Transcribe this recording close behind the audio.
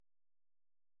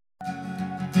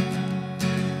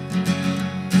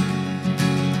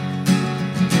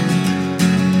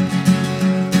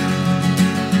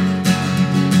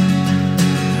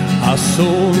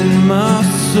sold my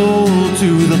soul to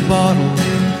the bottle.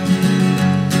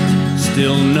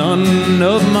 Still none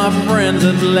of my friends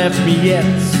have left me yet.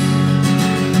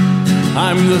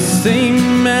 I'm the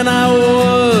same man I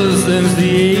was since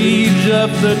the age of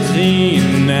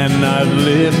 13, and I've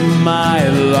lived my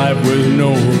life with no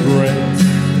regrets.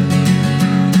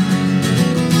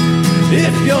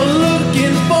 If you're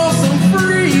looking for some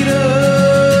freedom,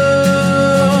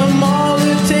 all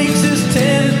it takes is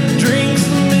 10 drinks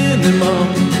minimum.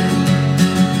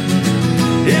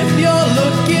 If you're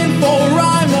looking for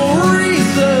rhyme or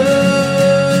reason,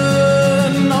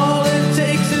 all it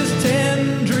takes is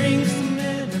 10 drinks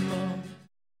minimum.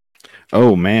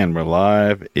 Oh man, we're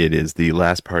live. It is the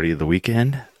last party of the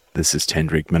weekend. This is 10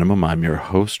 Drink Minimum. I'm your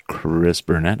host, Chris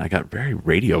Burnett. I got very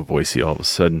radio voicey all of a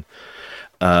sudden.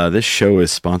 This show is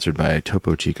sponsored by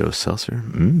Topo Chico Seltzer.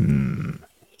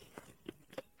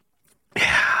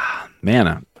 Yeah,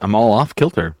 man, I'm all off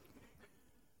kilter.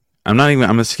 I'm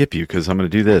going to skip you because I'm going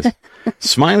to do this.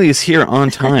 Smiley is here on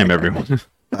time, everyone.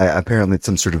 Apparently it's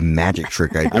some sort of magic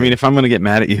trick. I mean, if I'm going to get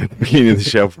mad at you at the beginning of the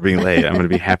show for being late, I'm going to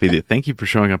be happy that thank you for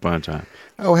showing up on time.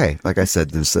 Oh, hey, like I said,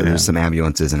 there's some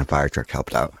ambulances and a fire truck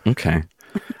helped out. Okay.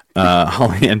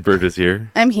 Holly Ann Bird is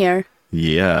here. I'm here.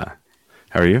 Yeah.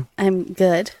 How are you? I'm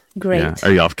good. Great. Yeah.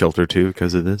 Are you off kilter too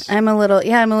because of this? I'm a little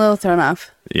thrown off.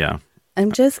 Yeah.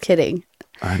 I'm just kidding.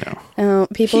 I know.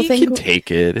 People he think can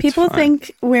take it. It's people fine.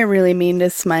 think we're really mean to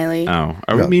Smiley. Oh,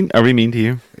 are we mean? Are we mean to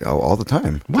you? Oh, all the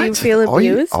time. Do you feel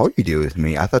abused? All you do is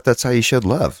me. I thought that's how you showed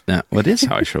love. Yeah, well, it is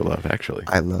how I show love, actually.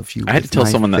 I love you. I had to tell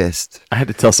someone fist. that. I had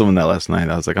to tell someone that last night.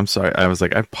 I was like, I'm sorry. I was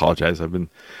like, I apologize. I've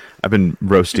been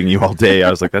roasting you all day. I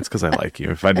was like, that's because I like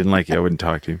you. If I didn't like you, I wouldn't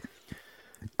talk to you.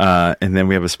 And then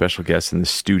we have a special guest in the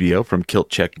studio from Kilt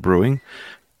Check Brewing,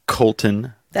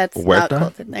 Kolton. That's Huerta. not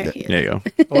Kolton. There he is. There you go.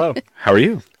 Hello. How are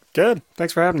you? Good.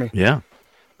 Thanks for having me. Yeah.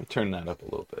 I'll turn that up a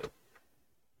little bit.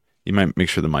 You might make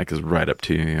sure the mic is right up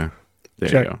to you. Yeah. There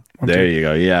Check. you go. 1, There 2. you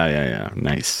go. Yeah.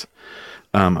 Nice.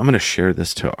 I'm going to share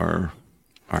this to our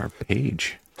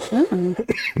page. Oh.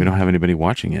 We don't have anybody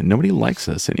watching it. Nobody likes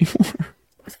us anymore.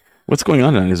 What's going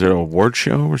on? Is there an award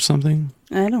show or something?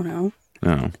 I don't know.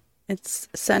 Oh. It's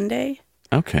Sunday.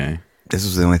 Okay. This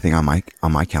was the only thing on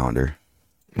my calendar.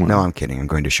 Well, No, I'm kidding. I'm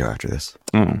going to show after this.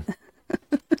 Oh.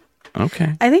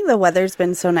 Okay. I think the weather's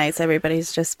been so nice.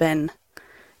 Everybody's just been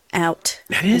out.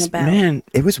 That and is, about. man.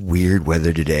 It was weird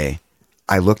weather today.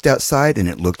 I looked outside and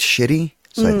it looked shitty,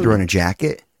 so I threw on a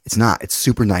jacket. It's not. It's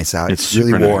super nice out. It's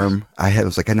really super warm. I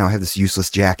was like, I know I have this useless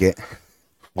jacket.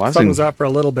 Well, I was Sun in- was out for a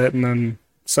little bit and then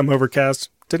some overcast.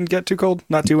 Didn't get too cold,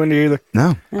 not too windy either.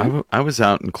 No. I was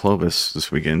out in Clovis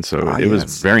this weekend, so Ah, it was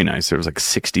yes. very nice. There was like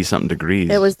 60-something degrees.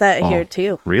 It was that Oh, here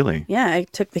too. Really? Yeah, I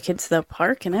took the kids to the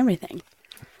park and everything.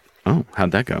 Oh,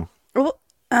 how'd that go?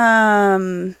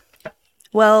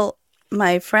 Well,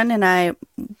 my friend and I,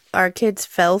 our kids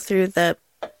fell through the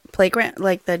playground,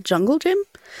 like the jungle gym.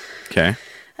 Okay.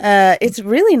 It's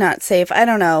really not safe. I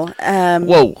don't know.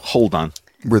 Whoa, hold on.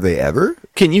 Were they ever?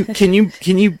 Can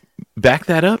you back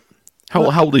that up? How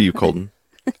old are you, Colton?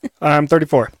 I'm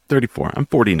 34. 34. I'm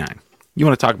 49. You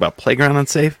want to talk about playground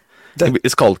unsafe?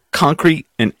 It's called concrete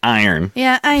and iron.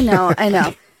 Yeah, I know.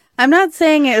 I'm not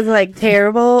saying it was like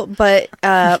terrible, but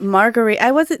margarita.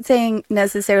 I wasn't saying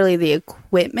necessarily the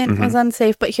equipment was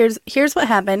unsafe, but here's what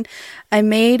happened. I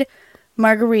made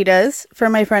margaritas for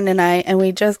my friend and I, and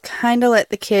we just kind of let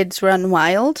the kids run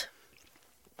wild.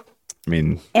 I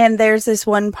mean, And there's this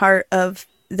one part of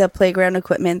the playground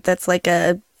equipment that's like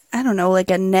a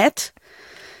net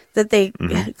that they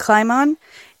climb on,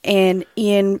 and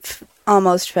Ian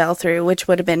almost fell through, which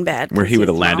would have been bad. where 'cause he would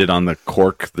have he's landed small. on the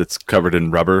cork that's covered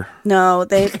in rubber. No,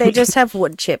 they just have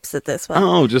wood chips at this one.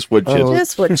 Oh, just wood chips.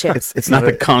 Just wood chips. It's not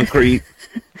the concrete.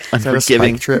 Is that a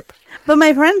Unforgiving. spike trip? But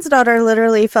my friend's daughter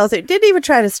literally fell through. Didn't even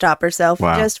try to stop herself.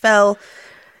 Wow. Just fell.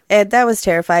 And that was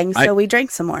terrifying. So I- we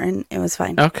drank some more, and it was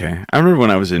fine. Okay. I remember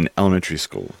when I was in elementary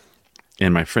school,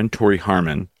 and my friend Tori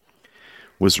Harmon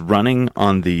was running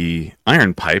on the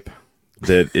iron pipe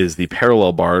that is the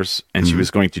parallel bars, and she was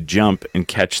going to jump and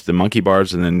catch the monkey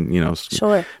bars, and then,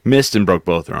 Sure. missed and broke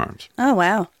both her arms. Oh,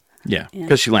 wow. Yeah,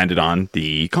 because she landed on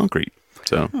the concrete.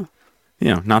 So,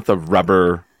 not the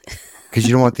rubber. Because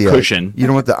you don't want the Cushion. You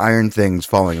don't want the iron things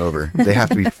falling over. They have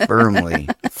to be firmly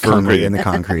Concrete. in the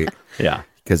concrete. Yeah.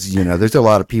 Because there's a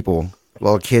lot of people, a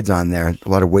lot of kids on there. A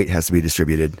lot of weight has to be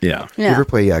distributed. Yeah. You Yeah. ever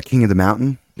play King of the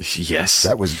Mountain? Yes.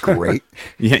 That was great.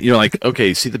 Yeah, you're like,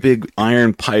 okay, see the big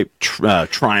iron pipe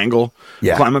triangle?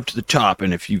 Yeah. Climb up to the top,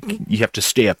 and if you have to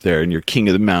stay up there, and you're king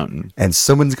of the mountain. And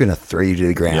someone's going to throw you to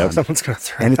the ground. Someone's gonna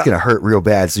throw. And it's going to hurt real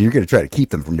bad. So you're going to try to keep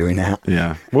them from doing that.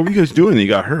 Yeah. What were you guys doing? You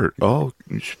got hurt. Oh,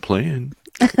 you're just playing.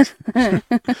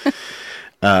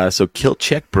 So Kilt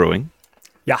Check Brewing.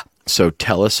 Yeah. So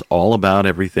tell us all about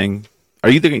everything. Are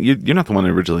you thinking you're not the one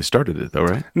that originally started it, though,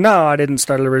 right? No, I didn't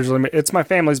start it originally. It's my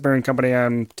family's brewing company.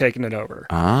 I'm taking it over.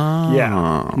 Ah.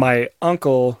 Yeah. My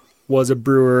uncle was a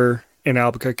brewer in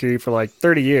Albuquerque for like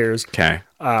 30 years. Okay.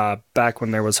 Back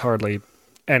when there was hardly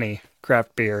any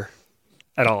craft beer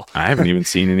at all. I haven't even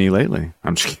seen any lately.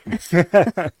 I'm just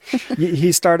kidding.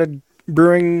 He started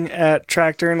brewing at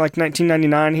Tractor in like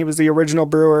 1999. He was the original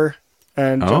brewer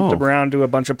and jumped around to a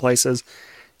bunch of places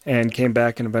and came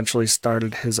back and eventually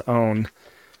started his own.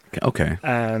 Okay.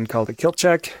 And called it Kilt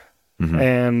Check.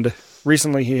 And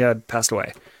recently he had passed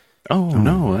away. Oh,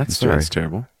 no, that's sorry.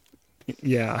 terrible.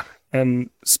 Yeah.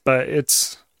 But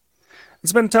it's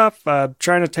been tough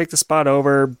trying to take the spot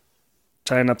over,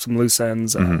 tying up some loose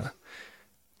ends,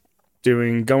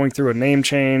 going through a name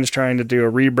change, trying to do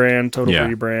a rebrand, total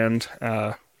rebrand,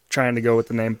 trying to go with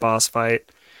the name Boss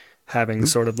Fight, having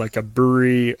sort of like a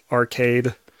brewery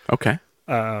arcade, Okay.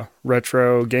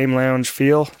 retro game lounge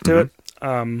feel to it.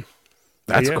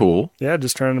 That's cool. Yeah,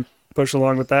 just trying to push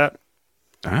along with that.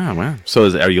 Ah, wow. So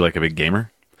are you like a big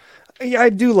gamer? Yeah, I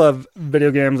do love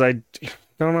video games. I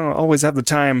don't always have the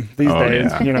time these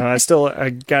days. Yeah. You know, I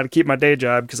got to keep my day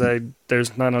job because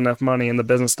there's not enough money in the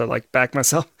business to like back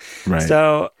myself. Right.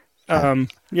 So,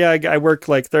 I work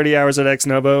like 30 hours at Ex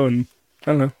Novo and I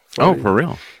don't know. 40, for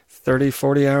real? 30,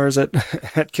 40 hours at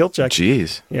Kilt Check.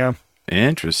 Jeez. Yeah.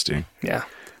 Interesting. Yeah.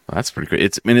 Well, that's pretty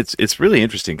great. It's really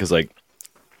interesting because like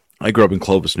I grew up in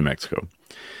Clovis, New Mexico.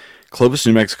 Clovis,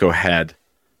 New Mexico had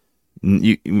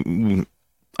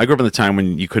I grew up in the time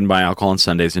when you couldn't buy alcohol on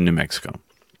Sundays in New Mexico.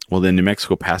 Well, then New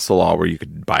Mexico passed the law where you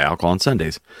could buy alcohol on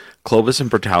Sundays. Clovis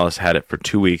and Portales had it for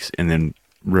 2 weeks and then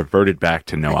reverted back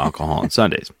to no alcohol on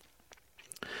Sundays.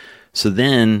 So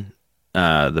then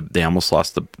they almost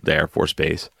lost the Air Force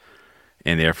Base.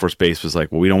 And the Air Force Base was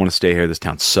like, well, we don't want to stay here. This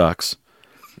town sucks.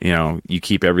 You know, you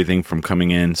keep everything from coming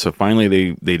in. So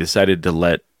finally they decided to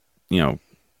let,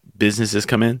 businesses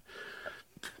come in.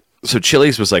 So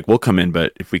Chili's was like, we'll come in,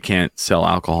 but if we can't sell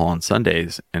alcohol on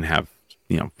Sundays and have,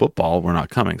 football, we're not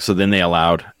coming. So then they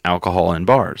allowed alcohol in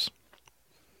bars.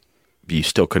 You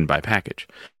still couldn't buy package.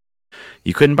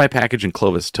 You couldn't buy package in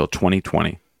Clovis till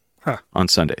 2020 on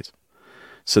Sundays.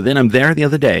 So then I'm there the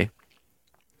other day.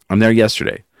 I'm there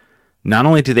yesterday. Not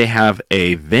only do they have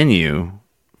a venue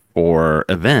for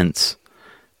events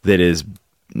that is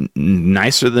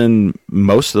nicer than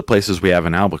most of the places we have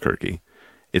in Albuquerque.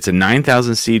 It's a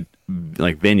 9,000 seat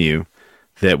venue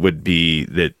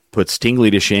that puts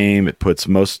Tingley to shame. It puts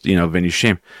most venues to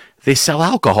shame. They sell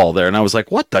alcohol there, and I was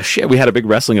like, "What the shit?" We had a big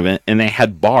wrestling event, and they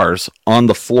had bars on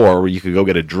the floor where you could go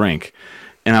get a drink,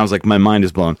 and I was like, "My mind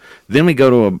is blown." Then we go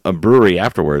to a brewery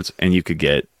afterwards, and you could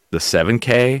get the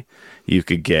 7K, you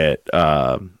could get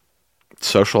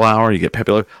Social Hour, you get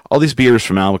Pepe, all these beers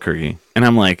from Albuquerque, and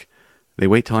I'm like, they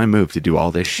wait till I move to do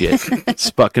all this shit. It's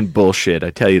fucking bullshit.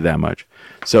 I tell you that much.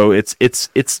 So it's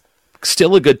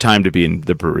still a good time to be in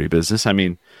the brewery business. I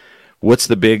mean, what's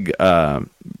the big,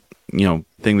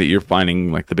 thing that you're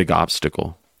finding like the big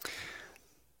obstacle?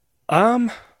 Yeah,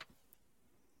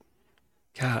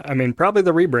 I mean, probably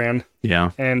the rebrand.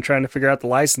 Yeah. And trying to figure out the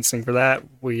licensing for that.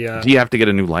 Do you have to get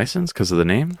a new license because of the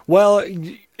name? Well,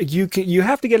 you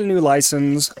have to get a new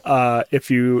license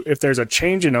if there's a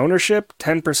change in ownership,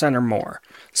 10% or more.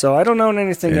 So I don't own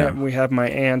anything yet. We have my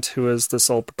aunt, who is the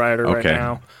sole proprietor right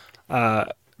now,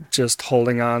 just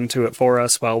holding on to it for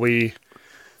us while we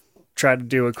try to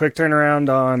do a quick turnaround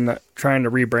on trying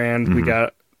to rebrand. Mm-hmm. We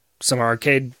got some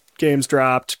arcade games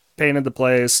dropped, painted the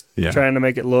place, trying to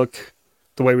make it look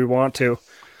the way we want to,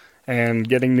 and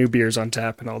getting new beers on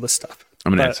tap and all this stuff.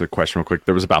 I'm going to answer a question real quick.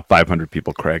 There was about 500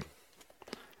 people, Craig.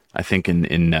 I think in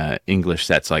English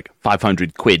that's like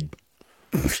 500 quid.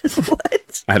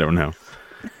 What? I don't know.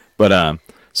 But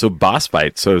so Boss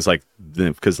Fight, so it's like,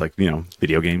 because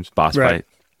video games, Boss Fight.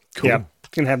 Cool. Yeah,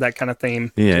 can have that kind of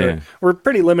theme. Yeah. We're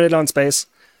pretty limited on space.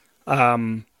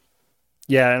 And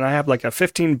I have like a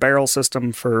 15 barrel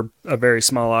system for a very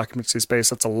small occupancy space.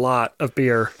 That's a lot of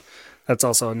beer. That's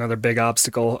also another big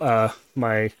obstacle.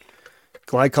 My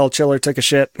glycol chiller took a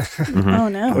shit. Mm-hmm. Oh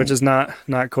no. Which is not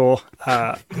cool.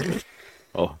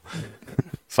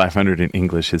 500 in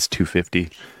English is 250.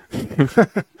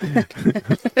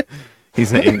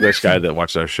 He's the English guy that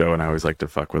watched our show, and I always like to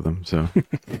fuck with him. So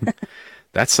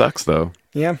That sucks though.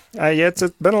 Yeah, it's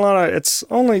been a lot of. It's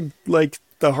only like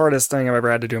the hardest thing I've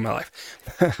ever had to do in my life.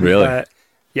 Really? But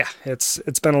yeah, it's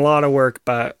been a lot of work,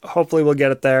 but hopefully we'll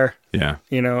get it there. Yeah.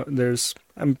 You know,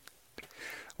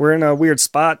 we're in a weird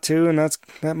spot too, and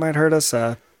that might hurt us.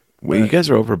 Well, you guys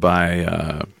are over by.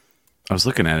 I was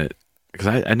looking at it because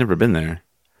I'd never been there.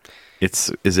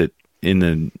 Is it in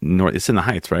the north? It's in the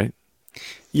Heights, right?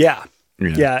 Yeah.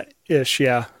 Ish.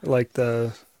 Yeah, like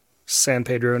the San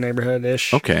Pedro neighborhood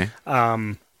ish. Okay.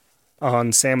 On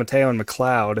San Mateo and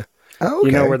McLeod. Oh, okay.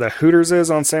 You know where the Hooters is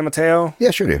on San Mateo?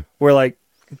 Yeah, sure do. We're like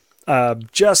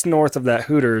just north of that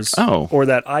Hooters. Oh. Or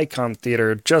that Icon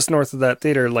Theater, just north of that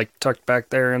theater, like tucked back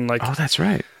there in like Oh, that's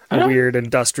right. a weird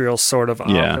industrial sort of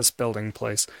office building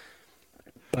place.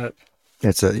 But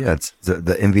It's the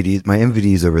MVD. My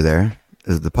MVD's over there.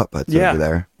 Is the putt-putt's over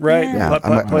there. Right. Yeah. the Yeah,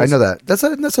 putt-putt I place. know that. That's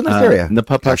a nice area. The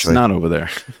putt-putt's actually. not over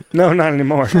there. No, not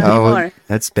anymore. Oh, Anymore.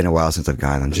 that's been a while since I've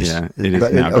gone. I'm just. Yeah, it is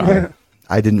but now gone.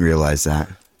 I didn't realize that.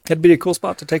 It'd be a cool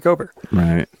spot to take over.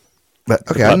 Right. But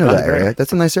okay, I know that Putt-putt. area.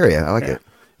 That's a nice area. I like it.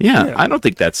 Yeah, I don't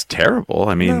think that's terrible.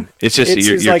 I mean, it's just It's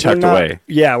you're like we're tucked not- away.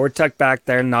 Yeah, we're tucked back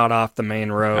there, not off the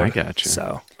main road. I gotcha.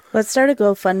 So, Let's start a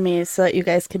GoFundMe so that you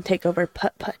guys can take over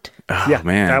Putt Putt. Oh, yeah,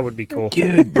 man. that would be cool.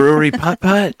 Dude, brewery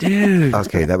putt-putt, dude.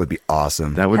 Okay, that would be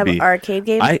awesome. That would Have be arcade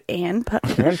games I- and Putt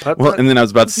Putt. And putt-putt. Well, and then I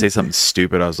was about to say something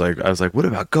stupid. I was like, what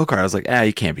about go-kart? I was like,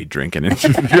 you can't be drinking and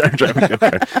driving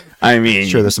go-kart. I mean,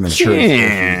 Sure, there's some insurance issues on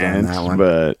can't, that one.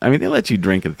 but I mean, they let you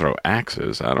drink and throw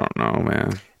axes. I don't know,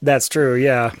 man. That's true,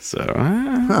 yeah. So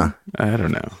I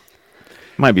don't know.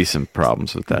 Might be some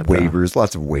problems with that. though. Waivers,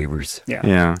 lots of waivers. Yeah.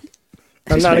 Yeah.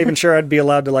 I'm not even sure I'd be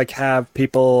allowed to like have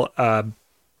people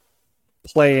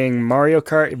playing Mario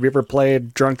Kart. Have you ever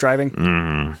played drunk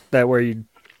driving? That where you,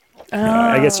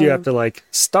 I guess you have to like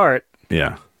start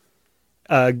Yeah.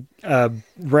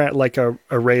 rent like a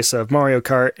race of Mario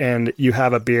Kart, and you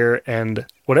have a beer, and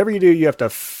whatever you do, you have to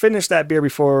finish that beer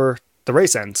before the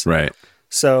race ends. Right.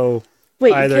 So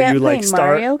Wait, either you can't you play like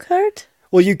start. Mario Kart?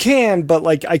 Well, you can, but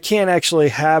like I can't actually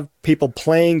have people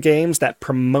playing games that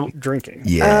promote drinking.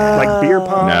 Yeah. Like beer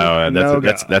pong. No,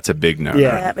 no-go. that's a big no.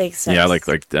 Yeah. That makes sense. Yeah, like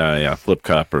flip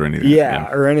cup or anything. Yeah,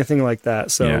 or anything like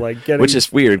that. So Yeah. like getting, Which is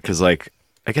weird because like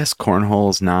I guess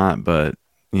cornhole's not, but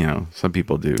some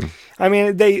people do. I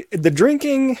mean, the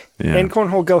drinking Yeah. and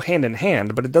cornhole go hand in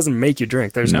hand, but it doesn't make you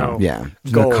drink. There's No. no Yeah.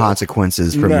 There's goal. no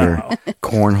consequences from your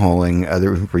cornholing,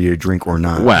 either for you to drink or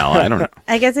not. Well, I don't know.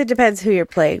 I guess it depends who you're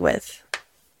playing with.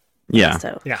 Yeah,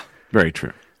 So Yeah. very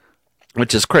true.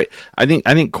 Which is great. I think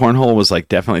cornhole was like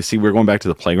definitely. See, we're going back to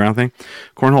the playground thing.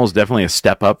 Cornhole is definitely a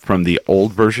step up from the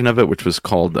old version of it, which was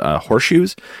called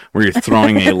horseshoes, where you're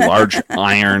throwing a large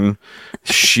iron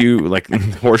shoe, like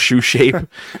horseshoe shape,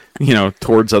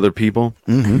 towards other people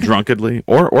drunkenly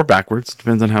or backwards.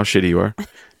 Depends on how shitty you are.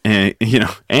 And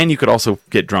and you could also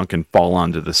get drunk and fall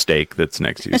onto the stake that's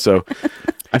next to you. So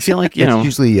I feel like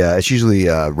It's usually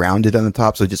rounded on the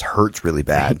top, so it just hurts really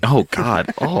bad. Oh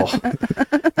God! Oh,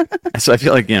 so I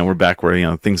feel like we're back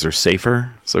where things are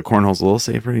safer. So cornhole's a little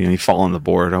safer. You fall on the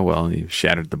board. Oh well, you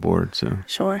shattered the board. So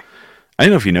sure. I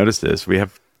don't know if you noticed this. We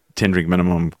have 10 drink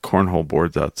minimum cornhole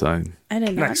boards outside. I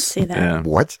did not Nice. see that. Yeah,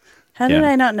 What? How did Yeah.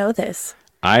 I not know this?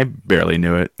 I barely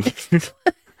knew it.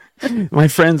 My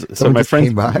friends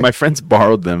came by? my friends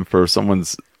borrowed them for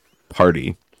someone's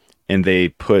party, and they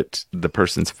put the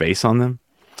person's face on them.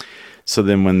 So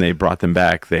then when they brought them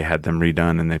back, they had them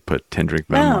redone, and they put 10 drink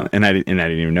minimum on. And I didn't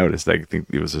even notice. I think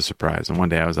it was a surprise. And one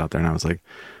day I was out there and I was like,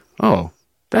 "Oh,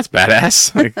 that's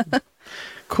badass! Like,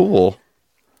 cool."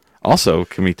 Also,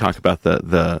 can we talk about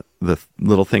the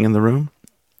little thing in the room,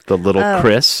 the little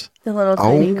Chris? The little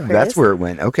Oh, tiny Chris. that's where it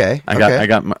went. Okay. I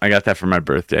got that for my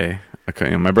birthday.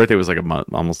 Okay, my birthday was like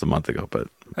almost a month ago, but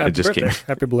it just came.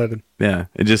 Happy belated. Yeah,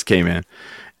 it just came in,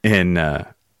 and I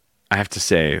have to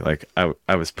say, like,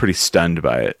 I was pretty stunned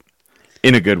by it,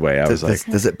 in a good way. I was like,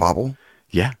 does it bobble?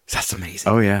 yeah, That's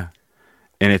amazing. oh yeah,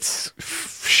 and it's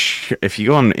if you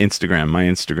go on Instagram, my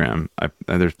Instagram,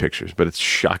 there's pictures, but it's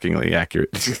shockingly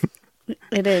accurate.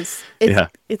 It is.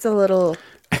 It's a little.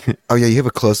 Oh yeah, you have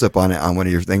a close up on it on one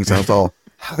of your things. And I was all,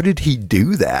 how did he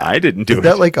do that? I didn't do Is it.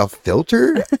 that like a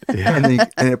filter? And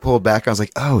it pulled back. I was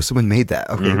like, oh, someone made that.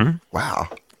 Okay. Wow.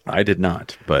 I did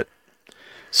not, but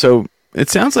so it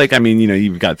sounds like,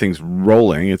 you've got things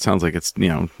rolling. It sounds like it's,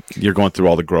 you're going through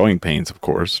all the growing pains, of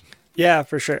course. Yeah,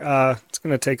 for sure. It's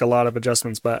going to take a lot of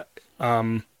adjustments, but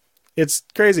it's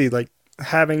crazy, like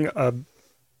having a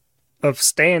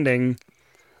standing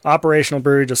operational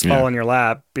brewery just fall in your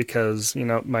lap because,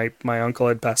 my uncle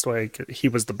had passed away. He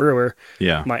was the brewer.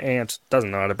 Yeah. My aunt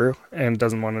doesn't know how to brew and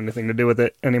doesn't want anything to do with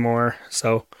it anymore.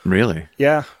 So Really?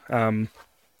 yeah,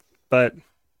 but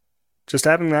just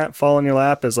having that fall in your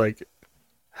lap is like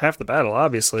half the battle.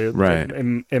 Obviously, Right.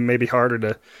 It may be harder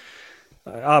to.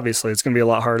 Obviously, it's going to be a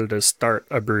lot harder to start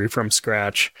a brewery from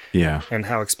scratch. Yeah. And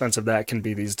how expensive that can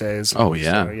be these days. Oh,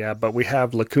 yeah. So, yeah, but we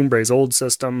have La Cumbre's old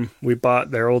system. We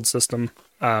bought their old system,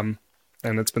 and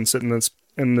it's been sitting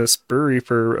in this brewery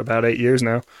for about 8 years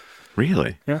now.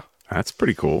 Really? Yeah. That's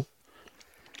pretty cool.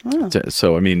 Oh.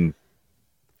 So, I mean,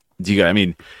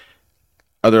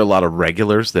 are there a lot of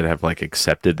regulars that have like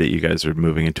accepted that you guys are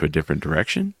moving into a different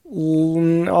direction?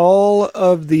 All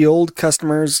of the old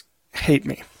customers hate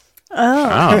me.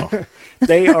 Oh.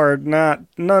 They are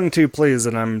none too pleased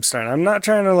that I'm starting. I'm not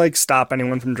trying to like stop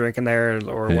anyone from drinking there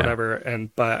or whatever.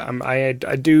 But I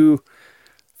do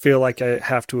feel like I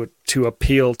have to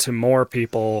appeal to more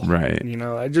people. Right. You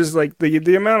know, I just like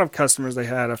the amount of customers they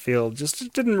had, I feel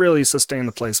just didn't really sustain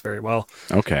the place very well.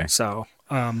 Okay. So,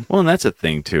 well, and that's a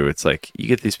thing too. It's like you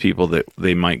get these people that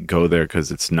they might go there because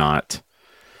it's not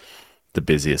the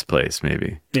busiest place,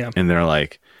 maybe. Yeah. And they're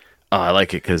like, oh, I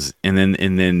like it because, and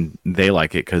then they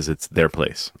like it because it's their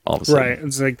place all of a sudden. Right.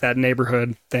 It's like that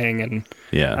neighborhood thing. And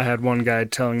Yeah. I had one guy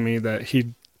telling me that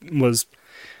he was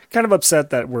kind of upset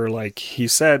that he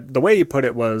said, the way he put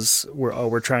it was,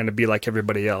 we're trying to be like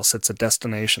everybody else. It's a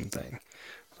destination thing.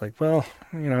 Like, well,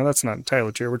 that's not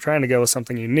entirely true. We're trying to go with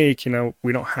something unique,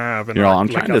 we don't have. You're all, I'm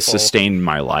trying to sustain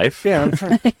my life. Yeah, I'm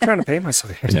trying to pay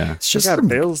myself. Yeah. It's just got some,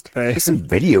 bills to pay. some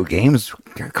video games.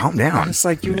 Calm down. It's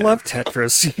like, you love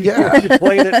Tetris. Yeah. You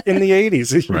played it in the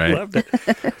 80s. You Right. loved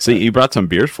it. So you brought some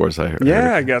beers for us, I heard.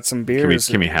 Yeah, I got some beers.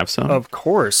 Can we have some? Of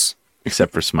course.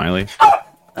 Except for Smiley.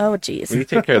 Oh, Will jeez. you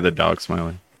take care of the dog,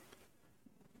 Smiley?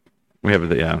 We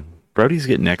have Brody's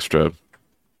getting extra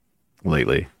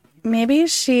lately. Maybe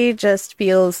she just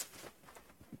feels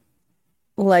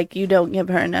like you don't give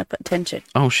her enough attention.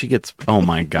 Oh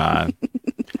my God.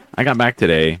 I got back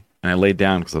today and I laid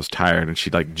down because I was tired and she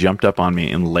like jumped up on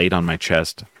me and laid on my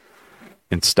chest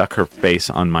and stuck her face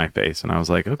on my face. And I was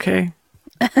like, okay.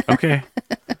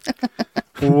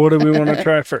 What do we want to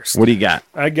try first? What do you got?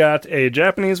 I got a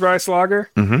Japanese rice lager,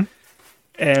 an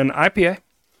IPA,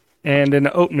 and an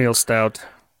oatmeal stout.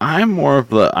 I'm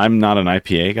not an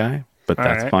IPA guy, but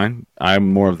that's right. fine.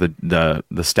 I'm more of the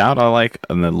stout I like,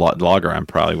 and the lager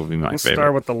will be my Let's favorite.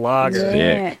 start with the lager.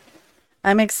 Yeah.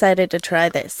 I'm excited to try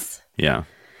this. Yeah.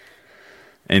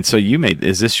 And so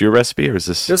is this your recipe or is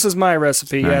this? This is my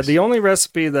recipe. Nice. Yeah, the only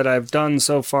recipe that I've done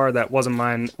so far that wasn't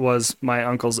mine was my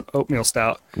uncle's oatmeal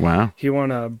stout. Wow. He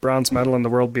won a bronze medal in the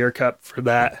World Beer Cup for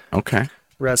that Okay.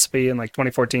 recipe in like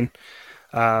 2014.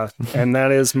 And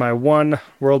that is my one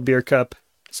World Beer Cup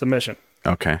submission.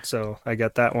 Okay. So I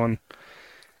got that one.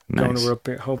 Going Nice. to World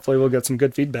Beer. Hopefully we'll get some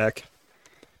good feedback.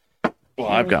 Well,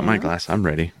 I've got my glass. I'm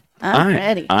ready. I'm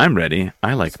ready. I'm ready.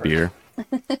 I like beer.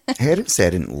 I didn't say I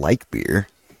didn't like beer.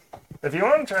 If you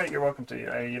want to try it, you're welcome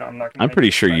to. I'm not. I'm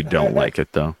pretty sure you don't like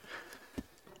it though.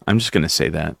 I'm just gonna say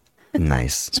that.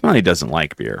 Nice. Smiley doesn't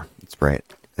like beer. That's right.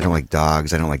 I don't like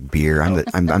dogs. I don't like beer. I'm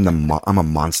a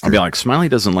monster. I'll be like, Smiley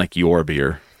doesn't like your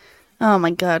beer. Oh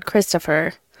my God,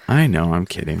 Christopher. I know. I'm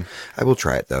kidding. I will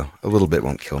try it though. A little bit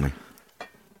won't kill me.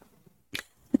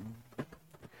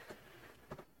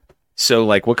 So,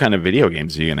 like, what kind of video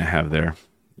games are you gonna have there?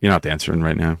 You're not answering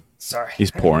right now. Sorry.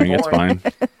 He's pouring. It's fine.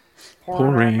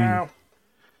 Pouring right now.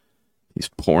 He's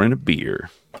pouring a beer.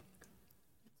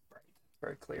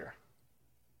 Very clear.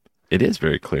 It is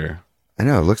very clear. I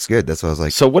know it looks good. That's what I was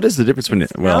like. So, what is the difference between?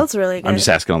 Smells really good. I'm just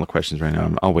asking all the questions right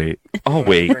now. I'll wait. I'll Drink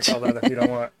wait. all that if you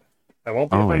don't want. I won't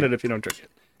be Oh, wait. offended if you don't drink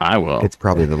it. I will. It's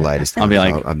probably the lightest. I'll be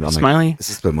thing. like, I'm like, Smiley. this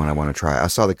is the one I want to try. I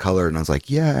saw the color and I was like,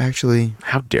 yeah, actually,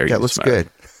 How dare you? that looks Smiley? good.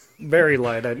 Very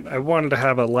light. I wanted to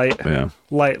have a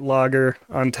light lager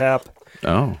on tap.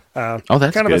 Oh, that's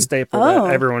kind of good. a staple Oh.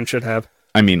 that everyone should have.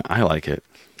 I mean, I like it.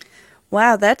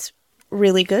 Wow, that's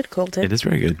really good, Colton. It is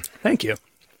very good. Thank you.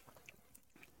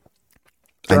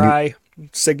 Dry,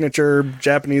 signature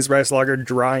Japanese rice lager,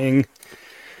 drying.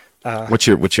 What's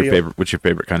your favorite? What's your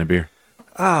favorite kind of beer?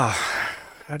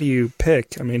 How do you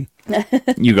pick? I mean,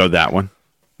 You go that one.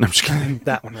 No, I'm just kidding.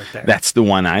 that one right there. That's the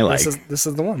one I like. This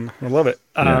is the one. I love it.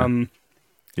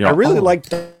 Yeah. I really like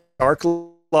dark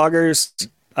lagers.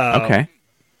 Okay.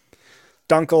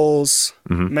 Dunkels,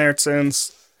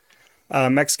 Märzen's,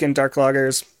 Mexican dark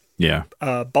lagers, Yeah.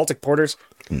 Baltic porters.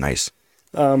 Nice.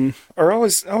 Are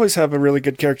always have a really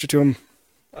good character to them.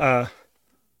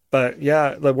 But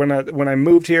yeah, like when I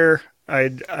moved here,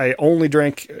 I only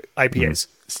drank IPAs.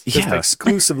 Just Yeah.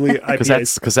 exclusively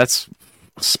IPAs. Because that's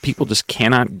people just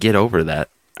cannot get over that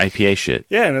IPA shit.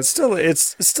 Yeah, and it's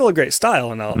still a great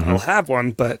style, and I'll have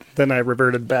one. But then I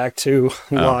reverted back to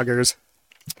lagers.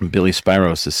 Billy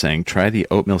Spiros is saying, try the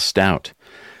oatmeal stout.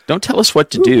 Don't tell us what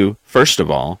to do, first of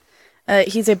all.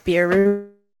 He's a beer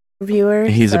reviewer.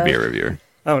 He's a beer reviewer.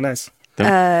 Oh, nice. He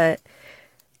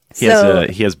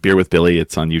has Beer with Billy.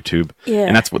 It's on YouTube. Yeah.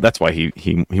 And that's why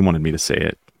he wanted me to say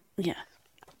it. Yeah.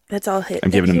 That's all hit.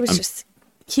 I'm giving him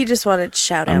He just wanted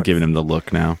shout out. I'm giving him the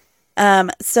look now.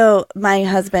 So my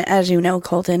husband, as you know,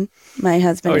 Colton, my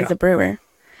husband is a brewer.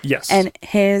 Yes. And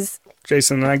his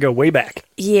Jason and I go way back.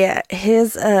 Yeah,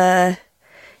 his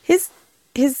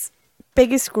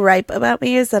biggest gripe about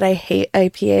me is that I hate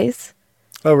IPAs.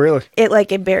 Oh, really? It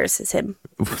like embarrasses him.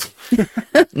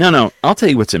 No, I'll tell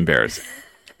you what's embarrassing.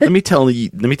 Let me tell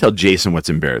Jason what's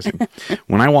embarrassing.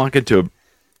 When I walk into a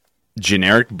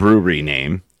generic brewery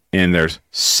name and there's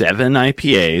 7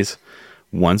 IPAs,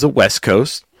 one's a West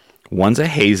Coast, one's a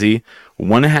hazy,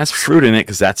 one that has fruit in it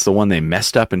because that's the one they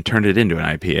messed up and turned it into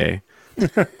an IPA.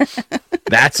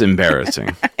 That's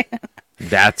embarrassing.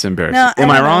 That's embarrassing. No, Am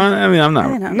I wrong? I mean, I'm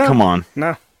not. No. Come on.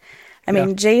 No. I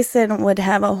mean, Jason would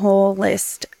have a whole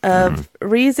list of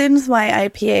reasons why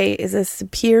IPA is a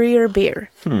superior beer.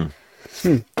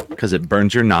 Because it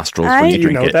burns your nostrils when you Do you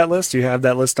drink know it. that list? Do you have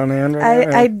that list on hand right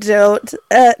now? I don't.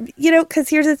 Because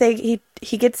here's the thing.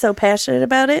 He gets so passionate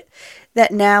about it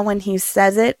that now when he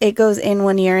says it, it goes in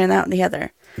one ear and out the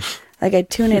other. Like I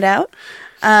tune it out.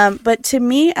 But to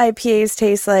me, IPAs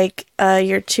taste like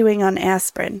you're chewing on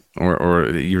aspirin. Or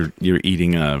you're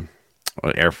eating a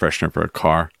air freshener for a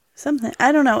car. Something.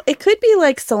 I don't know. It could be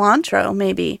like cilantro,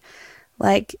 maybe.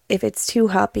 Like if it's too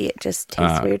hoppy, it just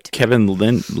tastes weird to me. Kevin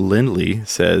Lindley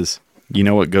says, you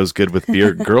know what goes good with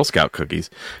beer? Girl Scout cookies.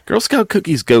 Girl Scout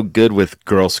cookies go good with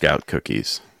Girl Scout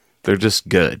cookies. They're just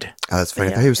good. Oh, that's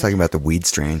funny. I thought he was talking about the weed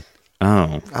strain.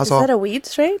 Oh. I was Is that a weed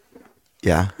strain?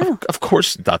 yeah. Of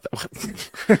course not.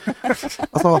 That. I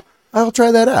thought, I'll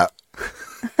try that out.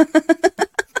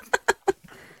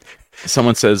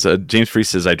 Someone says, James Free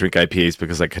says, I drink IPAs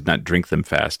because I could not drink them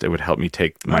fast. It would help me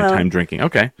take my time drinking.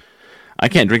 Okay. I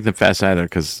can't drink them fast either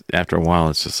because after a while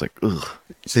it's just like, ugh.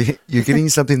 So you're getting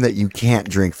something that you can't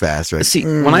drink fast, right? See,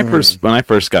 when I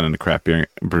first got into craft beer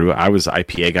brew, I was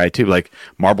IPA guy too, like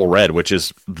Marble Red, which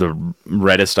is the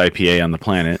reddest IPA on the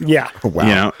planet. Yeah. Oh, wow.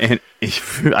 You know, and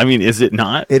I mean, is it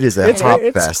not? It is a It's hop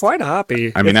fest. quite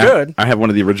hoppy. I mean, it's good. I have one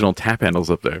of the original tap handles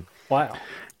up there, Wow.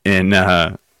 and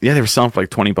yeah, they were selling for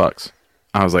like $20.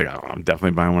 I was like, oh, I'm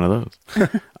definitely buying one of those.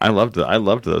 I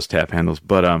loved those tap handles,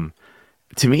 but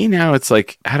to me now it's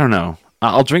like I don't know.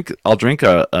 I'll drink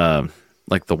a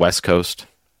like the West Coast.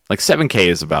 Like 7K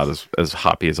is about as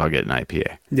hoppy as I'll get in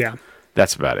IPA. Yeah.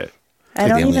 That's about it. I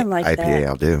don't the only even like IPA that.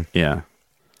 I'll do. Yeah.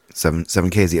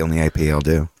 7K is the only IPA I'll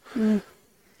do.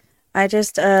 I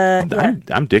just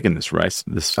I'm digging this rice.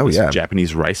 This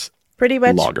Japanese rice pretty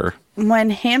much lager. When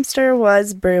Hamster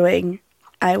was brewing,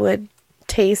 I would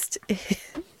taste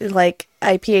like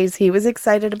IPAs he was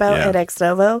excited about at Ex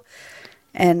Novo,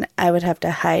 and I would have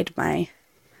to hide my.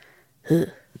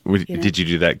 Did you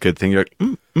do that good thing? You're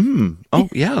like, oh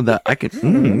yeah, that I could.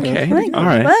 Okay, Like, all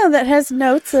right. wow, that has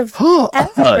notes of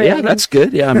aspirin. Yeah, that's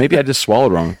good. Yeah, maybe I just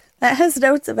swallowed wrong. That has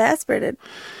notes of aspirin and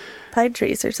pine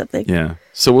trees or something. Yeah.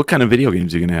 So, what kind of video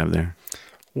games are you gonna have there?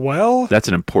 Well, That's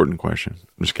an important question.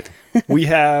 I'm just kidding. we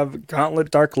have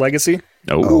Gauntlet Dark Legacy.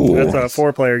 Oh, That's a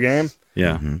 4-player game.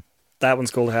 yeah. That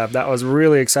one's cool to have. That was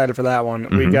really excited for that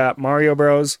one. We got Mario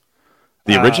Bros.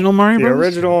 The original Mario Bros. The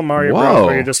original Mario Whoa. Bros.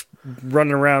 Where you're just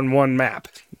running around one map,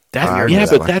 Yeah,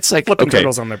 but that's like flipping okay.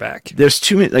 turtles on their back. There's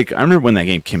too many. Like I remember when that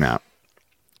game came out.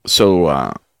 So,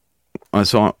 I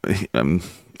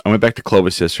went back to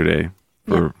Clovis yesterday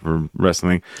for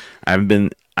wrestling. I have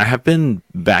been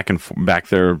back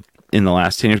there in the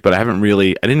last 10 years, but I didn't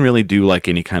really do like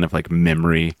any kind of like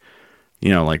memory,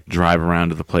 like drive around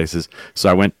to the places. So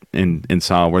I went and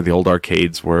saw where the old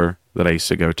arcades were that I used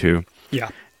to go to. Yeah.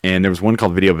 And there was one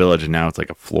called Video Village, and now it's like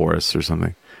a florist or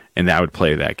something. And I would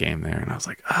play that game there, and I was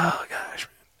like, oh gosh.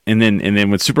 And then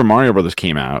when Super Mario Brothers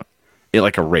came out, it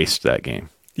like erased that game.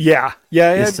 Yeah.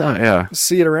 Yeah.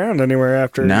 See it around anywhere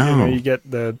after No. you get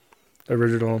the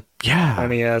original Yeah.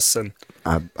 NES and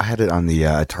I had it on the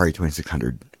Atari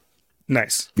 2600.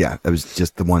 nice. Yeah, it was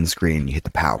just the one screen. You hit the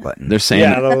POW button. They're saying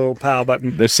Yeah, the little PAL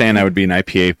button. they're saying I would be an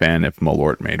IPA fan if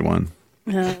Malort made one.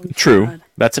 Oh, True. God.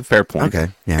 That's a fair point.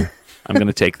 Okay, yeah. I'm going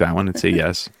to take that one and say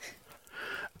yes.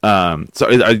 So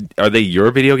are they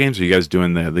your video games, or are you guys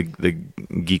doing the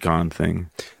Geek On thing?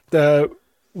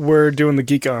 We're doing the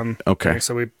Geek On. Okay. thing,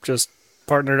 so we just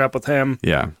partnered up with him.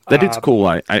 Yeah. That dude's cool.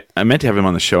 I meant to have him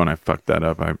on the show and I fucked that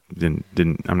up. I didn't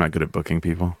I'm not good at booking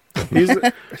people.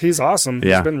 He's awesome.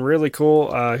 Yeah. He's been really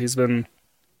cool. He seems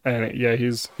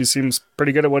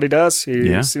pretty good at what he does.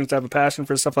 He seems to have a passion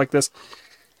for stuff like this.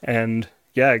 and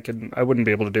yeah, I wouldn't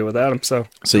be able to do without them.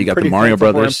 So you got the Mario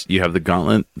Brothers, you have the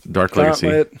Gauntlet, Dark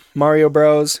Legacy, Mario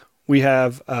Bros. We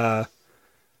have what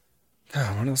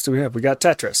else do we have? We got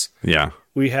Tetris. Yeah.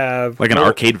 We have like an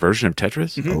arcade version of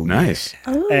Tetris. Mm-hmm. Oh, nice.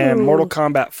 And Mortal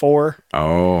Kombat 4.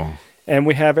 Oh. And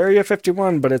we have Area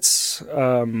 51, but it's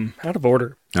out of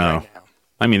order. Right now.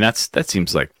 I mean, that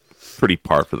seems like pretty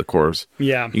par for the course.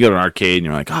 Yeah. You go to an arcade and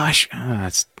you're like, gosh,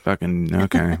 that's fucking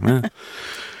okay. Well,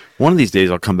 one of these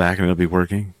days I'll come back and it'll be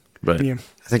working. But I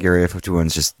think Area 51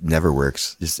 just never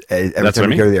works. Just every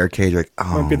time you go to the arcade, you're like,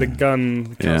 oh. Might be the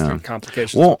gun, constant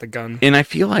complications with the gun. And I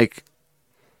feel like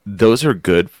those are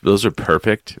good. Those are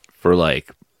perfect for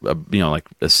like, like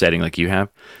a setting like you have.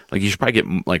 Like you should probably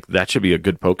get like that should be a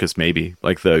good focus maybe.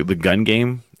 Like the gun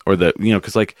game or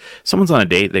because like someone's on a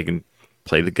date, they can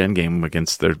play the gun game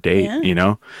against their date,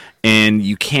 and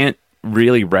you can't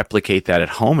really replicate that at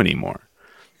home anymore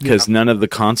because none of the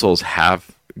consoles have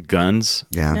guns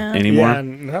anymore. Yeah,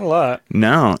 not a lot.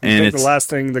 No, and it's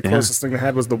the closest thing they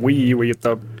had was the Wii, where you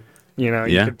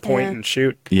could point and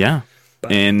shoot. Yeah,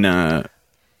 but. And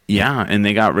and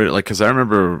they got rid of because I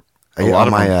remember I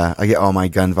get all my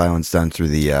gun violence done through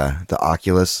the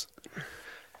Oculus.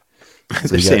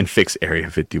 They're saying fix Area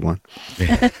 51.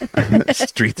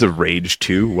 Streets of Rage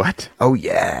 2. What? Oh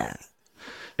yeah,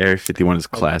 Area 51 is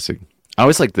classic. I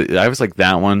was like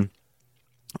that one.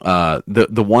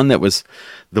 The one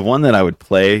that I would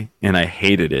play and I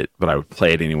hated it, but I would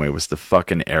play it anyway. Was the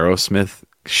fucking Aerosmith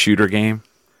shooter game?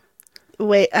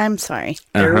 Wait, I'm sorry.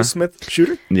 Aerosmith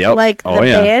shooter? Yep. Like the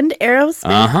band Aerosmith?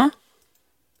 Uh huh.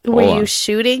 Were you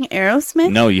shooting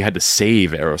Aerosmith? No, you had to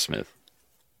save Aerosmith.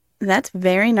 That's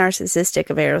very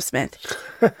narcissistic of Aerosmith.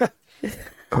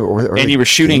 And you were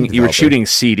shooting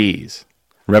CDs.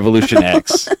 Revolution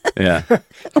X. Yeah.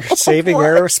 You're saving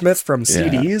Aerosmith from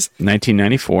CDs?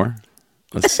 1994.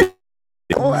 Let's see.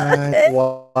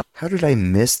 What? How did I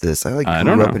miss this? I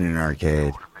grew up in an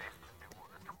arcade.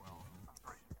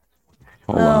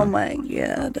 Hold on. My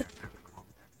god.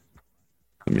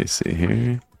 Let me see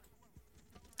here.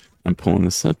 I'm pulling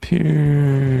this up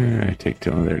here. I take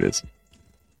two. Oh, there it is.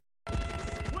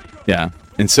 Yeah.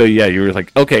 And so you were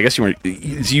like, okay, I guess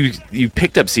you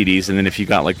picked up CDs, and then if you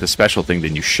got like the special thing,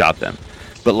 then you shot them.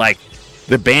 But like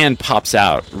the band pops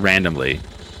out randomly,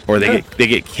 or they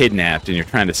get kidnapped, and you're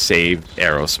trying to save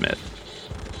Aerosmith.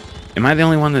 Am I the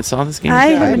only one that saw this game? I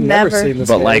have never seen this.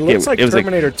 But game. like it was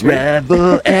Terminator like 2.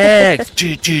 Rebel X,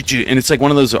 and it's like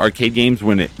one of those arcade games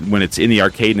when it's in the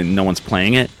arcade and no one's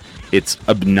playing it. It's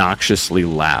obnoxiously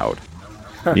loud.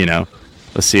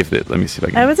 Let's see let me see if I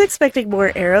can. I was expecting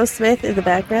more Aerosmith in the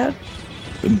background.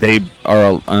 They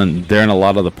are. They're in a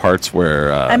lot of the parts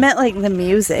where. I meant like the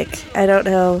music. I don't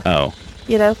know. Oh.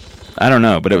 I don't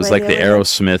know, but it was like the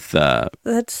Aerosmith.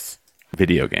 That's.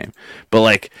 Video game, but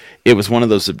like it was one of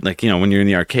those like when you're in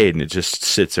the arcade and it just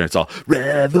sits there, it's all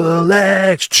Rebel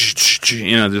X,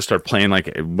 just start playing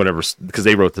like whatever because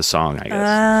they wrote the song. I guess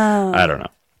I don't know.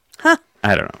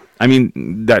 I don't know. I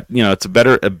mean that it's a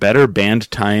better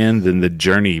band tie-in than the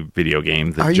Journey video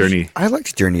game. I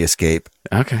liked Journey Escape.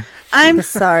 Okay. I'm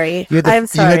sorry. I'm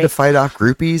sorry. You had to fight off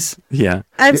groupies. Yeah.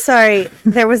 I'm sorry.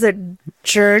 There was a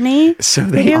Journey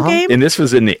video game, and this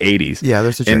was in the 80s. Yeah,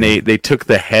 there's a Journey. And they took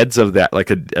the heads of that,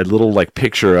 like a little like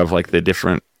picture of like the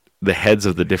heads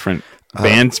of the different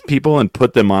bands people, and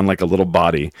put them on like a little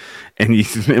body. And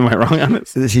am I wrong on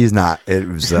this? She's not. It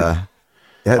was.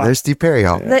 There's Steve Perry.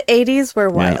 The 80s were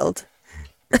wild.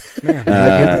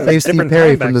 Save Steve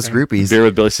Perry from those groupies. Beer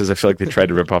with Billy says, I feel like they tried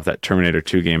to rip off that Terminator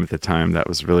 2 game at the time. That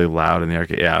was really loud in the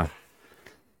arcade. Yeah.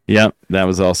 Yep. That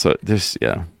was also this.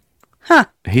 Yeah. Huh.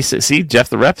 He said, see, Jeff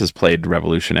the Rep has played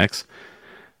Revolution X.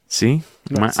 See,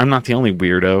 I'm not the only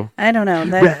weirdo. I don't know.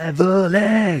 Rebel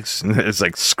X. It's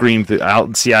like screamed through. I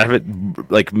have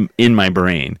it like in my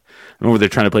brain. I remember they're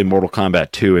trying to play Mortal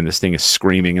Kombat 2 and this thing is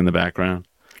screaming in the background.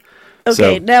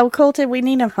 Okay, now Colton, we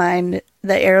need to find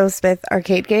the Aerosmith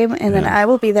arcade game, and then I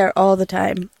will be there all the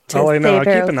time. I know. I'll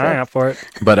keep an eye out for it.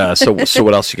 But so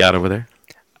what else you got over there?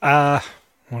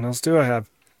 What else do I have?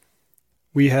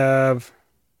 We have,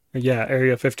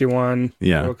 Area 51,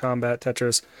 Mortal Kombat,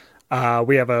 Tetris.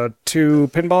 We have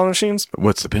 2 pinball machines.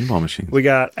 What's the pinball machine? We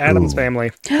got Addams Family.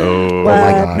 Oh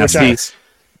my god! Now, see,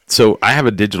 so I have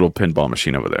a digital pinball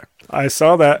machine over there. I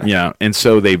saw that. Yeah, and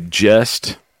so they've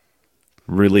just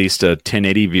released a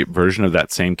 1080 version of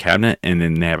that same cabinet, and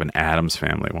then they have an Addams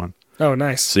Family one. Oh,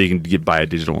 nice. So you can buy a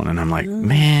digital one, and I'm like,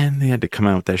 man, they had to come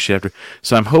out with that shit after.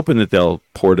 So I'm hoping that they'll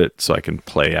port it so I can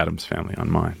play Addams Family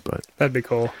on mine. But that'd be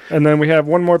cool. And then we have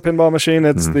one more pinball machine.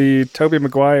 It's the Tobey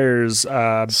Maguire's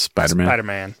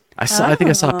Spider-Man. I think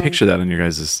I saw a picture of that on your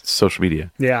guys' social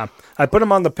media. Yeah, I put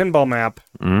them on the pinball map,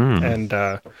 and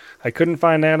I couldn't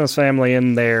find Adam's Family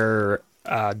in their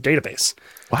database.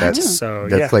 What?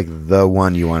 That's like the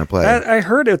one you want to play. I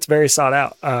heard it's very sought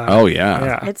out. Oh yeah.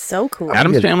 Yeah. It's so cool.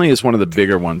 Adam's Family is one of the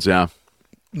bigger ones. Yeah.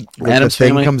 Adam's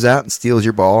Family comes out and steals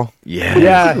your ball. Yeah.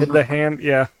 Yeah, the hand.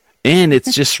 Yeah. And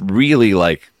it's just really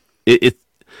like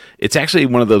it's actually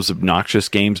one of those obnoxious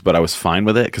games, but I was fine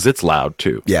with it because it's loud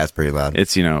too. Yeah, it's pretty loud.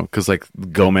 It's because like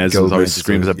Gomez always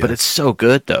screams up, but it's so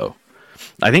good though.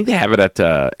 I think they have it at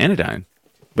Anodyne,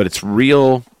 but it's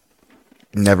real.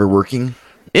 Never working.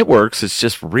 It works. It's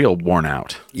just real worn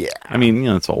out. Yeah. I mean,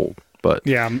 it's old, but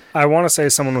Yeah, I want to say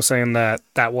someone was saying that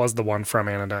was the one from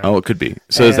Anodyne. oh, it could be.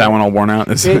 So is that one all worn out?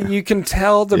 You can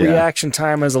tell the reaction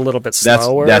time is a little bit That's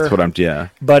slower. what I'm. Yeah.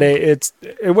 But it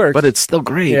works. But it's still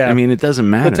great. Yeah. I mean, it doesn't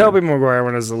matter. The Tobey Maguire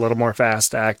one is a little more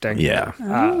fast acting. Yeah.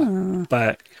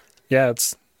 But yeah,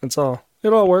 it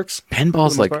all works. Pinball's For the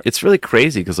most like part. it's really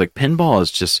crazy because like pinball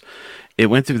is just it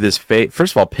went through this phase.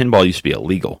 First of all, pinball used to be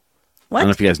illegal. I don't know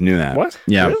What? if you guys knew that. What?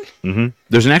 Yeah. Really? Mm-hmm.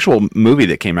 There's an actual movie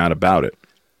that came out about it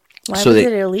Why so was they-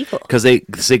 it illegal? because they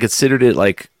considered it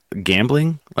like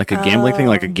gambling, like a gambling thing,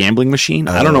 like a gambling machine.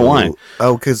 I don't know why.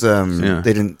 Oh, because Yeah.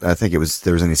 they didn't. I think there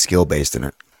was any skill based in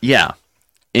it. Yeah.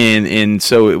 And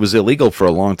so it was illegal for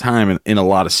a long time in a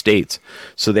lot of states.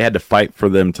 So they had to fight for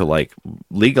them to like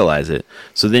legalize it.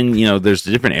 So then, there's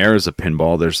the different eras of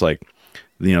pinball. There's like,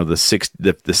 the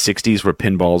 60s where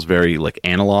pinball's very like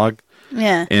analog.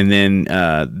 Yeah. And then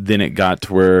it got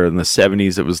to where in the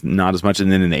 70s it was not as much, and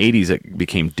then in the 80s it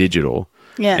became digital.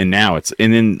 Yeah. And now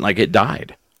then like it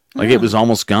died. Like it was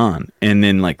almost gone. And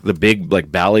then like the big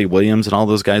like Bally Williams and all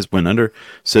those guys went under.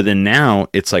 So then now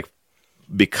it's like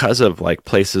because of like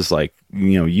places like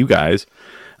you guys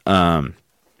and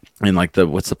like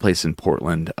what's the place in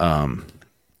Portland?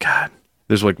 God.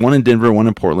 There's like one in Denver, one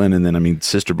in Portland, and then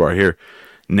Sister Bar here.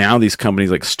 Now these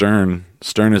companies like Stern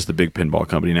is the big pinball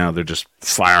company now. They're just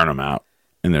firing them out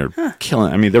and they're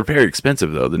killing. I mean, they're very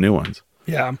expensive though, the new ones.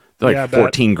 Yeah. They're Yeah, I like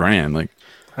bet. $14,000. Like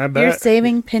I You're bet.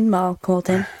 saving pinball,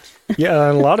 Colton. Yeah,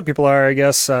 and a lot of people are, I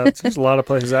guess. There's a lot of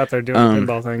places out there doing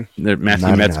the pinball thing. Matthew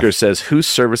Not Metzger enough. says, "Who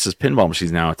services pinball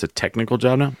machines now? It's a technical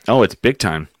job now. Oh, it's big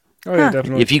time. Oh, yeah,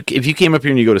 definitely. If you came up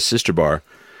here and you go to Sister Bar,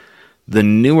 the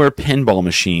newer pinball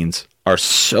machines are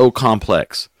so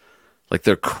complex, like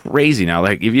they're crazy now.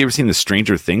 Like, have you ever seen the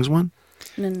Stranger Things one?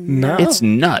 No. It's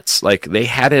nuts. Like they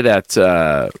had it at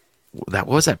what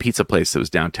was that pizza place that was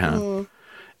downtown,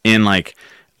 and like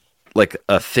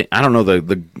a thing. I don't know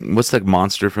the what's the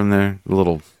monster from there? The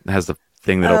little has the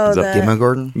thing that opens up.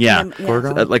 Demogorgon? Yeah,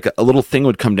 Yeah. like a little thing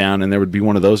would come down, and there would be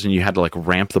one of those, and you had to like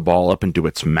ramp the ball up into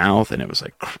its mouth, and it was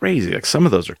like crazy. Like some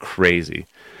of those are crazy.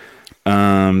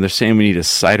 They're saying we need a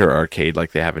cider arcade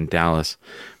like they have in Dallas,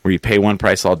 where you pay one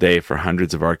price all day for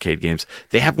hundreds of arcade games.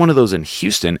 They have one of those in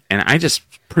Houston, and I just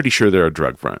pretty sure they're a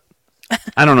drug front.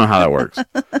 I don't know how that works.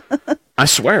 I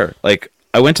swear. Like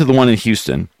I went to the one in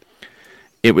Houston.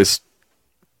 It was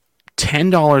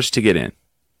 $10 to get in,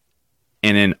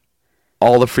 and in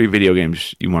all the free video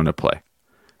games you wanted to play.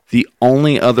 The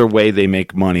only other way they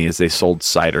make money is they sold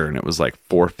cider, and it was like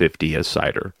 $4.50 a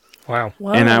cider. Wow.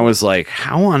 Whoa. And I was like,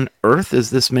 how on earth is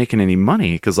this making any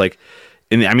money? Because like,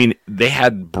 they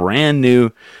had brand new,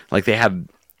 like they had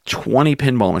 20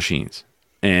 pinball machines,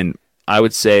 and I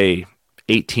would say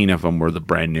 18 of them were the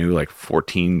brand new, like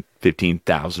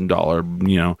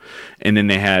 $15,000, and then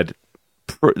they had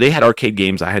arcade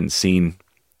games I hadn't seen.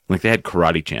 Like they had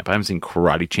Karate Champ. I haven't seen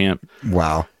Karate Champ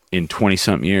Wow. in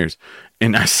 20-something years.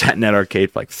 And I sat in that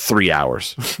arcade for like 3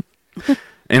 hours.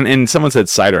 and someone said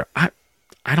cider. I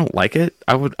don't like it.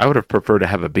 I would have preferred to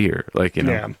have a beer. Like,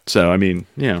 Yeah. So, I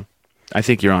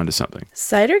think you're onto something.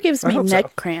 Cider gives me hope so.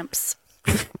 neck cramps.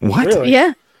 What? Really?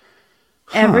 Yeah.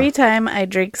 Every time I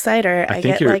drink cider, I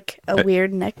think get you're- like a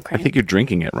weird neck I cramp. think you're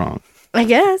drinking it wrong. I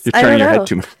guess. You're I don't turning your know. head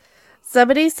too much.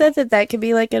 Somebody said that could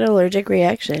be like an allergic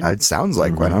reaction. It sounds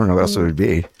like one. I don't know what else it would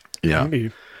be. Yeah.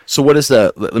 Maybe. So what is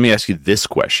let me ask you this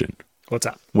question. What's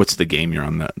up? What's the game you're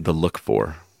on the look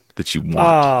for that you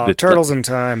want? Oh, Turtles in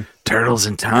Time. Turtles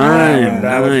in Time.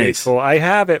 That would be Nice. cool. I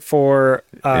have it for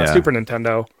Yeah. Super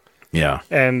Nintendo, Yeah.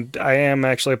 and I am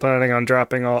actually planning on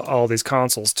dropping all these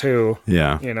consoles too.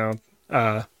 Yeah.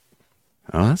 Oh,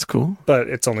 that's cool. but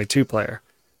it's only 2-player.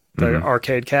 The Mm-hmm.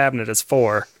 arcade cabinet is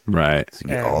 4. Right. You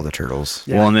get Yeah. all the turtles.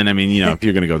 Well, and then, if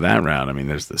you're going to go that route,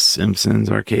 there's the Simpsons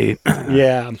arcade.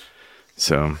 Yeah.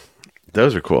 So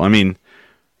those are cool.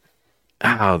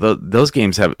 Those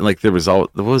games have, like, there was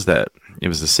what was that? It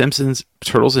was the Simpsons,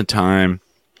 Turtles in Time,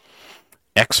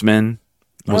 X-Men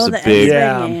was Oh, a the big, X-Men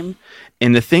Yeah. game.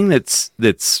 and the thing that's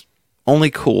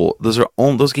only cool.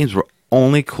 Those games were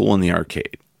only cool in the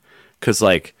arcade, because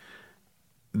like,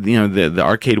 the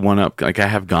arcade one up. Like I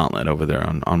have Gauntlet over there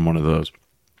on one of those.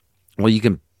 Well, you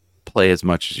can play as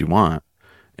much as you want,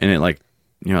 and it like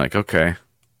you're like okay,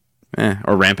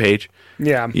 or Rampage.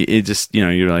 Yeah. It just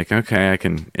you're like okay, I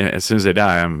can. As soon as I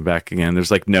die, I'm back again.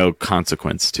 There's like no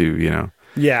consequence to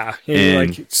Yeah, you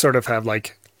like sort of have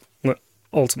like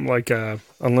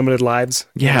unlimited lives.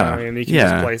 Yeah, and you can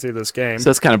just play through this game. So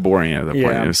that's kind of boring at that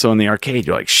point. So in the arcade,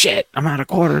 you're like, shit, I'm out of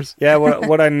quarters. Yeah,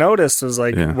 what I noticed is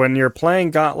like when you're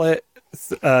playing Gauntlet,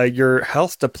 your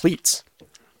health depletes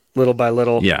little by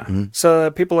little. Yeah. Mm-hmm.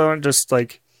 So people aren't just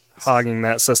like hogging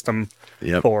that system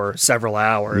for several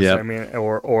hours. I mean,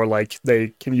 or like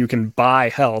you can buy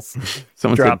health.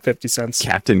 Someone drop 50 cents.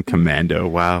 Captain Commando.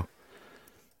 Wow.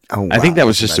 Oh, wow. I think that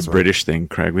was just a British thing,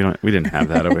 Craig. We didn't have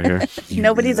that over here.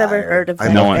 Nobody's ever heard of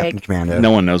that.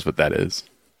 No one knows what that is.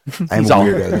 I'm a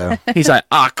weirdo, though. He's like,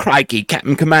 crikey,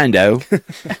 Captain Commando.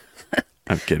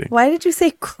 I'm kidding. Why did you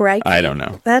say crikey? I don't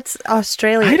know. That's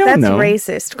Australian. I don't That's know.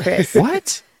 Racist, Chris.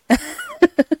 What?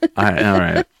 All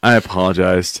right. I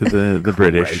apologize to the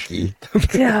British.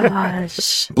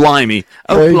 Gosh. Blimey.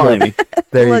 Oh, blimey.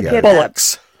 There you Look go. at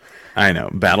Bullocks. I know.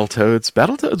 Battletoads.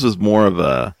 Battletoads was more of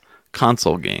a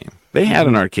console game. They had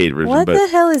an arcade version, What but the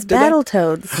hell is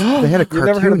Battletoads? They had a You've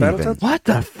never heard of cartoon even. Battletoads? what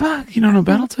the fuck? You don't know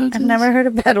Battletoads? I've never heard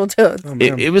of Battletoads. Oh,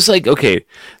 man. It was like, okay,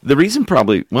 the reason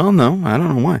probably, well, no, I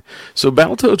don't know why. So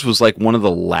Battletoads was like one of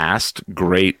the last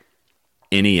great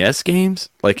NES games.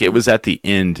 Like it was at the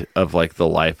end of like the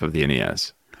life of the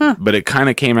NES. But it kind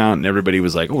of came out and everybody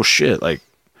was like, oh shit. Like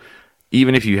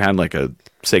even if you had like a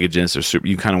Sega Genesis or Super,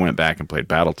 you kind of went back and played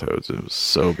Battletoads. It was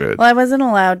so good. Well, I wasn't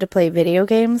allowed to play video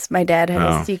games. My dad had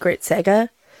a secret Sega,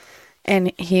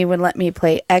 and he would let me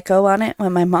play Echo on it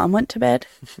when my mom went to bed.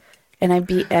 And I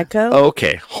beat Echo.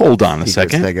 Okay, hold on a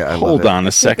Secret second. Sega, I love Hold it. on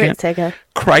a second. Secret Sega.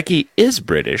 Crikey is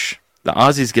British. The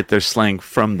Aussies get their slang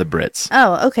from the Brits.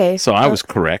 Oh, okay. So I was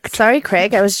correct. Sorry,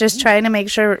 Craig. I was just trying to make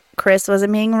sure Chris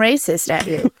wasn't being racist at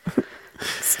you.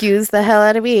 Excuse the hell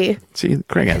out of me. See,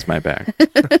 Craig has my back.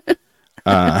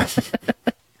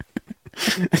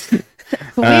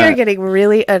 We are getting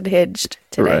really unhinged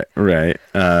today. Right.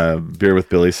 Beer with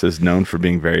Billy says, known for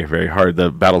being very, very hard.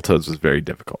 The Battletoads was very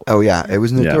difficult. Oh yeah, it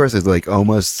was notorious as like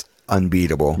almost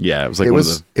unbeatable. Yeah, it was like it one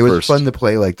was. of the It was first. fun to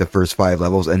play like the first 5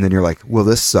 levels, and then you're like, "Well,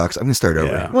 this sucks. I'm gonna start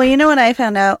over." Yeah. Well, you know what I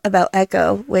found out about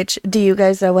Echo, which, do you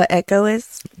guys know what Echo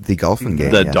is? The golfing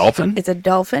game. The yes. dolphin? It's a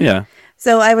dolphin. Yeah.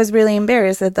 So I was really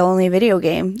embarrassed that the only video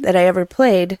game that I ever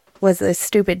played was this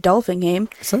stupid dolphin game.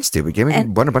 It's not stupid.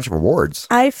 Game won a bunch of awards.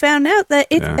 I found out that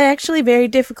it's actually very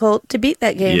difficult to beat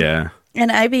that game. Yeah.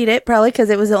 And I beat it probably because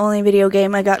it was the only video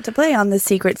game I got to play on the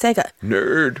secret Sega.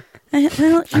 Nerd.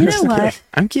 Well, you know what?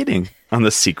 I'm kidding. On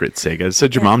the secret Sega. So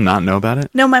did your mom not know about it?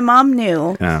 No, my mom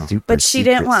knew. Oh. Super But she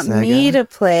didn't secret want Sega. me to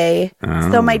play.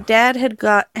 Oh. So my dad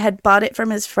had bought it from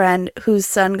his friend whose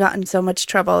son got in so much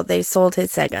trouble they sold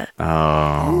his Sega.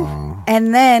 Oh.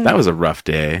 And then That was a rough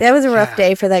day. that was a rough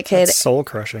day for that kid. It's soul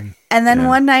crushing. And then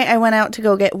one night I went out to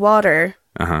go get water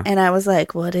Uh-huh. and I was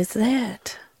like, "What is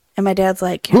that?" And my dad's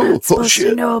like, "You're not supposed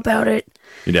to know about it."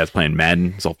 Your dad's playing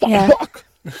Madden. It's all fuck. Yeah.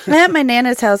 At my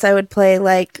Nana's house I would play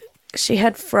like, she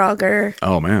had Frogger.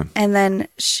 Oh, man. And then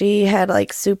she had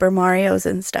like Super Marios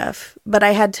and stuff. But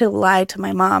I had to lie to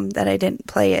my mom that I didn't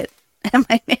play it at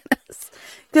my Nana's.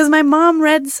 Because my mom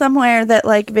read somewhere that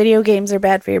like video games are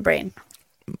bad for your brain.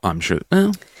 I'm sure.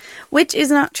 Well, Which is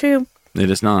not true. it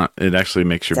is not. It actually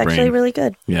makes your It's brain. actually really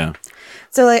good. Yeah.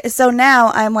 So now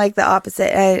I'm like the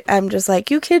opposite. I'm just like,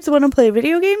 you kids want to play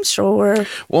video games? Sure.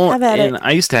 Well, Have at and it.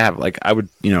 I used to have, like, I would,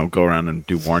 go around and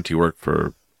do warranty work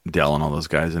for Dell and all those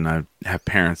guys, and I'd have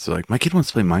parents like, my kid wants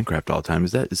to play Minecraft all the time.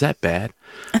 Is that bad?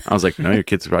 I was like, no, your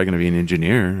kid's probably going to be an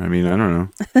engineer. I mean, I don't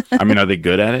know. I mean, are they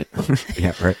good at it?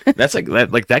 Yeah, right. That's like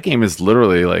that. Like that game is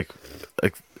literally like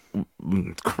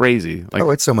crazy. Like,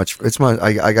 Oh, it's so much. It's my.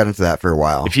 I got into that for a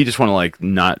while. if you just want to like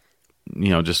not,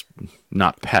 just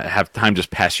not have time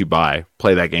just pass you by,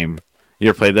 play that game. You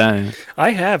ever played that?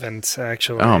 I haven't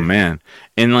actually. Oh man!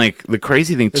 And like the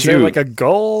crazy thing Is too. there like a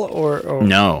goal or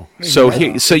no. So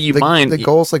here, so you mine. The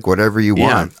goal's like whatever you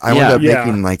Yeah, want. I yeah. wound up Yeah.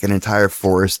 making like an entire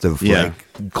forest of Yeah.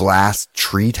 like glass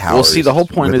tree towers. Well, see, the whole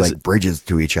point with, is- like bridges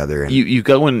to each other. And You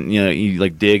go and you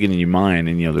like dig and you mine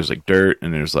and there's like dirt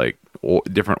and there's like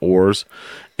different ores,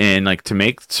 and like to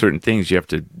make certain things you have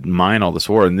to mine all this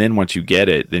ore, and then once you get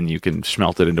it, then you can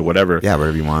smelt it into whatever. yeah,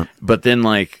 whatever you want. But then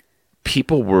like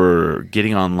people were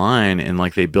getting online and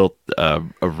like they built a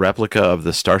replica of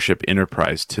the Starship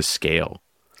Enterprise to scale.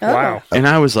 wow. And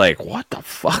I was like, what the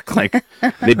fuck? Like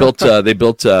they built the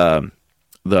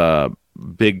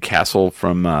big castle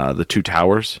from the Two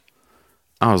Towers.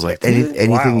 I was like,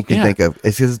 anything you can think of.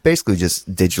 It's basically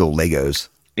just digital Legos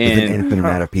with an infinite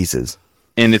amount of pieces.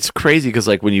 And it's crazy because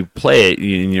like when you play it,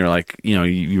 and you're like,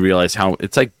 you realize how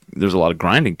it's like. There's a lot of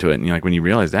grinding to it, and like when you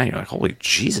realize that, you're like, holy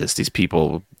Jesus, these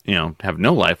people, have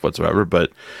no life whatsoever.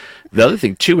 But the other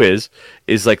thing too is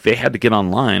like they had to get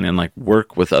online and like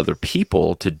work with other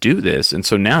people to do this, and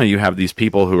so now you have these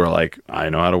people who are like, I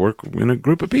know how to work in a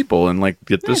group of people and like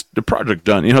get the project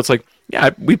done. It's like, yeah,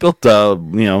 we built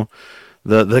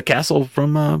the castle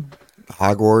from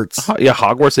Hogwarts.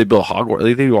 Hogwarts. They built Hogwarts.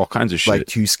 They do all kinds of shit. Like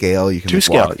 2 scale. You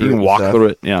can walk through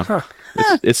it. Yeah,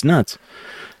 it's nuts.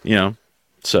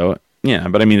 So yeah,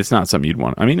 but I mean, it's not something you'd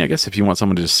want. I mean, I guess if you want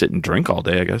someone to just sit and drink all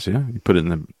day, I guess you put it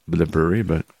in the brewery.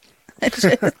 But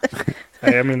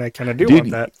I mean, I kind of do want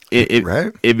that.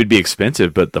 Right? It would be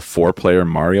expensive, but the 4-player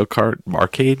Mario Kart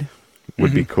arcade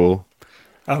would be cool.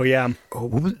 Oh yeah. Oh,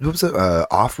 what was it?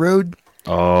 Off Road.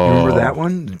 Oh, remember that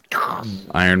one?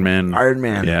 Iron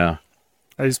Man. Yeah.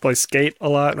 I used to play Skate a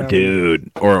lot.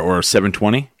 Dude, or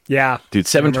 720. Yeah. Dude,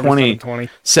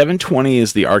 720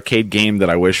 is the arcade game that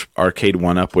I wish Arcade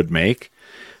 1-Up would make.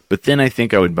 But then I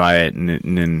think I would buy it and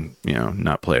then,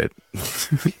 not play it.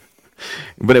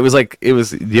 But do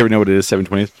you ever know what it is,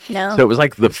 720 is? No. So it was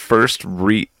like the first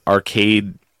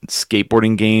arcade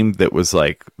skateboarding game that was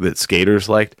like, that skaters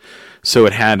liked. So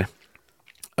it had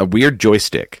a weird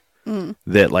joystick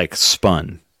that like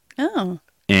spun. Oh.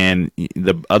 And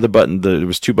the other button, there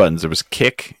was 2 buttons. There was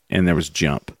kick and there was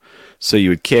jump. So you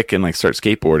would kick and like start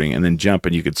skateboarding and then jump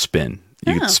and you could spin.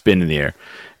 You could spin in the air.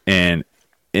 And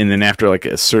then after like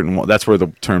a certain one, that's where the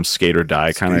term skate or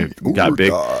die kind of got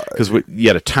big. Because you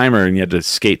had a timer and you had to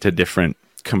skate to different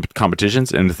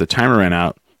competitions. And if the timer ran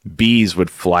out, bees would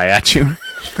fly at you.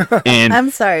 And I'm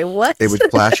sorry, what? It would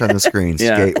flash on the screen,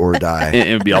 skate or die. And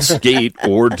it would be, I'll skate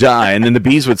or die. And then the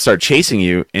bees would start chasing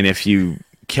you. And if you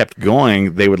kept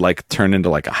going, they would like turn into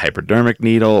like a hypodermic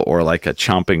needle or like a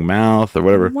chomping mouth or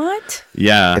whatever. What?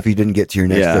 Yeah. If you didn't get to your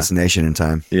next destination in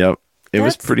time. Yep. It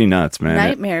was pretty nuts, man.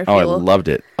 Nightmare I fuel. loved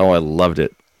it.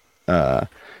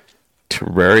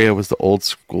 Terraria was the old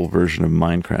school version of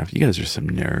Minecraft. You guys are some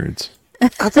nerds. I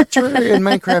thought Terraria and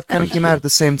Minecraft kind of came out at the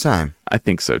same time. I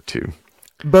think so too.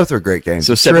 Both are great games.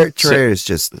 So Terraria is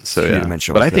just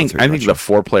two-dimensional. But I think the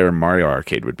 4-player Mario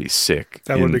arcade would be sick.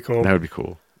 That would be cool. That would be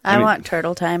cool. I want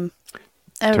Turtle Time.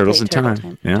 Turtles in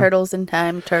Time. Yeah. Turtles in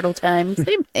Time. Turtle Time.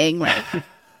 Same thing, right?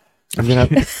 I'm gonna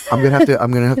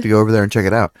have to go over there and check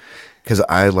it out because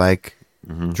I like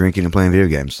drinking and playing video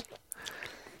games.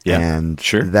 Yeah, and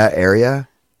sure. That area,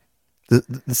 the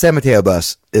San Mateo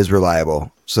bus is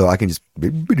reliable, so I can just.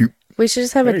 We should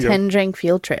just have a 10-drink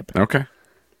field trip. Okay.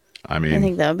 I mean, I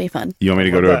think that would be fun. You want me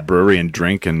to go to a brewery and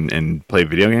drink and play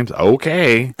video games?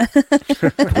 Okay.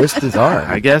 Twist is hard.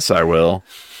 I guess I will.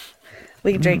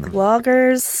 We can drink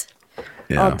lagers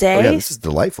all day. Oh, yeah, this is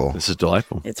delightful.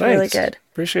 It's really good.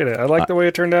 Appreciate it. I like the way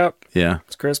it turned out. Yeah.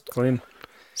 It's crisp, clean.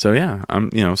 So yeah,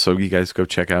 so you guys go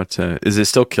check out. Is it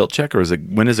still Kilt Check or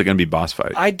when is it going to be Boss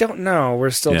Fight? I don't know. We're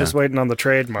still just waiting on the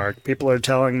trademark. People are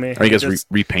telling me. Are you guys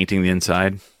repainting the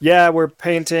inside? Yeah, we're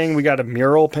painting. We got a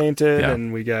mural painted,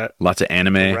 and we got lots of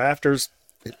anime rafters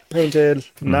painted.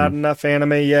 Not enough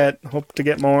anime yet. Hope to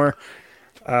get more.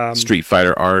 Street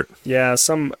Fighter art. Yeah,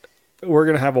 we're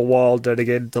gonna have a wall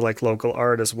dedicated to like local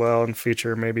art as well, and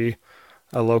feature maybe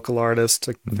a local artist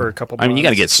for a couple. I mean, you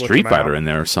got to get Street Fighter in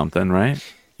there or something, right?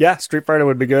 Yeah, Street Fighter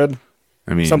would be good.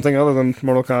 I mean, something other than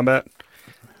Mortal Kombat.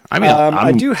 I mean,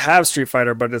 I do have Street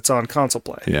Fighter, but it's on console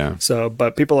play. Yeah. So,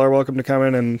 but people are welcome to come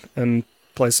in and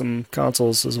play some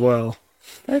consoles as well.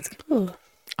 That's cool.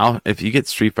 If you get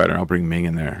Street Fighter, I'll bring Ming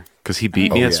in there because he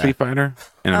beat me at Street Fighter,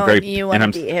 and I'm very. You want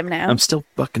to beat him now? I'm still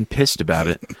fucking pissed about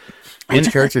it.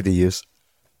 Which character to use?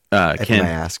 Ken. I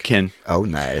ask. Ken. Oh,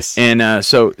 nice. And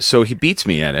so he beats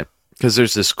me at it. Because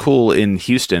there's this cool in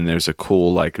Houston. There's a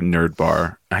cool like nerd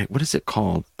bar. What is it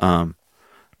called?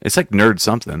 It's like Nerd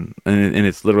something, and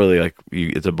it's literally like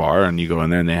it's a bar, and you go in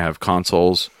there, and they have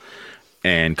consoles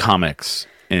and comics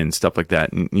and stuff like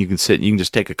that. And you can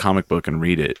just take a comic book and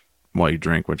read it while you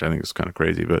drink, which I think is kind of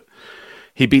crazy. But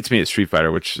he beats me at Street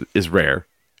Fighter, which is rare.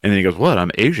 And then he goes, "What? I'm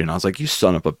Asian." I was like, "You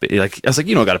son of a bitch!" Like I was like,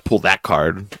 "You don't got to pull that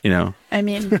card, you know." I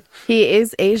mean, he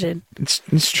is Asian.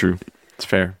 It's true. It's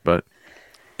fair, but.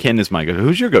 Ken is my go-to.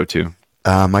 Who's your go-to?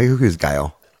 My go-to is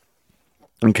Guile.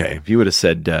 Okay, if you would have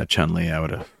said Chun-Li, I would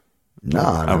have.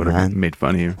 I would have made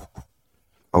fun of you.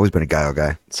 Always been a Guile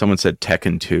guy. Someone said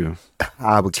Tekken 2.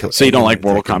 I would kill. So you don't like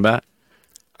Mortal Kombat?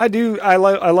 I do. I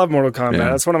love Mortal Kombat. Yeah.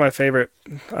 That's one of my favorite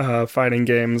fighting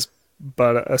games.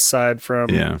 But aside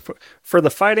from for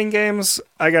the fighting games,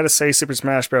 I gotta say Super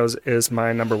Smash Bros. Is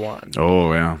my number one.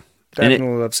 Oh yeah,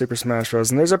 definitely love Super Smash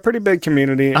Bros. And there's a pretty big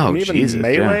community. Oh, and even Jesus,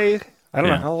 Melee. I don't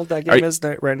know how old that game is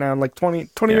right now. Like 20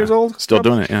 years old. Still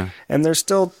doing it, yeah. And they're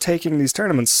still taking these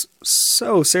tournaments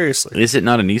so seriously. Is it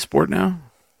not an esport now?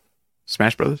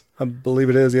 Smash Brothers? I believe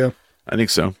it is, yeah. I think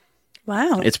so.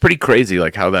 Wow. It's pretty crazy,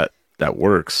 like how that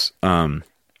works. And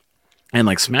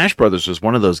like Smash Brothers was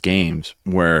one of those games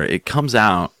where it comes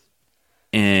out,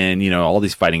 and all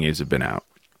these fighting games have been out.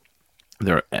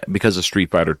 They're because of Street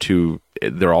Fighter 2,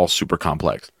 they're all super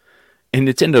complex. And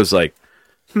Nintendo's like,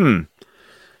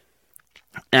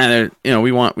 and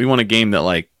we want a game that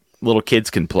like little kids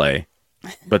can play.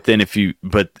 But then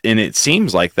and it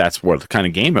seems like that's what the kind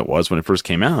of game it was when it first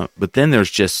came out. But then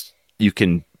there's just, you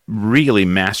can really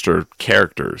master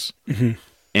characters,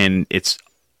 and it's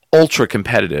ultra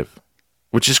competitive,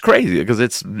 which is crazy because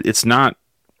it's not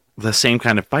the same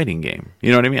kind of fighting game.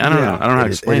 You know what I mean? I don't know. I don't know how to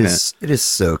explain it. It is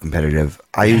so competitive.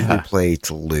 I usually play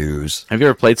to lose. Have you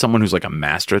ever played someone who's like a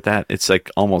master at that? It's like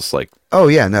almost like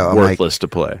I'm worthless to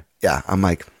play. Yeah, I'm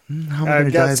like, how am I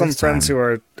I've got die some this friends time? who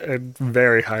are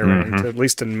very high ranked, at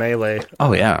least in Melee.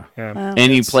 Oh yeah. Yeah.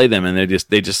 And you play them, and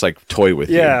they just like toy with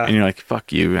you, and you're like,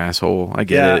 "Fuck you, asshole! I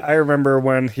get it." I remember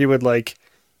when he would like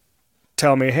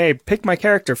tell me, "Hey, pick my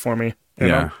character for me."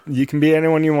 You can be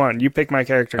anyone you want. You pick my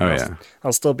character. And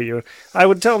I'll still be you. I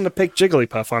would tell him to pick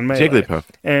Jigglypuff on Melee. Jigglypuff.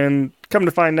 And come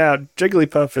to find out,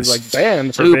 Jigglypuff is like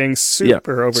banned for being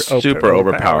super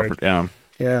overpowered.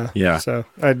 Yeah. So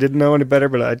I didn't know any better,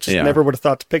 but I just never would have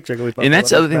thought to pick Jigglypuff. And that's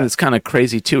the other thing that's kind of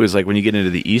crazy too, is like when you get into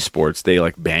the esports, they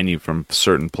like ban you from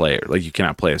certain players. Like you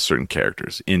cannot play as certain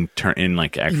characters in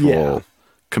like actual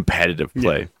competitive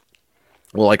play.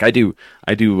 Well, like I do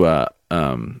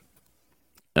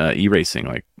e-racing,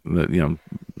 like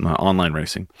online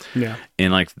racing. Yeah.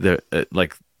 And like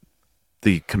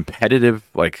the competitive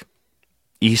like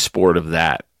esport of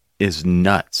that is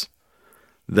nuts.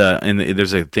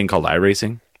 There's a thing called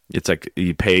iRacing. It's like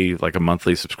you pay like a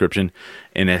monthly subscription,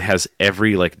 and it has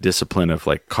every like discipline of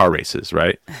like car races,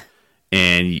 right?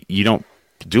 And you don't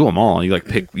do them all. You like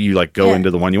pick, you like go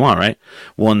into the one you want, right?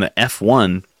 Well, in the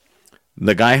F1,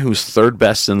 the guy who's third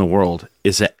best in the world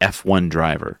is an F1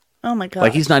 driver. Oh my god!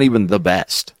 Like he's not even the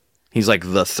best. He's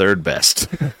like the third best.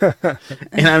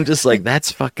 And I'm just like,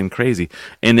 that's fucking crazy.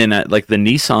 And then like the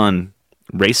Nissan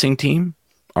racing team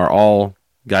are all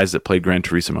guys that played Gran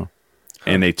Turismo,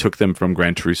 and they took them from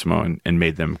Gran Turismo and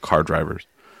made them car drivers.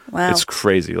 Wow. It's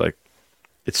crazy. Like,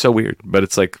 it's so weird, but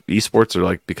it's like esports are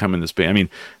like becoming this big. I mean,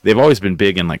 they've always been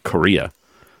big in like Korea.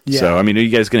 Yeah. So, I mean, are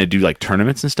you guys going to do like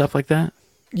tournaments and stuff like that?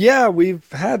 Yeah,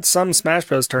 we've had some Smash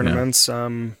Bros. Tournaments.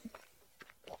 Yeah.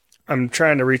 I'm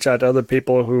trying to reach out to other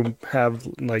people who have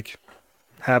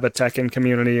a Tekken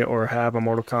community or have a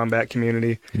Mortal Kombat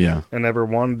community. Yeah. And ever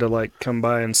wanted to like come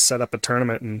by and set up a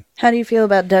tournament. And how do you feel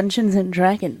about Dungeons and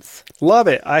Dragons? Love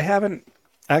it. I haven't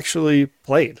actually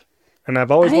played, and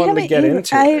I've always wanted to get into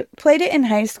it. I played it in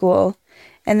high school,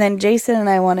 and then Jason and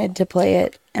I wanted to play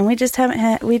it, and we just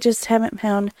haven't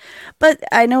found. But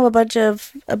I know a bunch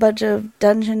of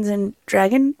Dungeons and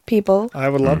Dragon people. I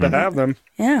would love to have them.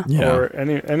 Yeah. Or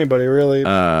anybody really.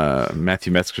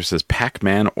 Matthew Metzger says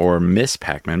Pac-Man or Miss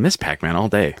Pac-Man. Miss Pac-Man all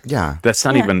day. Yeah. That's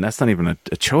not even a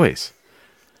choice.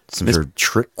 Some sort of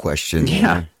trick question.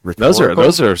 Yeah. Those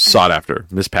are sought after.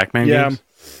 Miss Pac-Man games.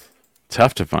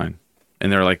 Tough to find.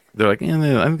 And they're like I think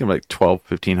they're like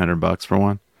 $1,200-$1,500 for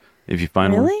one. If you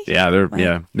find one.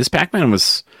 Yeah, Miss Pac-Man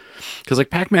was, because like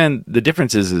Pac-Man, the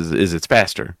difference is it's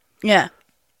faster. Yeah.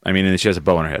 I mean, and she has a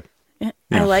bow on her head. Yeah.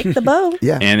 I like the bow.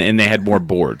 Yeah. And they had more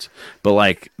boards. But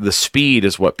like the speed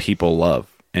is what people love.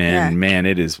 And man,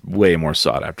 it is way more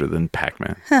sought after than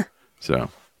Pac-Man. Huh. So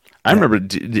I remember,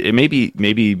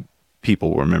 maybe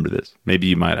people will remember this. Maybe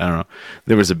you might, I don't know.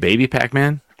 There was a baby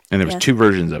Pac-Man, and there was two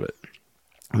versions of it.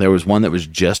 There was one that was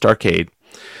just arcade.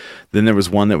 Then there was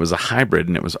one that was a hybrid,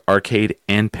 and it was arcade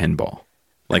and pinball.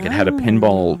 Like it had a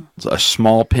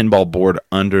small pinball board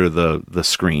under the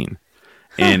screen.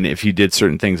 And if you did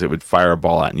certain things, it would fire a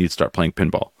ball out, and you'd start playing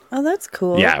pinball. Oh, that's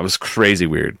cool. Yeah, it was crazy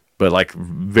weird, but like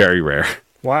very rare.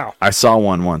 Wow. I saw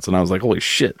one once, and I was like, holy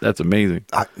shit, that's amazing.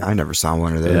 I never saw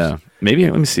one of those. Yeah. Maybe,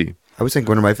 let me see. I was thinking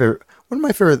one of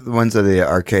my favorite ones of the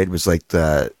arcade was like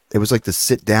the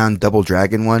sit down Double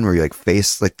Dragon one where you like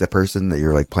face like the person that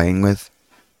you're like playing with.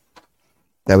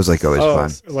 That was like always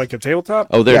fun. Like a tabletop?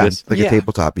 Oh, there it is. Like a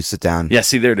tabletop. You sit down. Yeah,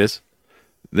 see, there it is.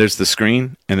 There's the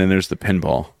screen, and then there's the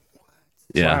pinball.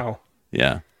 Yeah. Wow.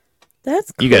 Yeah.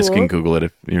 That's cool. You guys can Google it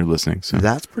if you're listening. So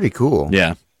that's pretty cool.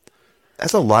 Yeah.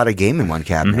 That's a lot of game in one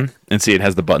cabinet. Mm-hmm. And see, it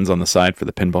has the buttons on the side for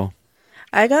the pinball.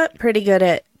 I got pretty good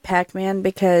at Pac-Man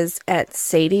because at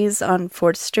Sadie's on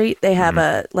 4th Street, they have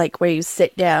a, like, where you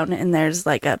sit down and there's,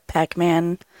 like, a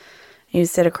Pac-Man. You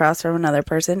sit across from another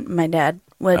person. My dad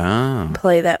would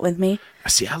play that with me.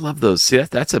 See, I love those. See,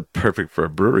 that's a perfect for a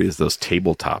brewery is those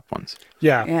tabletop ones.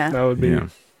 Yeah. That would be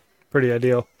pretty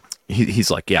ideal.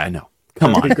 He's like, yeah, I know.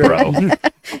 Come on, bro.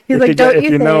 He's like, don't if you you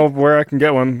think? know where I can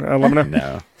get one, let me know.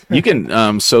 No. You can,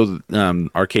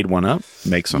 Arcade 1-Up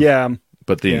makes them. Yeah.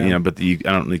 But I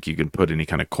don't think you can put any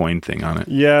kind of coin thing on it.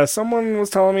 Yeah, someone was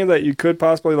telling me that you could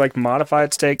possibly like modify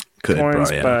it to take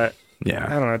coins, but I don't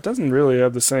know. It doesn't really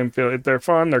have the same feel. They're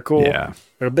fun. They're cool. Yeah.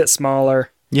 They're a bit smaller.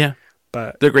 Yeah.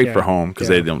 But they're great for home because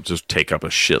they don't just take up a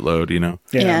shitload, you know?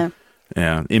 Yeah.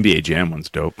 Yeah. NBA Jam one's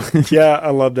dope. Yeah,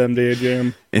 I love the NBA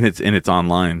Jam. And it's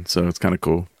online, so it's kind of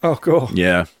cool. Oh, cool.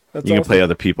 Yeah. That's you can awesome. play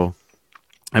other people.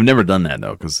 I've never done that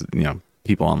though, because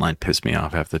people online piss me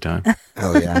off half the time.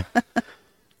 Oh yeah.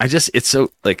 It's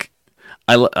so like,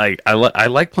 I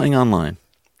like playing online.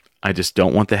 I just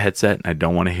don't want the headset. And I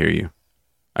don't want to hear you.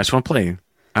 I just want to play.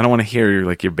 I don't want to hear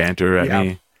your banter at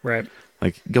me. Right.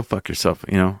 Like, go fuck yourself.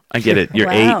 I get it. You're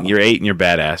Wow. 8. You're 8 and you're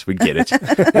badass. We get it.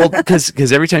 Well,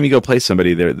 because every time you go play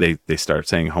somebody, they start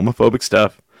saying homophobic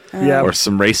stuff Yeah. or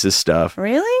some racist stuff.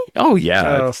 Really? Oh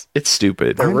yeah, Oh. it's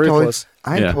stupid. They're ruthless.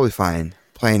 I'm totally fine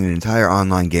playing an entire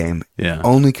online game,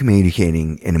 only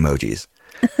communicating in emojis.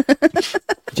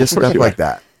 Just stuff like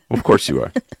that. Of course you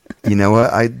are. You know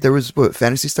what? There was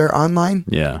Phantasy Star Online.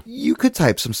 Yeah. You could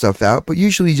type some stuff out, but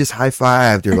usually you just high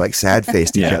fived or like sad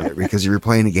faced each other because you were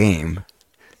playing a game.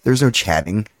 There's no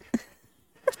chatting.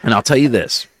 And I'll tell you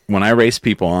this: when I race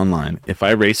people online, if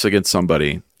I race against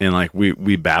somebody and like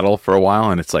we battle for a while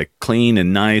and it's like clean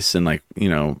and nice and like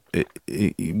they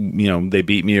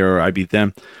beat me or I beat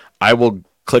them, I will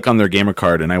click on their gamer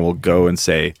card and I will go and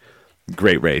say,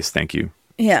 "Great race, thank you."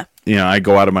 Yeah. I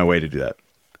go out of my way to do that.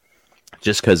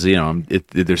 Just because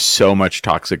there's so much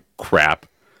toxic crap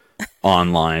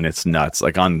online, it's nuts.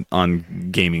 Like on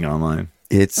gaming online,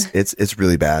 it's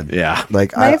really bad. Yeah.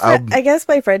 Like I guess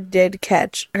my friend did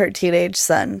catch her teenage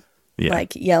son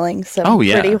like yelling some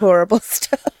pretty horrible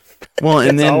stuff. Well,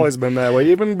 and It's then always been that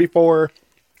way. Even before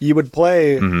you would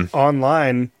play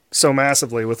online so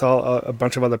massively with a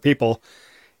bunch of other people.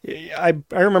 I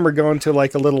remember going to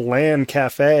like a little LAN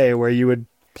cafe where you would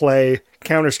play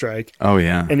Counter-Strike. Oh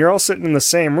yeah. And you're all sitting in the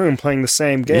same room playing the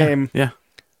same game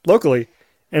locally.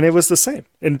 And it was the same.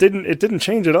 And it didn't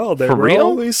change at all. They For were real?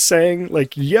 always saying,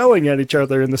 like, yelling at each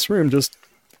other in this room, just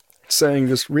saying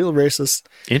just real racist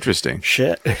Interesting.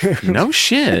 shit. No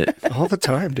shit. all the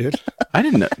time, dude. I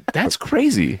didn't know. That's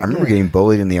crazy. I remember getting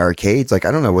bullied in the arcades. Like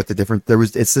I don't know what the difference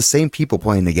it's the same people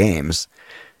playing the games.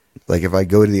 Like if I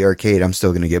go to the arcade, I'm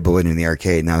still going to get bullied in the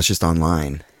arcade. Now it's just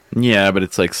online. Yeah, but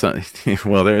it's like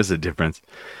well, there is a difference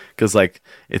because like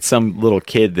it's some little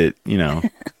kid that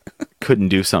couldn't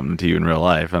do something to you in real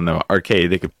life. On the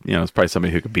arcade, they could it's probably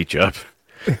somebody who could beat you up.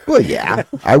 Well, yeah,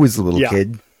 I was a little Yeah.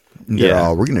 kid. They're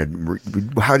all,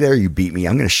 how dare you beat me?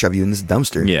 I'm going to shove you in this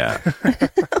dumpster. Yeah.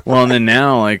 Well, and then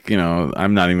now, like,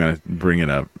 I'm not even going to bring it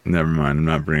up. Never mind. I'm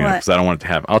not bringing it up because I don't want it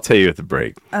to happen. I'll tell you at the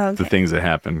break the things that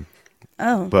happen.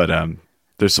 Oh. But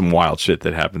there's some wild shit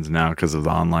that happens now because of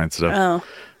the online stuff. Oh.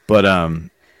 But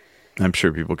I'm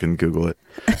sure people can Google it.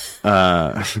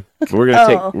 We're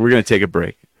gonna take a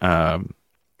break. I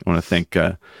want to thank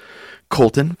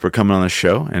Kolton for coming on the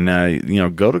show, and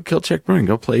go to Kilt Check Brewing,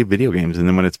 go play video games, and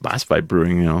then when it's Boss Fight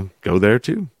Brewing, go there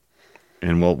too,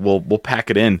 and we'll pack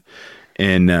it in,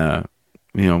 and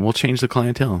we'll change the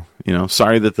clientele.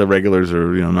 Sorry that the regulars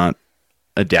are not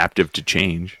adaptive to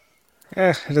change.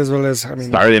 It is what it is. I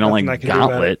mean, Sorry they don't nothing I like can do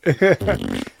about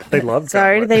Gauntlet. it. They love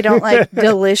Sorry, Gauntlet. they don't like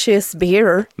delicious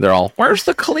beer. They're all, where's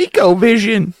the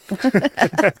ColecoVision?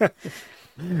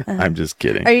 I'm just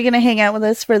kidding. Are you going to hang out with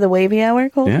us for the wavy hour,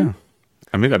 Colton? Yeah.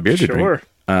 I mean, I got beer to drink. Sure.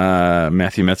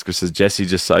 Matthew Metzger says, Jesse,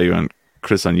 just saw you on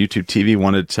Chris on YouTube TV.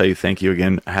 Wanted to tell you thank you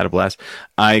again. I had a blast.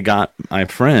 I got my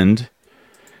friend.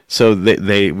 So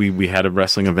we had a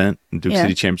wrestling event, Duke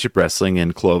City Championship Wrestling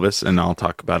in Clovis, and I'll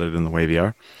talk about it in the wavy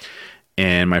hour.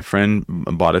 And my friend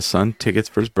bought his son tickets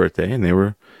for his birthday, and they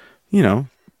were,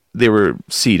 they were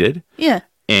seated. Yeah.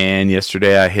 And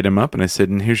yesterday I hit him up and I said,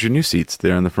 and here's your new seats.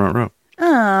 They're in the front row.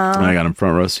 Oh. And I got him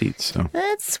front row seats. So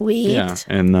That's sweet. yeah.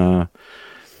 And I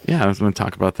was going to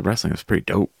talk about the wrestling. It was pretty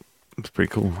dope. It was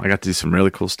pretty cool. I got to do some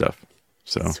really cool stuff.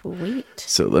 So Sweet.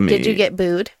 So let me. Did you get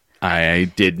booed?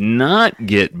 I did not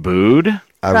get booed.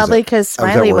 Probably because I was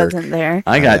at Smiley work. wasn't there.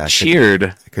 I got I cheered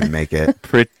I couldn't make it.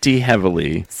 pretty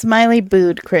heavily. Smiley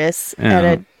booed Chris at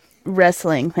a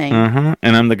wrestling thing.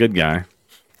 And I'm the good guy.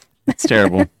 It's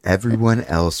terrible. Everyone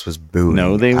else was booing.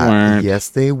 No, they weren't. Yes,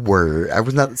 they were. I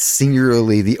was not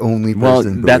singularly the only person Well,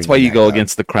 booing. that's why you go club.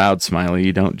 against the crowd, Smiley.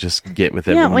 You don't just get with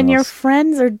everyone Yeah, when your else.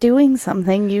 friends are doing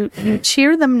something, you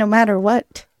cheer them no matter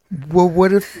what. Well,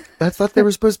 what if I thought they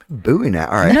were supposed to be booing at?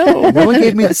 All right. No. No one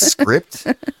gave me the script.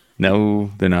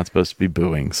 No, they're not supposed to be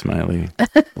booing, Smiley.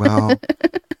 Well,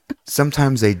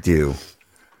 sometimes they do.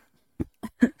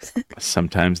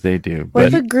 Sometimes they do. What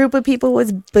if But a group of people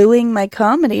was booing my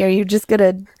comedy? Are you just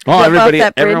gonna well, jump off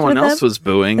that bridge everyone with else them? was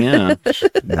booing. Yeah,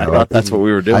 No, I thought that's what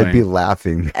we were doing. I'd be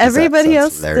laughing. 'cause Everybody that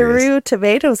else sounds hilarious. threw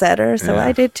tomatoes at her, so Yeah.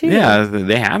 I did too. Yeah,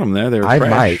 they had them there. They were I fresh.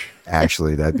 might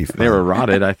actually. That'd be fun. They were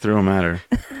rotted. I threw them at her.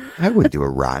 I would do a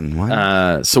rotten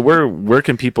one. So where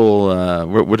can people?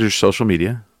 What is your social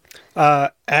media?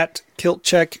 At Kilt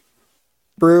Check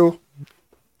Brew.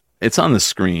 It's on the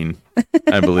screen, I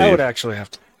I believe. would actually have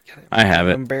to look at it. I have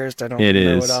I'm it. embarrassed I don't It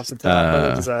know is, it off the top.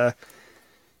 But it's,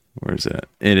 Where is it?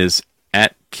 It is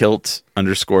at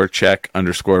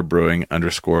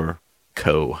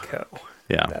Kilt_Check_Brewing_Co.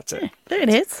 Yeah. that's it. There it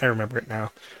is. I remember it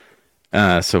now.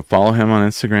 So follow him on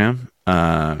Instagram.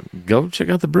 Go check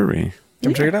out the brewery.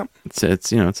 Come check it out. It's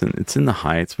it's in the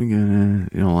Heights. You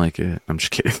don't like it? I'm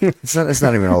just kidding. It's not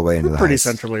even all the way into the Pretty Heights.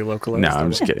 centrally localized. No,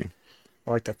 I'm just kidding.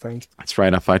 I like to think. It's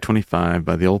right off I-25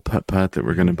 by the old putt that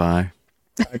we're gonna buy.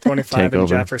 I-25 Take in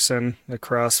over. Jefferson,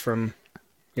 across from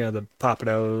the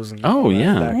Papados and Oh,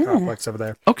 yeah. that complex over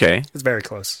there. Okay. It's very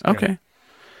close. Okay.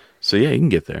 So yeah, you can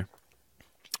get there.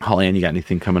 Holly Ann, you got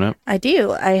anything coming up? I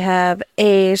do. I have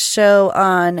a show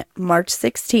on March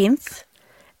 16th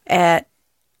at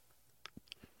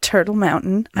Turtle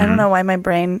Mountain. I don't know why my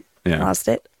brain Yeah. lost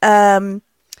it.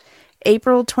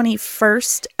 April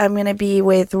 21st, I'm going to be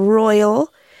with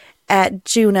Royal at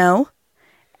Juno.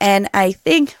 And I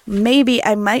think maybe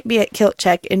I might be at Kilt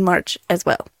Check in March as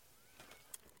well.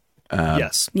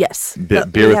 Yes. Yes. Beer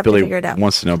but we with have to Billy figure it out.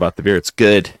 wants to know about the beer. It's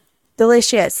good.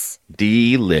 Delicious.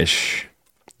 Delish.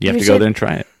 You have You to go should- there and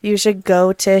try it. You should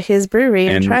go to his brewery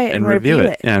and try it and review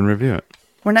it. Yeah, and review it.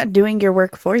 We're not doing your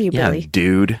work for you, Yeah, Billy.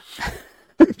 dude.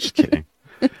 Just kidding.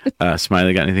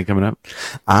 Smiley, got anything coming up?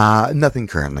 Nothing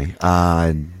currently.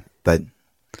 But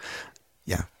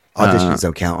yeah, auditions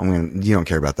don't count. You don't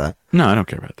care about that. No, I don't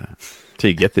care about that. Till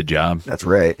you get the job. That's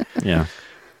right. Yeah.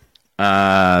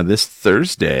 This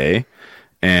Thursday,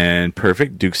 and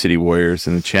perfect, Duke City Warriors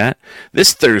in the chat.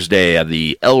 This Thursday at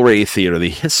the El Rey Theater, the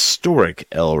historic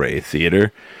El Rey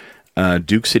Theater,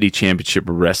 Duke City Championship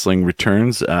Wrestling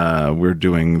returns.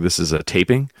 This is a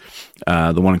taping.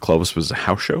 The one in Clovis was a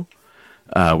house show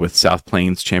with South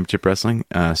Plains Championship Wrestling.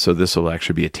 So this will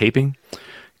actually be a taping.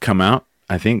 Come out.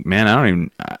 I think, man,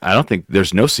 I don't think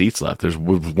there's no seats left. There's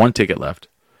one ticket left.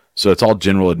 So it's all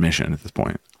general admission at this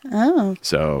point. Oh.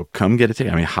 So come get a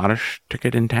ticket. I mean, hottest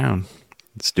ticket in town.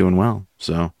 It's doing well.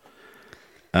 So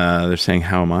they're saying,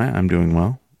 how am I? I'm doing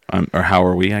well. Or how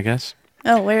are we, I guess.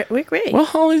 Oh, we're great. Well,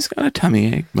 Holly's got a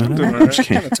tummy ache, but I'm just I'm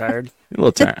kidding. kind of tired. A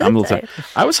little tired. I'm a little tired.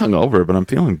 I was hungover, but I'm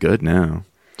feeling good now.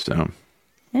 So,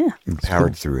 Yeah. You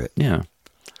powered through it. yeah.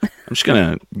 I'm just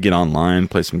going to get online,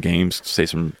 play some games, say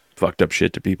some fucked up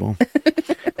shit to people.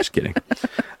 Just kidding.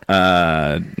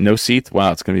 No seats.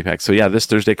 Wow, it's going to be packed. So, yeah, this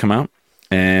Thursday, come out,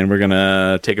 and we're going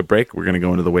to take a break. We're going to go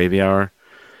into the Wavy Hour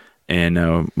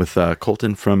and with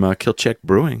Kolton from Kilt Check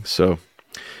Brewing. So,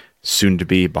 soon to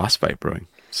be Boss Fight Brewing.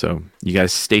 So, you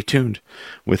guys stay tuned.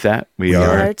 With that, we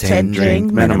are 10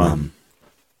 drink minimum.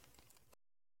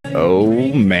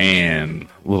 Oh man,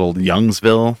 little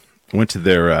Youngsville went to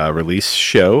their release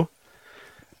show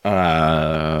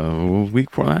week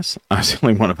before last. I was the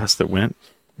only one of us that went.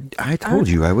 I told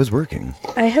you I was working.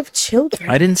 I have children.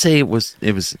 I didn't say it was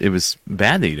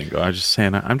bad that you didn't go. I was just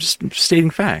saying I'm just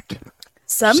stating fact.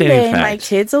 Someday Stating my fact.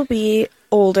 kids will be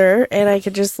older and I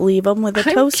could just leave them with a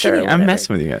I'm toaster. kidding. or I'm whatever.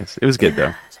 messing with you guys. It was good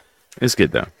though. It was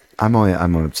good though. I'm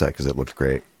upset because it looked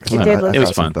great. It did look It was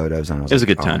saw some fun. Photos and I It was a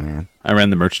like, good time. Oh, man. I ran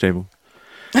the merch table.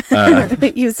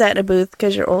 You sat in a booth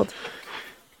because you're old.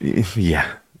 Yeah.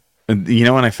 You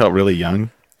know when I felt really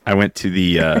young? I went to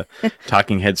the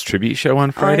Talking Heads tribute show on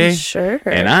Friday. I'm sure.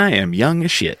 And I am young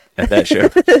as shit at that show.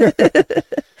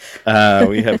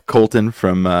 We have Kolton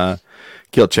from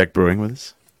Kilt Check Brewing with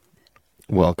us.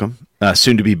 Welcome.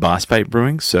 Soon to be Boss Fight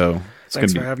Brewing. So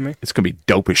Thanks for having me. It's going to be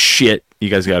dope as shit. You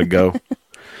guys got to go.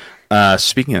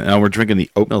 Speaking of, we're drinking the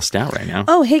oatmeal stout right now.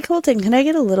 Oh, hey, Colton, can I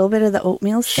get a little bit of the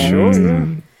oatmeal stout?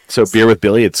 So beer with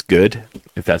Billy, it's good.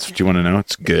 If that's what you want to know,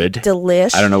 it's good.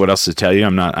 Delish. I don't know what else to tell you.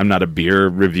 I'm not a beer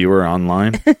reviewer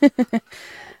online.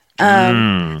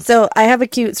 So I have a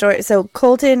cute story. So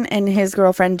Colton and his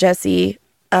girlfriend Jessie,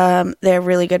 they're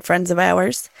really good friends of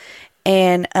ours,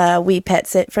 and we pet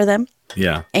sit for them.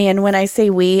 Yeah. And when I say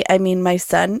we, I mean my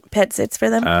son pet sits for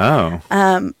them. Oh.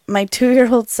 My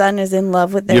 2-year-old son is in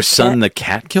love with their Your son, cat. the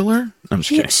cat killer? I'm just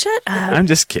kidding. Shut up. I'm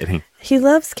just kidding. He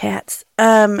loves cats.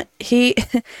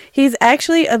 He's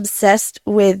actually obsessed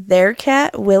with their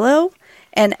cat, Willow,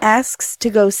 and asks to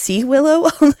go see Willow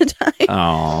all the time.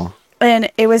 Oh.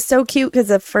 And it was so cute because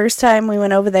the first time we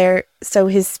went over there, so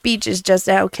his speech is just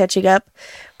now catching up.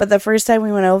 But the first time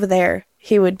we went over there,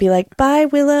 he would be like, "Bye,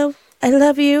 Willow. I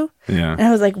love you." Yeah. And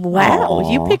I was like, wow,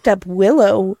 Aww. you picked up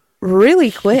Willow really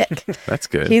quick. That's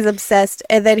good. He's obsessed.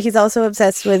 And then he's also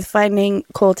obsessed with finding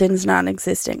Colton's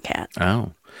non-existent cat.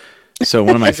 Oh. So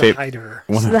one of my He's a favorite hider.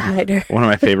 The hider. one of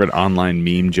my favorite online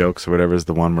meme jokes or whatever is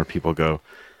the one where people go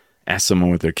ask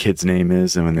someone what their kid's name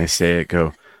is, and when they say it,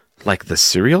 go, "Like the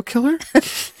serial killer?"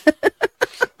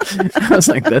 I was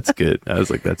like, that's good. I was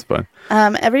like, that's fun.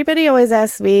 Everybody always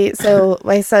asks me, so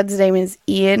my son's name is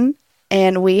Ian,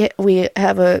 and we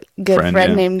have a good friend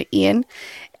yeah. named Ian.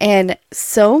 And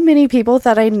so many people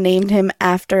thought I named him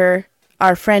after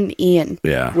our friend Ian.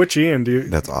 Yeah. Which Ian do you?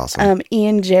 That's awesome.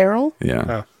 Ian Gerald.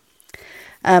 Yeah.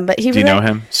 But he Do you was know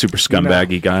him? Super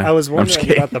scumbaggy guy. I was I'm just wondering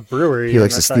kidding. about the brewery. He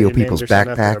likes and to I thought steal you named people's your son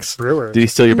after a backpacks. brewer. Did he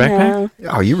steal your backpack? No.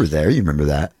 Oh, you were there. You remember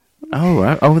that?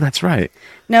 Oh, that's right.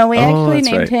 No, we actually that's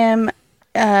named right. him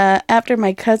after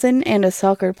my cousin and a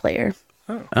soccer player.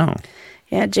 Oh.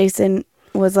 Yeah, Jason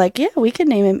was like, yeah, we could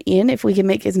name him Ian if we can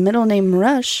make his middle name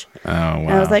Rush. Oh, wow.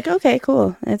 And I was like, okay,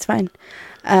 cool. It's fine.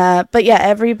 But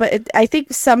yeah, I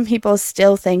think some people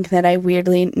still think that I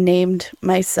weirdly named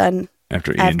my son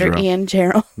after Ian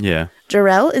Gerald. Yeah.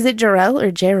 Jarrell? Is it Jarrell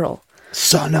or Gerald?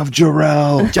 Son of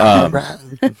Jarrell.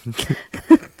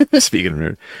 Speaking of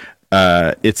rude,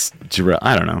 it's Jarrell.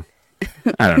 I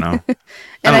don't know.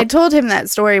 And I told him that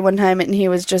story one time, and he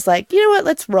was just like, you know what?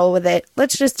 Let's roll with it.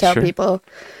 Let's just tell Sure. people.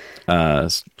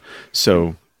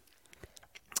 So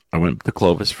I went to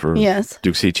Clovis for Yes.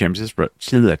 Duke City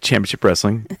Championship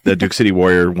Wrestling. The Duke City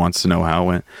Warrior wants to know how it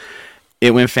went.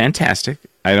 It went fantastic.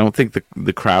 I don't think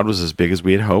the crowd was as big as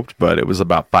we had hoped, but it was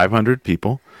about 500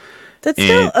 people. That's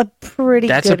still a pretty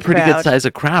That's good a pretty crowd. good size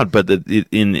of crowd, but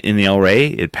in the El Rey,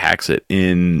 it packs it.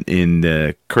 In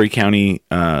the Curry County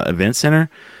Event Center,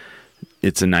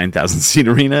 it's a 9,000 seat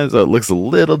arena, so it looks a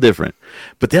little different.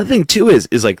 But the other thing too is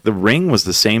like the ring was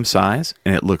the same size,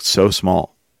 and it looked so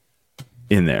small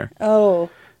in there. Oh,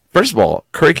 First of all,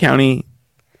 Curry County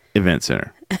Event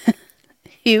Center,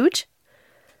 huge.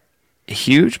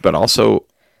 huge, but also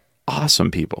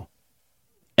awesome people.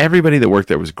 Everybody that worked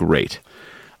there was great.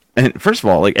 And first of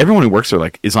all, like everyone who works there,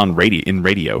 like is on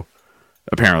radio,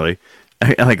 apparently.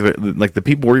 Like the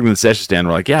people working in the session stand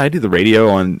were like, yeah, I do the radio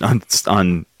on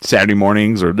Saturday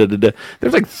mornings or da da da.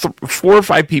 There's like 4 or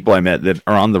 5 people I met that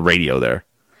are on the radio there.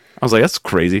 I was like, that's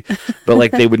crazy, but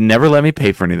like they would never let me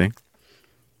pay for anything.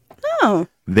 Oh,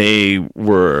 They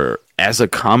were as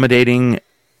accommodating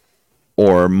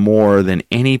or more than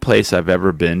any place I've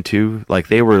ever been to. Like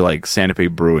they were like Santa Fe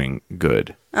Brewing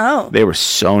good. oh, They were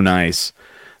so nice.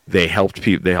 They helped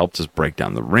people. They helped us break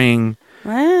down the ring.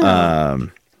 wow.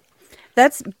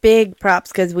 That's big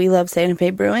props because we love Santa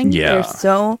Fe Brewing. Yeah. They're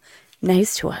so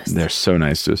nice to us. They're so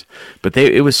nice to us. But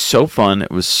it was so fun.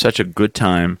 It was such a good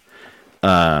time.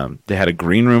 They had a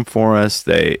green room for us.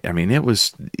 It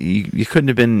was you couldn't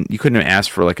have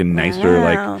asked for like a nicer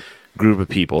Wow. like group of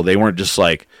people. They weren't just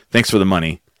like, thanks for the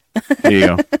money. There you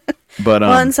go. But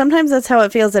Well, and sometimes that's how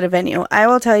it feels at a venue. I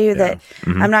will tell you that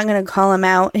I'm not going to call them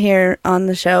out here on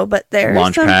the show, but there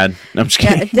are some, Launchpad. No, I'm just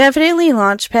yeah, kidding. definitely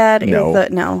Launchpad.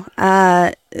 No.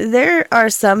 There are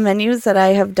some venues that I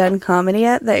have done comedy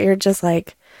at that you're just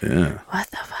like, Yeah. what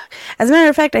the fuck? As a matter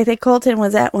of fact, I think Colton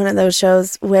was at one of those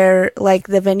shows where like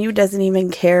the venue doesn't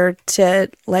even care to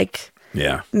like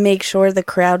Yeah. make sure the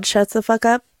crowd shuts the fuck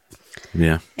up,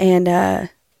 Yeah. and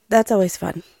that's always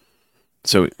fun.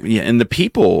 So yeah, and the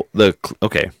people,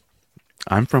 okay,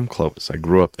 I'm from Clovis. I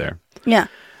grew up there. Yeah.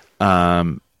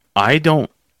 I don't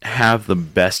have the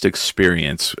best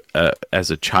experience as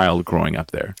a child growing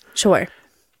up there. Sure.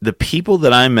 The people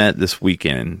that I met this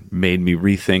weekend made me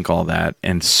rethink all that,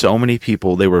 and so many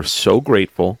people, they were so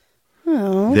grateful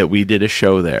that we did a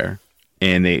show there,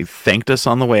 and they thanked us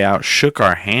on the way out, shook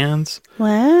our hands,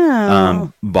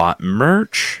 Wow. bought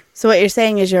merch, So what you're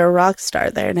saying is you're a rock star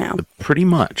there now. pretty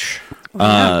much.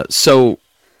 So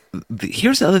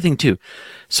here's the other thing too.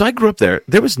 So I grew up there.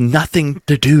 There was nothing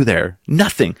to do there.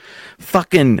 Nothing.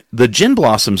 Fucking the Gin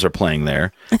Blossoms are playing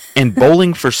there, and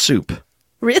Bowling for Soup.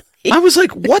 Really? I was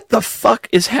like, what the fuck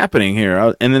is happening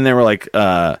here? And then they were like,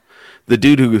 the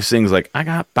dude who sings like, I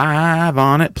got 5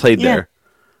 on it, played Yeah. there.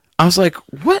 I was like,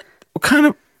 what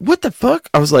the fuck?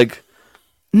 I was like,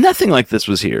 nothing like this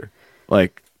was here.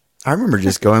 Like, I remember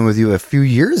just going with you a few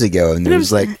years ago, and it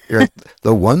was like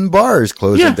the one bar is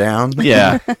closing down.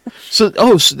 Yeah. So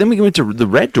then we went to the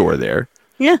Red Door there.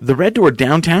 Yeah. The Red Door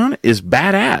downtown is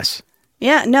badass.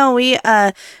 Yeah, no,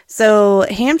 so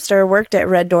Hamster worked at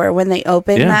Red Door when they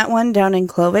opened that one down in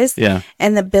Clovis. Yeah.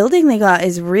 And the building they got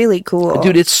is really cool.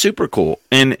 Dude, it's super cool.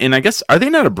 And I guess, are they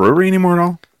not a brewery anymore at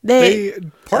all? They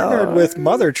partnered with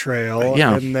Mother Trail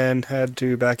and then had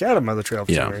to back out of Mother Trail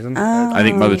for some reason. I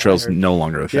think Mother Trail's no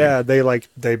longer a thing. Yeah,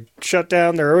 they shut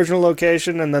down their original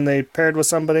location and then they paired with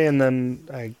somebody and then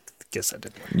I guess that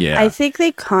didn't work. Yeah. I think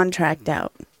they contract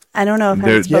out. I don't know if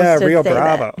I'm supposed to Rio say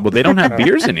Bravo. that. Well, they don't have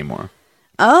beers anymore.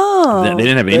 Oh. They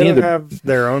didn't have They any of don't the have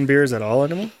their own beers at all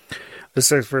anymore?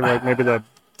 This is for like maybe the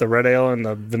red ale and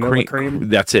the vanilla cream.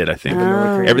 That's it, I think.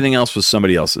 Everything else was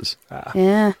somebody else's.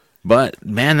 Yeah. But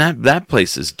man, that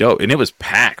place is dope, and it was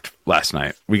packed last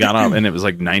night. We got up, and it was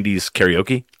like '90s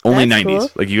karaoke, only That's 90s. cool.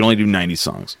 Like you can only do 90s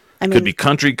songs. I mean, could be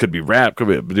country, could be rap, but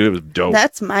it was dope.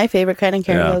 That's my favorite kind of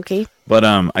karaoke. Yeah. But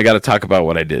I got to talk about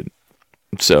what I did.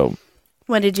 So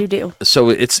What did you do? So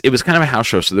it was kind of a house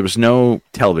show, so there was no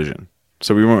television,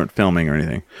 so we weren't filming or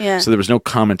anything. Yeah. So there was no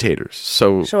commentators.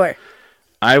 So Sure.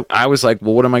 I was like,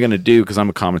 well, what am I going to do? Because I'm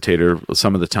a commentator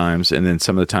some of the times, and then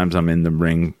some of the times I'm in the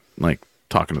ring, like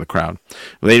talking to the crowd.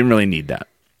 Well, they didn't really need that.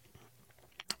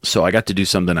 So I got to do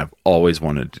something I've always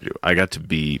wanted to do. I got to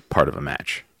be part of a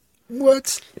match.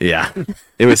 What? Yeah,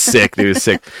 it was sick. It was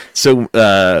sick. So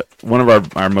one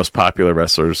of our most popular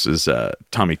wrestlers is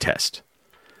Tommy Test,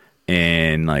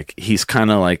 and like he's kind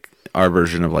of like our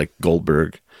version of like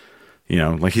Goldberg. You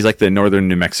know, like he's like the northern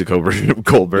New Mexico version of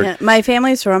Goldberg. Yeah, my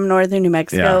family's from northern New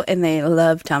Mexico, and they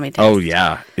love Tommy Test. Oh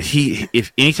yeah,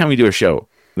 if anytime we do a show,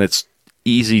 that's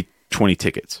easy 20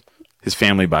 tickets. His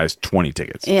family buys 20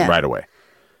 tickets right away.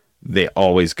 They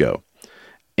always go,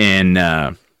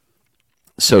 and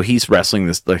so he's wrestling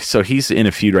this. Like, so he's in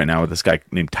a feud right now with this guy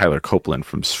named Tyler Copeland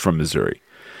from Missouri,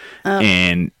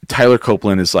 and Tyler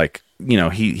Copeland is like, you know,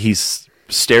 he's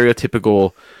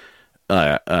stereotypical.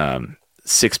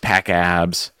 6-pack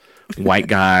abs, white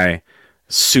guy,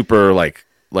 super like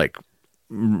you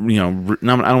know, I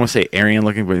don't want to say Aryan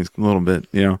looking, but he's a little bit,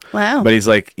 you know. Wow. But he's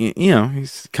like, you know,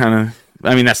 he's kind of.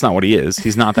 I mean, that's not what he is.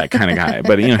 He's not that kind of guy.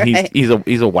 But you know,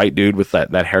 he's a white dude with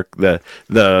that hair, the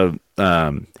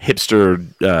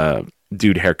hipster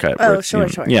dude haircut. Oh, where, sure, you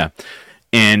know, sure. Yeah,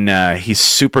 and he's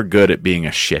super good at being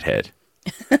a shithead.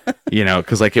 You know,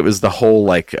 because like it was the whole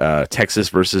like Texas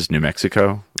versus New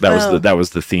Mexico. That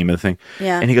was the theme of the thing.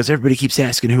 Yeah. And he goes, everybody keeps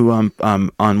asking who I'm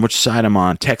on which side I'm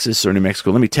on, Texas or New Mexico.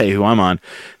 Let me tell you who I'm on.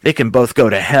 They can both go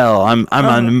to hell. I'm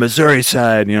on the Missouri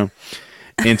side. You know.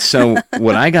 And so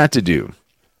what I got to do,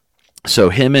 so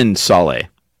him and Saleh,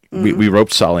 we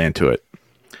roped Saleh into it,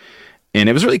 and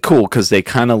it was really cool because they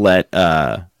kind of let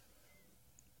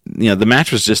you know, the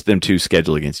match was just them two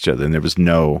scheduled against each other, and there was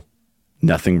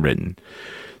nothing written.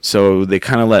 So they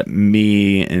kind of let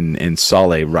me and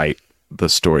Saleh write the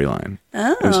storyline.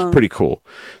 Oh. It was pretty cool.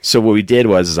 So what we did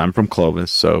was, I'm from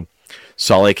Clovis, so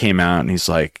Saleh came out and he's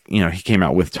like, you know, he came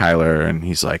out with Tyler and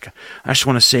he's like, I just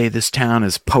want to say this town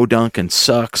is podunk and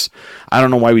sucks. I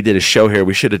don't know why we did a show here.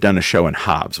 We should have done a show in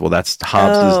Hobbs. Well, that's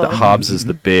Hobbs is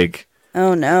the big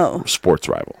sports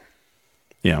rival.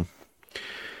 You know.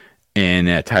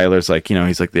 And Tyler's like, you know,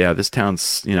 he's like, yeah, this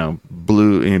town's, you know,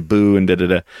 blue and boo and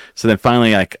da-da-da. So then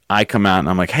finally, like, I come out and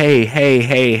I'm like,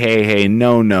 hey,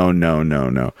 no.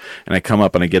 And I come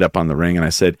up and I get up on the ring and I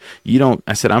said,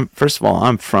 first of all,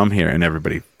 I'm from here. And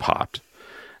everybody popped.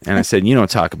 And I said, you don't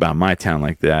talk about my town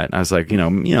like that. And I was like, you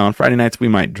know, on Friday nights we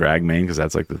might drag Maine because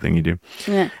that's like the thing you do.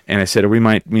 Yeah. And I said, we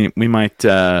might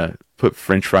put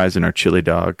French fries in our chili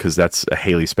dog because that's a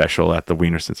Haley special at the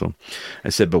Wiener Schnitzel. I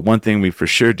said, but one thing we for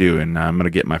sure do, and I'm going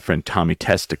to get my friend Tommy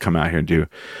Test to come out here and do,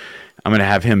 I'm going to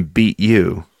have him beat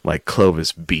you like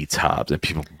Clovis beats Hobbs. And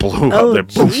people blew up their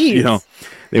booth, you know,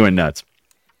 they went nuts.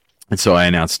 And so I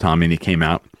announced Tommy and he came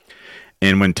out.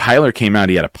 And when Tyler came out,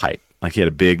 he had a pipe. Like he had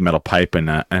a big metal pipe. And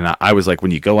I was like,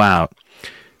 when you go out,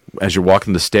 as you're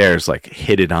walking the stairs, like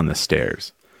hit it on the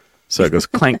stairs. So it goes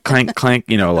clank, clank, clank,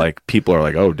 you know, like people are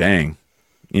like, oh, dang,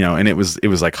 you know, and it was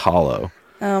like hollow.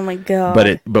 Oh my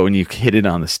God. But when you hit it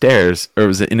on the stairs, it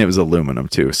was aluminum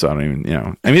too. So I don't even, you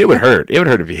know, I mean, it would hurt. It would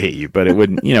hurt if you hit you, but it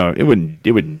wouldn't, you know, it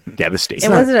wouldn't devastate. It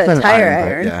wasn't a tire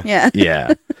iron, iron. yeah.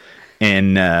 Yeah.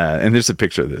 And there's a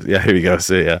picture of this. Yeah. Here we go.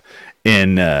 So yeah.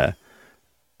 And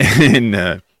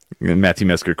Matthew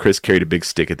Mesker, Chris carried a big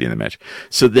stick at the end of the match.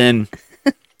 So then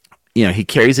he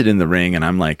carries it in the ring, and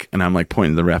I'm like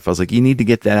pointing to the ref. I was like, you need to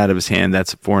get that out of his hand.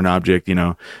 That's a foreign object.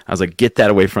 I was like, get that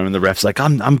away from him. And the ref's like,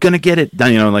 I'm going to get it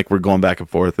done. Like we're going back and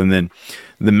forth. And then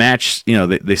the match,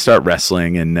 they start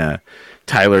wrestling, and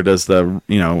Tyler does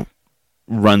the,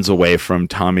 runs away from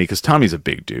Tommy, because Tommy's a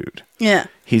big dude. Yeah.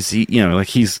 He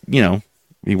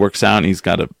works out, and he's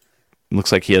got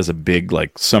looks like he has a big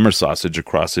like summer sausage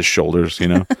across his shoulders,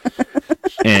 and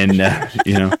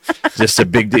just a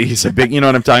big, he's a big, you know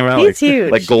what I'm talking about? He's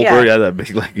huge. Like Goldberg, yeah, that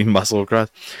big like muscle across.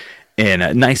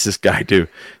 And nicest guy too.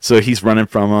 So he's running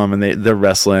from him, and they're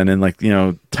wrestling, and like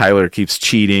Tyler keeps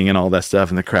cheating and all that stuff,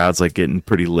 and the crowd's like getting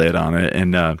pretty lit on it.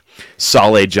 And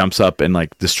Sale jumps up and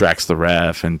like distracts the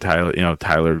ref, and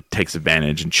Tyler takes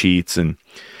advantage and cheats. And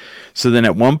so then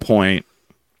at one point,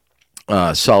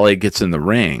 Sale gets in the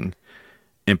ring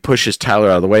and pushes Tyler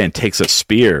out of the way and takes a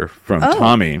spear from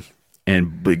Tommy,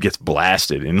 and gets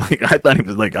blasted. And like I thought he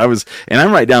was like and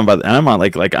I'm right down and I'm on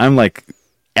I'm like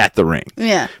at the ring.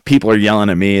 Yeah. People are yelling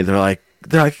at me. They're like,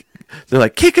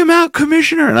 kick him out,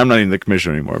 commissioner. And I'm not even the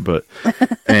commissioner anymore. But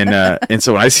and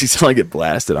so when I see someone get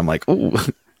blasted, I'm like, oh,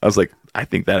 I was like, I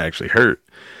think that actually hurt.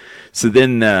 So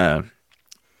then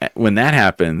when that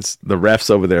happens, the ref's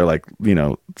over there like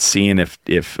seeing if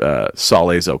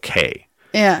Sale's okay.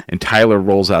 Yeah. And Tyler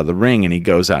rolls out of the ring, and he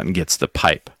goes out and gets the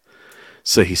pipe.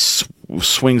 So he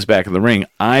swings back in the ring.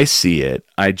 I see it.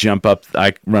 I jump up.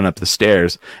 I run up the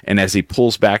stairs. And as he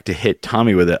pulls back to hit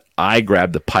Tommy with it, I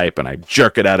grab the pipe and I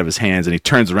jerk it out of his hands. And he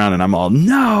turns around, and I'm all,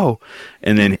 no.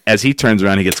 And then as he turns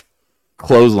around, he gets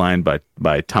clotheslined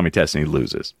by Tommy Test, and he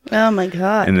loses. Oh, my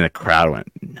God. And then the crowd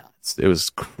went nuts. It was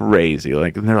crazy.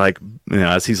 Like, and they're like,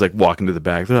 as he's like walking to the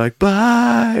back, they're like,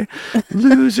 bye,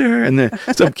 loser. And then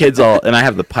some kids and I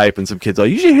have the pipe, and some kids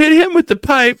you should hit him with the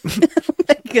pipe. Oh,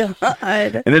 my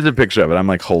God. And there's a picture of it. I'm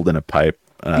like holding a pipe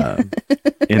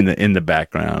in the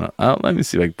background. Let me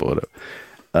see if I can pull it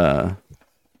up.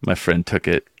 My friend took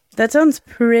it. That sounds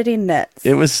pretty nuts.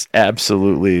 It was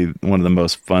absolutely one of the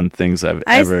most fun things I've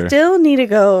ever. I still need to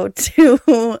go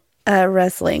to a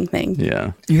wrestling thing.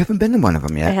 Yeah. You haven't been to one of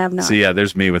them yet. I have not. So yeah,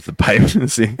 there's me with the pipe.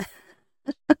 See.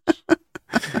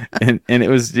 and it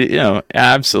was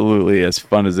absolutely as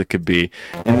fun as it could be.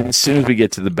 And then as soon as we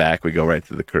get to the back, we go right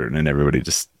to the curtain, and everybody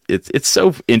just it's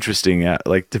so interesting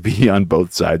to be on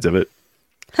both sides of it.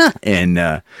 Huh.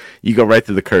 And you go right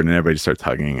to the curtain, and everybody starts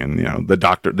hugging, and the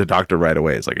doctor right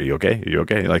away is like, are you okay? Are you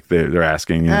okay? Like they're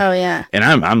asking. Oh yeah. And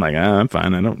I'm like, I'm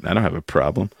fine. I don't have a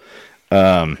problem.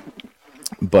 But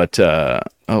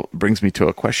brings me to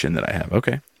a question that I have.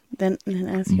 Okay. Then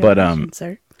ask your question,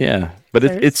 sir. Yeah, but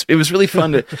it was really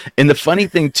fun to, and the funny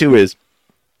thing too is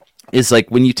like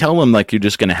when you tell them like you're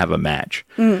just gonna have a match,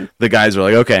 the guys are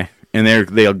like, okay, and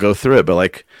they'll go through it. But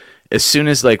like as soon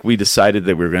as like we decided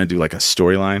that we were gonna do like a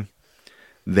storyline,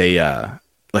 they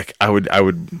like I would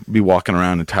be walking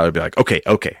around, and Tyler would be like, okay.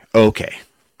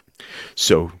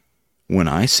 So when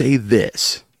I say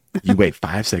this, you wait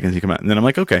 5 seconds, you come out, and then I'm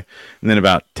like, okay, and then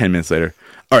about 10 minutes later,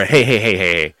 all right,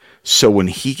 hey. So when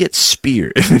he gets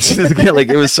speared, like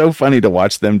it was so funny to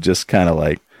watch them just kind of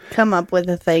like come up with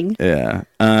a thing. Yeah.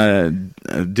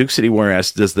 Duke City Warrior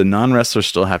asks, does the non-wrestler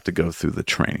still have to go through the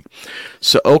training?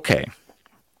 So okay,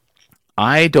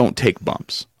 I don't take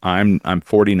bumps. I'm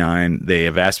 49. They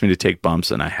have asked me to take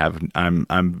bumps, and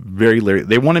I'm very leery.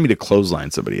 They wanted me to clothesline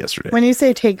somebody yesterday. When you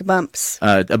say take bumps,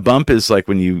 a bump is like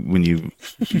when you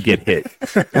get hit.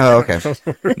 Oh, okay.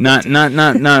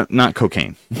 Not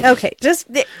cocaine. Okay, just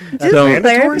so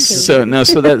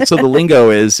the lingo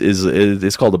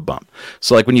is called a bump.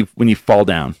 So like when you fall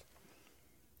down,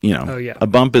 a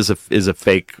bump is a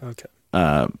fake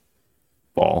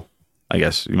fall, I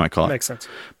guess you might call it. Makes sense.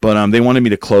 But they wanted me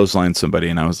to clothesline somebody,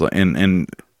 and I was like, and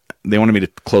they wanted me to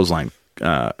clothesline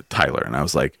Tyler, and I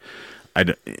was like,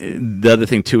 the other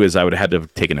thing too is I would have had to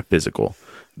have taken a physical.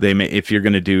 If you're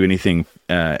going to do anything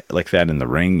like that in the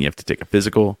ring, you have to take a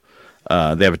physical.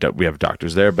 We have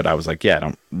doctors there, but I was like, yeah, I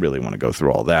don't really want to go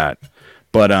through all that.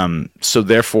 But so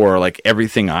therefore, like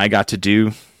everything I got to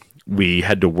do, we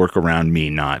had to work around me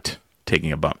not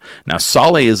taking a bump. Now, so I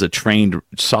want to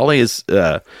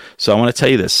tell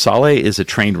you this. Sale is a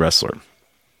trained wrestler.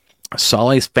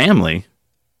 Sale's family,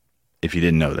 if you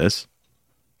didn't know this,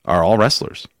 are all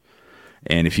wrestlers.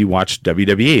 And if you watch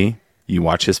WWE, you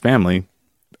watch his family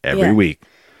every week.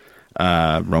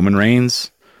 Roman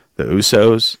Reigns, the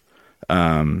Usos,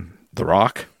 The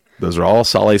Rock, those are all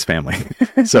Sale's family.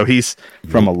 So he's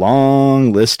from a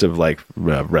long list of like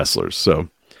wrestlers. So,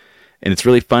 And it's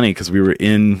really funny because we were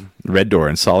in Red Door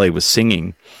and Solly was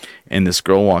singing, and this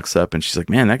girl walks up and she's like,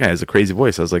 "Man, that guy has a crazy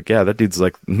voice." I was like, "Yeah, that dude's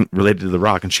like related to The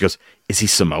Rock." And she goes, "Is he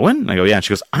Samoan?" And I go, "Yeah." And she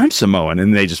goes, "I'm Samoan."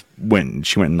 And they just went. And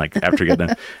she went and like after getting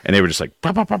done, and they were just like,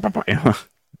 bah, bah, bah, bah, bah, you know,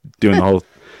 doing the whole,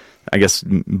 I guess,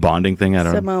 bonding thing. I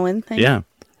don't know. Samoan thing. Yeah.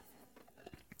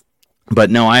 But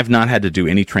no, I've not had to do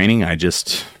any training. I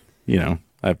just, you know,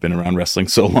 I've been around wrestling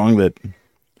so long that,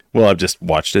 well, I've just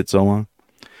watched it so long.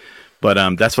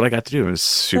 But that's what I got to do. It was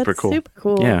super cool. Super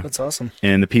cool. Yeah. That's awesome.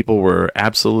 And the people were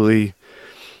absolutely,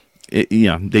 you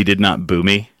know, they did not boo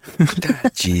me.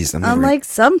 Jeez. Unlike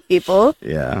some people.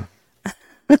 Yeah.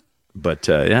 But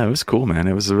yeah, it was cool, man.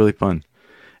 It was really fun.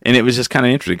 And it was just kind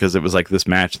of interesting because it was like this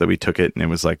match that we took it, and it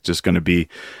was like just going to be,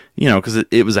 you know, because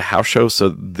it was a house show,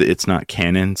 so it's not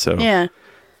canon. So Yeah.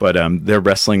 But they're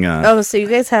wrestling. Oh, so you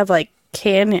guys have like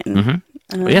canon.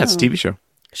 Mm-hmm. Oh. Yeah, it's a TV show.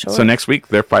 Sure. So next week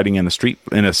they're fighting in the street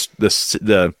in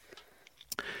the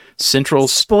Central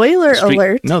Spoiler street,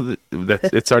 alert. No,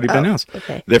 it's already been announced.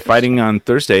 Okay. They're fighting on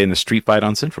Thursday in the street fight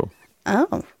on Central.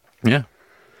 Oh. Yeah,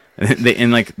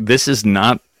 and like this is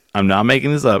not. I'm not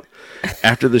making this up.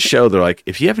 After the show, they're like,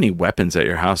 "If you have any weapons at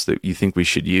your house that you think we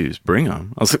should use, bring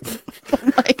them." I was like,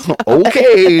 Oh my God.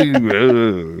 "Okay,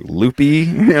 loopy,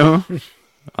 you know.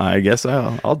 I guess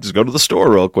I'll just go to the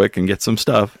store real quick and get some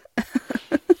stuff.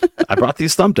 I brought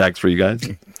these thumbtacks for you guys.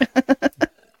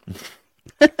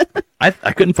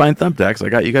 I couldn't find thumbtacks. I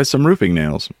got you guys some roofing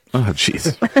nails. Oh,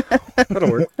 jeez.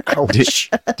 That'll work.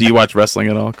 Do you watch wrestling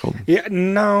at all, Colton? Yeah,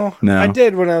 no. No. I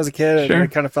did when I was a kid. Sure. And I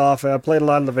kind of fell off. I played a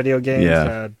lot of the video games.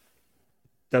 Yeah.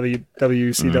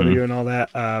 WCW and all that.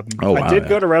 Oh, wow, I did yeah.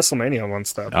 go to WrestleMania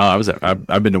once, though. Oh,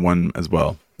 I've been to one as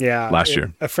well. Yeah. Last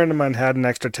year. A friend of mine had an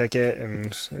extra ticket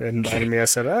and invited me. I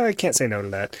said, I can't say no to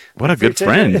that. What a good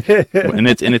friend. and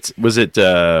it's was it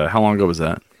how long ago was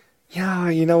that? Yeah,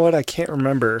 you know what? I can't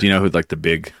remember. Do you know who like the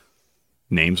big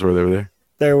names were that were there?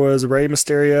 There was Rey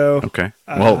Mysterio. Okay.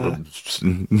 Well,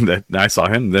 I saw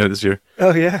him there this year.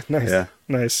 Oh yeah, nice. Yeah.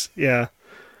 Nice. Yeah.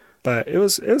 But it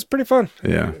was pretty fun.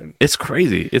 Yeah. It's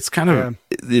crazy. It's kind of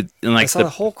and like I saw the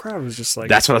whole crowd was just like,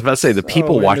 that's what I was about to say. The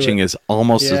people into watching it. is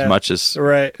almost as Yeah. much as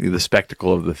Right. the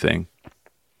spectacle of the thing.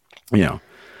 You know.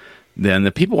 Then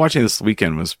the people watching this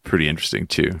weekend was pretty interesting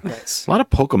too. Nice. A lot of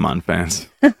Pokemon fans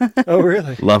Oh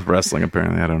really? love wrestling.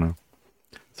 Apparently, I don't know.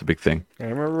 It's a big thing. I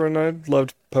remember when I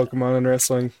loved Pokemon and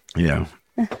wrestling. Yeah.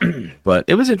 But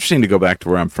it was interesting to go back to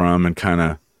where I'm from and kind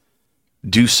of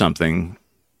do something.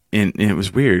 And it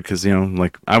was weird because, you know,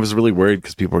 like I was really worried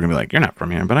because people were going to be like, "You're not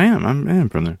from here." But I am. I am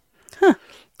from there. Huh.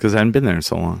 Because I hadn't been there in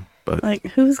so long. But Like,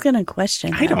 who's going to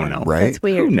question I that? don't know. Right? That's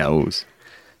weird. Who knows?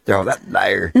 Oh, that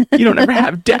liar. You don't ever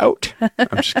have doubt. I'm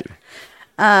just kidding.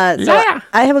 So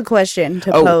I have a question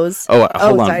to pose. Hold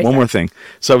on. sorry, One more thing.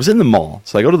 So I was in the mall.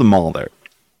 So I go to the mall there.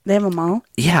 They have a mall?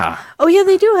 Yeah. Oh, yeah,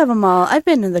 they do have a mall. I've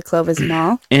been to the Clovis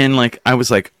Mall. And like, I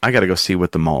was like, I got to go see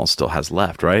what the mall still has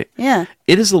left, right? Yeah.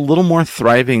 It is a little more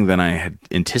thriving than I had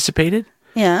anticipated.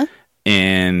 Yeah.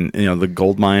 And, you know, the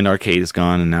Gold Mine arcade is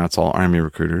gone and now it's all Army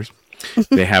recruiters.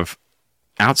 They have,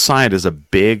 outside is a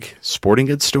big sporting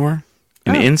goods store.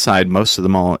 And inside, most of the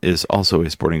mall is also a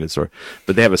sporting goods store.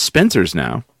 But they have a Spencer's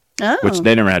now, which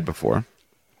they never had before,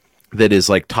 that is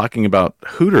like talking about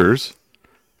Hooters.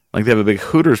 Like they have a big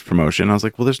Hooters promotion. I was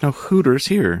like, well, there's no Hooters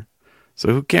here. So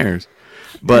who cares?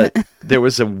 But there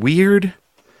was a weird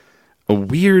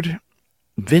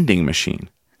vending machine.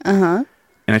 Uh-huh.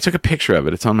 And I took a picture of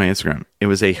it. It's on my Instagram. It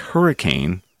was a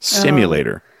hurricane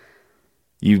simulator.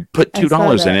 You put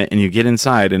 $2 in it and you get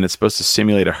inside and it's supposed to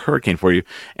simulate a hurricane for you.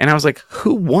 And I was like,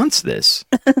 who wants this?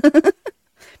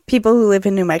 People who live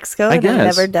in New Mexico and have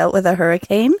guess. never dealt with a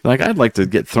hurricane. Like, I'd like to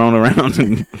get thrown around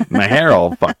and my hair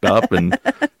all fucked up and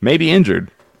maybe injured.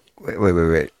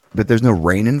 Wait. But there's no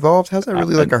rain involved? How's that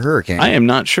really like a hurricane? I am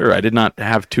not sure. I did not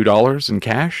have $2 in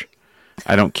cash.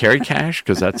 I don't carry cash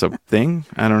because that's a thing.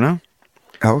 I don't know.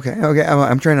 Okay.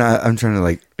 I'm trying to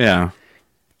like, Yeah.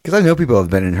 because I know people have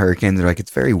been in hurricanes. They're like,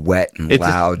 it's very wet and It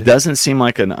loud. doesn't seem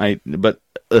like but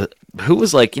who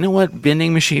was like, you know what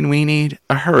vending machine we need?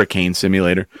 A hurricane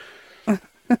simulator.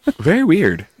 Very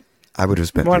weird. I would have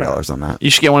spent Why not? $3 on that. You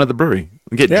should get one at the brewery.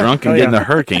 Get Yeah. drunk and Oh, get in yeah. the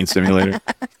hurricane simulator.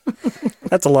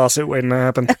 That's a lawsuit waiting to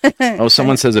happen. Oh,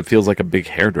 someone says it feels like a big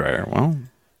hairdryer. Well,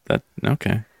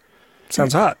 okay.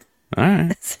 Sounds hot. All right.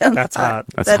 That's hot.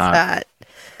 That's That's hot. hot.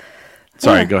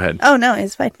 Sorry, Yeah. go ahead. Oh, no,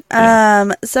 it's fine.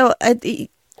 Yeah. So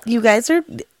you guys are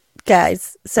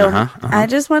guys. So I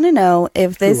just want to know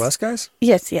if this. Who, us guys?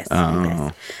 Yes, you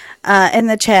Oh. guys. In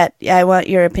the chat, I want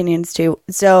your opinions too.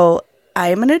 So I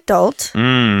am an adult,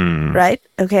 right?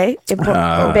 Okay,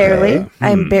 barely.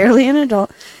 I'm barely an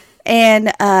adult,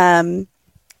 and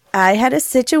I had a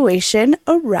situation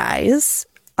arise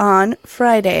on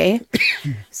Friday.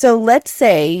 So let's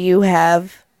say you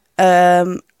have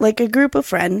like a group of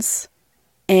friends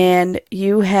and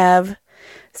you have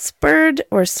spurred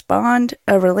or spawned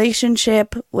a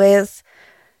relationship with,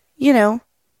 you know,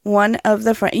 one of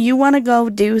the friends. You want to go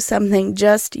do something,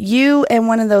 just you and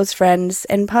one of those friends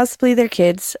and possibly their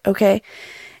kids, okay?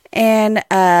 And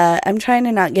I'm trying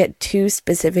to not get too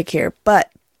specific here,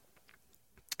 but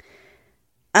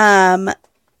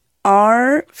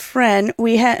our friend,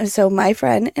 my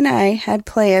friend and I had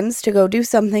plans to go do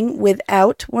something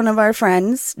without one of our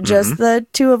friends, just the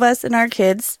two of us and our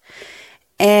kids.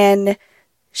 And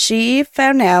she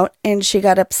found out and she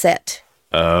got upset.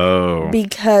 Oh.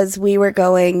 Because we were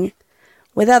going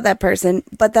without that person.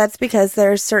 But that's because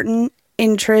there are certain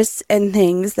interests and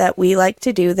things that we like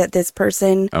to do that this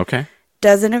person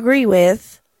doesn't agree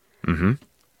with. Mm-hmm.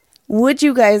 Would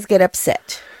you guys get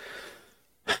upset?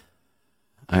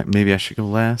 Maybe I should go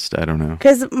last. I don't know.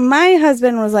 Because my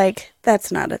husband was like,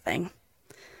 that's not a thing.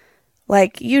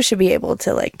 Like, you should be able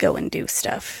to, like, go and do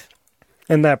stuff.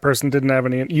 And that person didn't have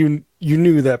any... You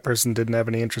knew that person didn't have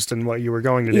any interest in what you were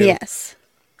going to do. Yes.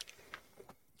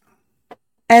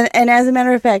 And as a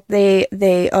matter of fact,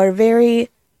 they are very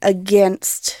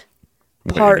against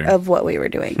part of what we were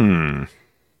doing.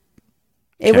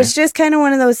 It was just kind of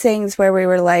one of those things where we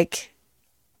were like,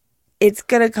 it's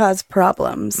going to cause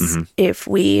problems if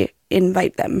we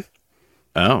invite them.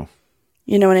 Oh.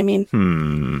 You know what I mean?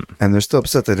 And they're still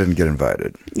upset they didn't get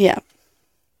invited. Yeah.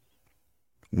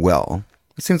 Well,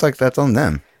 it seems like that's on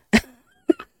them.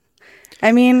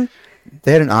 I mean...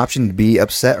 They had an option to be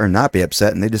upset or not be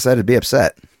upset, and they decided to be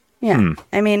upset. Yeah.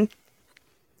 I mean,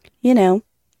 you know,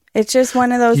 it's just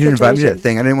one of those You didn't situations. invite me to that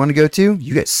thing I didn't want to go to?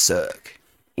 You guys suck.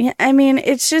 Yeah, I mean,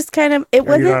 it's just kind of... It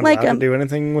wasn't You're not like allowed to do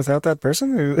anything without that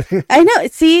person? I know.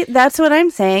 See, that's what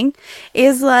I'm saying.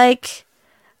 Is like...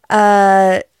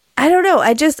 I don't know.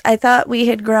 I thought we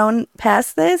had grown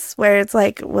past this, where it's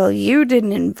like, well, you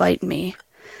didn't invite me.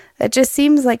 That just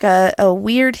seems like a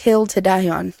weird hill to die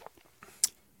on.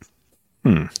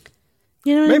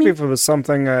 You know what Maybe I mean? if it was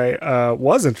something I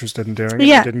was interested in doing and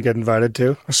Yeah. I didn't get invited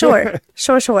to. Sure.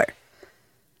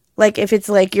 Like if it's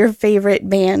like your favorite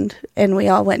band and we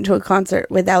all went to a concert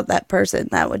without that person,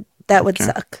 that would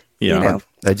suck. Yeah. You know?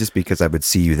 That's just because I would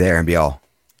see you there and be all,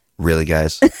 really,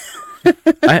 guys?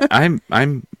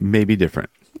 I'm maybe different.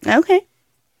 Okay.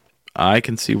 I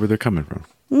can see where they're coming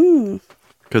from.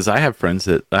 Because I have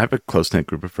a close-knit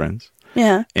group of friends.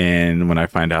 Yeah. And when I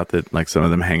find out that like some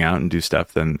of them hang out and do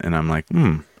stuff, and I'm like,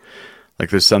 like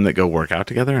there's some that go work out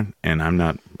together, and I'm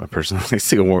not a person that likes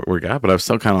to go work out, but I'm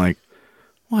still kind of like,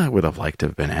 well, I would have liked to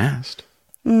have been asked.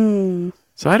 So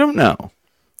I don't know.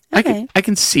 Okay. I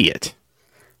can see it,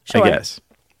 Sure. I guess.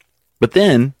 But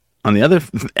then on the other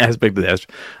aspect of this,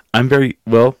 I'm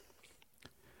the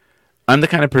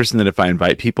kind of person that if I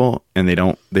invite people and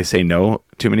they say no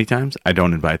too many times, I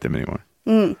don't invite them anymore.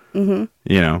 You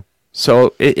know?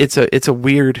 So it's a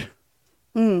weird,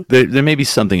 there may be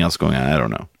something else going on. I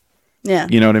don't know. Yeah.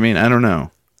 You know what I mean? I don't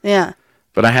know. Yeah.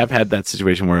 But I have had that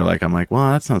situation where like, I'm like,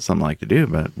 well, that's not something I like to do,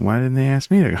 but why didn't they ask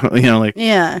me to go? You know, like,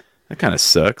 Yeah. that kind of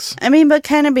sucks. I mean, but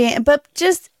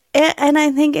just, and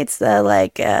I think it's the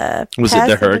like, Was it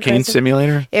the hurricane passive-aggressive-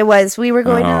 simulator? It was. We were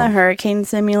going to Oh. the hurricane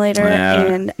simulator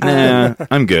and,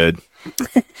 I'm good.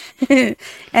 and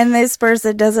this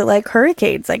person doesn't like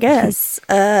hurricanes, I guess.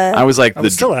 I was like, I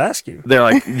would still ask you. they're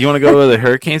like, you want to go to the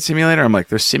hurricane simulator? I'm like,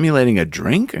 they're simulating a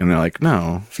drink? And they're like,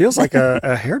 no. Feels like a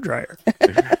hairdryer.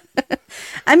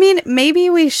 I mean, maybe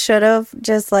we should have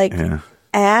just like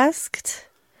asked.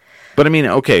 But I mean,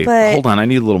 okay, But- hold on. I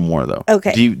need a little more though.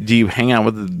 Okay. Do you hang out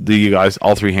with, do you guys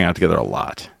all three hang out together a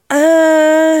lot?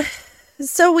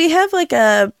 So we have like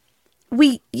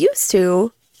we used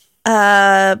to,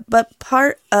 but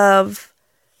part of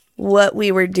what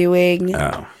we were doing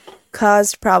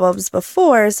caused problems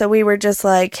before. So we were just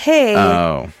like, hey,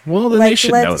 Oh, well, then they like,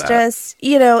 should know let's that. just,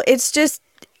 it's just,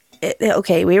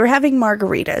 okay, we were having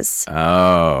margaritas.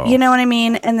 Oh. You know what I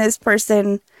mean? And this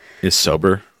person, Is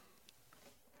sober?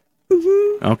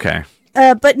 Mm-hmm. Okay.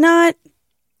 but not,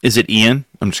 Is it Ian?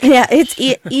 I'm just kidding. yeah, it's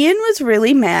Ian was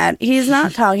really mad. He's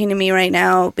not talking to me right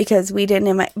now because we didn't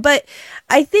invite, but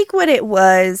I think what it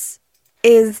was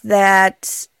is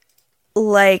that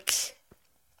like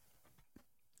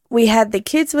we had the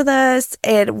kids with us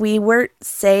and we weren't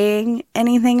saying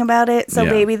anything about it. So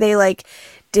Yeah. maybe they like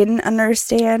didn't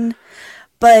understand,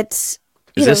 but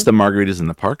Is this the margaritas in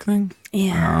the park thing?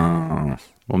 yeah. Oh.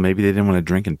 Well, maybe they didn't want to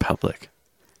drink in public.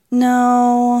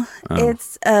 No,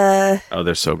 it's Oh,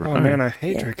 they're sober. Oh, man, I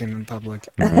hate drinking in public.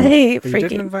 I But you didn't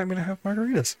freaking invite me to have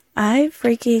margaritas.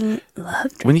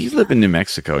 love When you live in New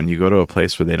Mexico and you go to a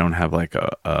place where they don't have like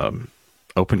a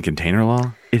open container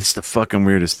law, it's the fucking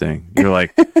weirdest thing. You're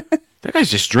like, that guy's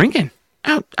just drinking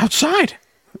outside.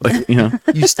 Like, you know,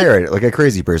 You stare at it like a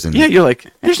crazy person. yeah, you're like,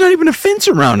 there's not even a fence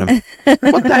around him.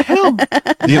 What the hell?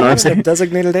 You know what I'm It's a saying?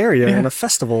 designated area in a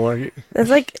festival. It's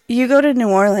like you go to New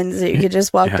Orleans, you could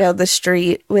just walk Yeah. down the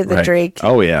street with a Right. drink.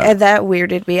 Oh, yeah. And that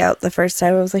weirded me out the first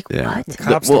time. I was like, Yeah. what?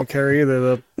 Cops Well- don't care either.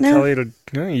 They'll No. tell you to,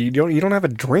 no, you don't have a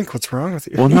drink. What's wrong with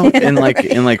you? Well, no, and like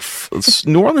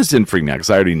New Orleans didn't freak me out because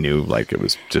I already knew like it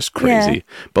was just crazy. Yeah.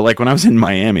 But like when I was in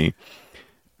Miami,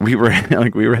 we were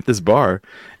at this bar,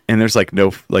 and there's like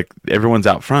no like everyone's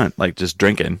out front like just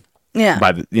drinking. Yeah.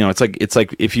 By the, you know, it's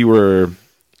like if you were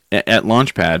at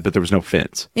Launchpad, but there was no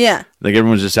fence. Yeah. Like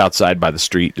everyone's just outside by the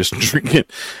street just drinking.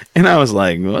 And I was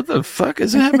like, what the fuck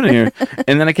is happening here?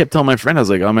 And then I kept telling my friend, I was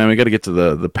like, oh man, we got to get to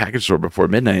the package store before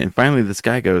midnight. And finally this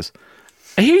guy goes,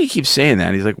 I hear you keep saying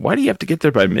that. He's like, why do you have to get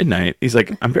there by midnight? He's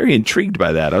like, I'm very intrigued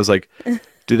by that. I was like,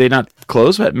 do they not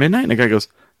close at midnight? And the guy goes,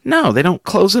 no, they don't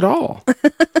close at all.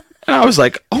 And I was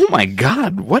like, oh my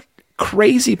God, what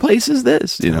crazy place is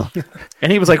this? You know?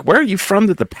 And he was like, where are you from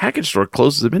that the package store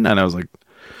closes at midnight? And I was like,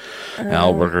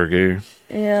 Albuquerque.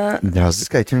 Yeah. Now, is this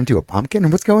guy turned into a pumpkin?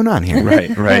 What's going on here? Right.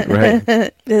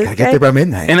 This Gotta get guy- there by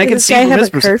midnight. And I can Does see this guy from have his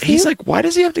a perspective. curfew? He's like, why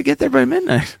does he have to get there by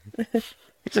midnight?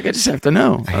 He's like, I just have to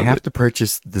know. I have to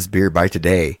purchase this beer by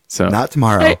today, So not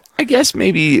tomorrow. I guess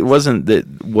maybe it wasn't that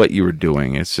what you were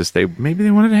doing. It's just maybe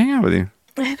they wanted to hang out with you.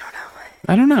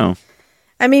 I don't know.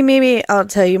 I mean, maybe I'll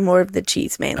tell you more of the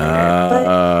cheese man later.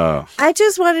 But I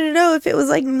just wanted to know if it was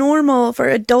like normal for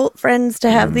adult friends to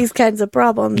have these kinds of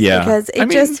problems. Yeah. Because it I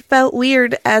mean, just felt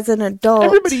weird as an adult.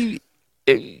 Everybody,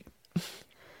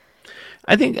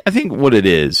 I think what it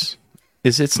is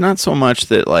it's not so much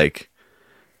that like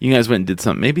you guys went and did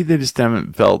something. Maybe they just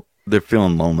haven't felt they're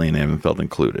feeling lonely and they haven't felt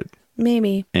included.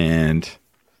 Maybe. And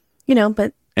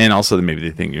But and also maybe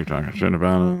they think you're talking shit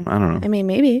about them. I don't know. I mean,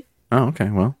 maybe. Oh, okay.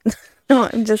 Well. No,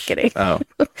 I'm just kidding. Oh.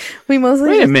 We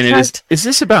mostly Wait a just minute. talked, Is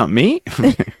this about me?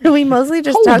 we mostly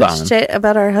just Hold talked on. shit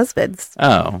about our husbands.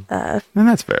 Oh. Then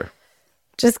that's fair.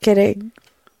 Just kidding.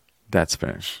 That's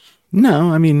fair.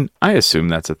 No, I mean, I assume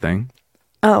that's a thing.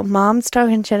 Oh, moms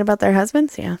talking shit about their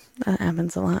husbands? Yeah, that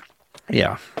happens a lot.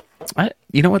 Yeah.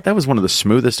 You know what? That was one of the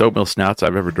smoothest oatmeal snouts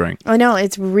I've ever drank. Oh, no,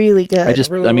 it's really good. I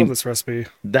really love this recipe.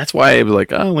 That's why I was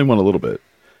like, I only want a little bit.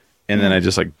 And then I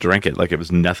just like drank it like it was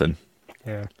nothing.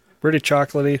 Yeah. Pretty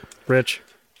chocolatey, rich.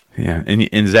 Yeah. And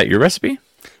is that your recipe?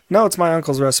 No, it's my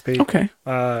uncle's recipe. Okay.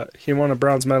 He won a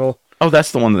bronze medal. Oh,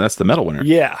 that's the one. That's the medal winner.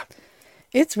 Yeah.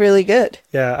 It's really good.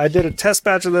 Yeah, I did a test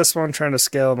batch of this one, trying to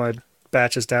scale my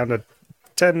batches down to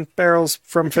 10 barrels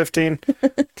from 15,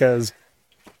 because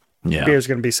Yeah. beer's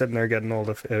going to be sitting there getting old,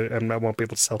 and I won't be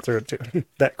able to sell through it too,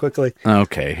 that quickly.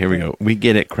 Okay. Here we go. We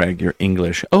get it, Craig. You're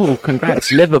English. Oh,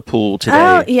 congrats. Liverpool today.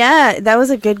 Oh, yeah, that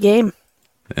was a good game.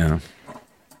 Yeah.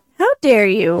 How dare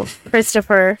you,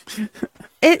 Christopher?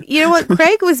 You know what?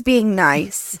 Craig was being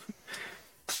nice.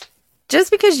 Just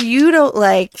because you don't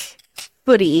like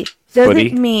footy doesn't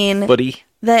Footy. mean Buddy.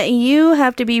 that you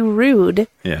have to be rude.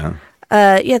 Yeah.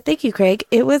 Yeah, thank you, Craig.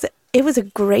 It was a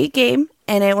great game,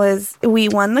 and we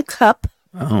won the cup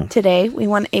Oh. today. We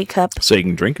won a cup. So you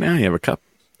can drink now? You have a cup?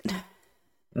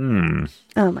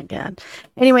 Oh my god.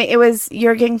 Anyway, it was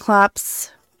Jurgen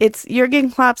Klopp's. It's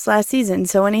Jurgen Klopp's last season,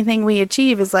 so anything we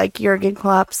achieve is like Jurgen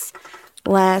Klopp's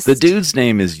last. The dude's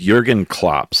name is Jurgen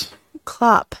Klops.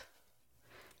 Klopp.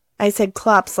 I said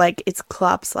Klopp's like it's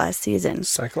Klopp's last season.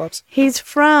 Cyclops? He's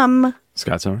from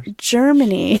Scott Summers?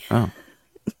 Germany. Oh.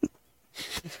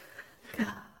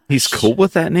 He's cool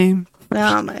with that name?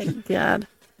 Oh my god.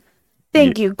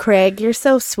 Thank you, Craig. You're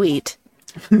so sweet.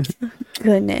 He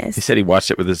Goodness. said he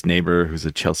watched it with his neighbor who's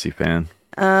a Chelsea fan.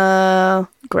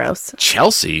 Gross.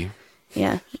 Chelsea?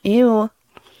 Yeah. Ew.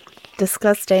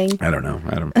 Disgusting. I don't know.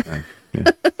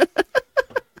 Yeah.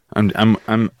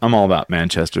 I'm all about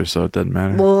Manchester, so it doesn't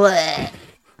matter. Blech.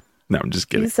 No, I'm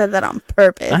just You kidding. said that on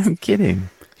purpose. I'm kidding.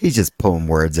 He's just pulling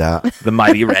words out. The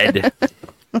Mighty Red.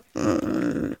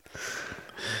 I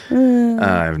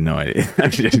have no idea.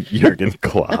 I'm just Jurgen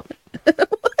Klopp.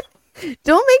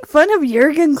 Don't make fun of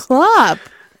Jurgen Klopp.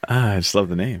 I just love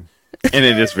the name. And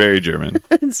it is very German.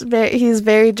 He's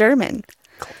very German.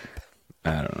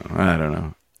 I don't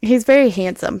know. He's very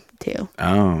handsome too.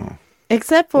 Oh.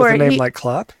 Except for With a name he- like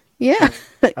Klopp? yeah,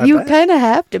 you bet. kind of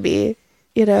have to be,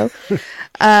 you know.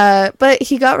 But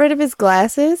he got rid of his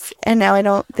glasses, and now I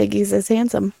don't think he's as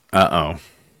handsome. Uh-oh.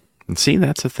 And see,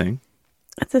 that's a thing.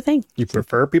 That's the thing. You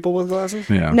prefer people with glasses?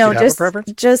 Yeah. No, Do you have a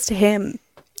preference? just him.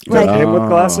 Like Like, him with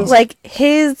glasses? like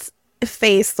his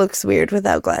face looks weird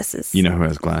without glasses. You know who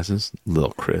has glasses?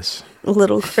 Lil Chris.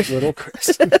 Little Chris. Little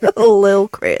Chris. Little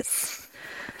Chris.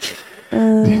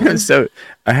 So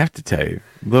I have to tell you,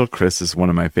 Lil Chris is one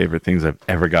of my favorite things I've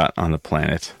ever got on the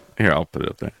planet. Here, I'll put it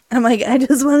up there. I'm like, I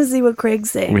just want to see what Craig's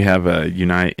saying. We have a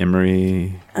Unai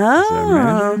Emery.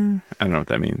 Oh. I don't know what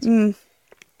that means.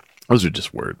 Those are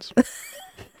just words. We're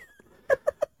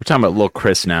talking about Lil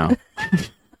Chris now.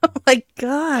 Oh my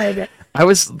God. I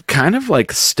was kind of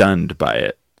like stunned by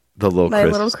it. The Lil By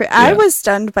Chris. Little Chris. Yeah. I was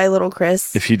stunned by Little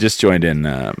Chris. If you just joined in,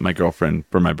 my girlfriend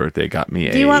for my birthday got me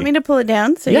Do you want me to pull it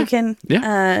down so you can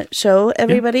show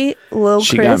everybody Little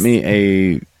She Chris? got me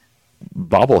a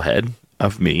bobblehead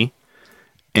of me.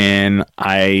 And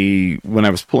when I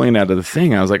was pulling it out of the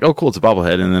thing, I was like, oh, cool, it's a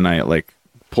bobblehead. And then I like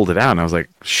pulled it out and I was like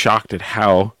shocked at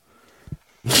how.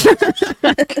 You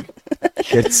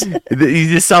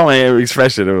just saw my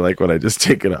expression of like when I just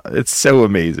take it off. It's so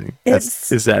amazing.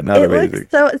 Is that not amazing?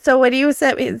 So when you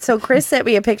sent me, so Chris sent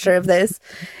me a picture of this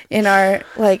in our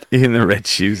like In the red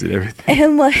shoes and everything.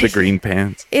 and like The green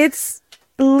pants. it's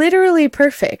literally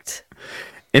perfect.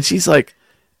 And she's like,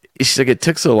 it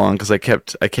took so long because I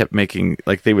kept making,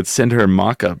 like, they would send her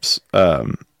mock-ups.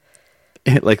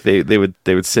 Like they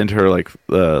would send her like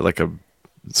a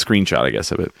screenshot, I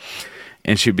guess, of it.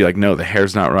 And she'd be like, no, the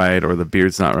hair's not right, or the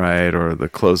beard's not right, or the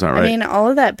clothes not right. I mean, all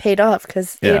of that paid off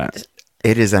because It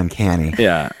is uncanny.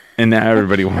 Yeah. And now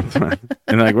everybody wants one.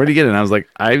 And they're like, where do you get it? And I was like,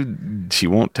 she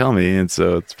won't tell me, and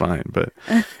so it's fine. But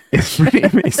it's pretty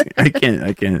amazing. I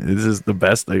can't. This is the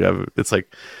best thing it's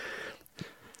like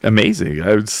amazing.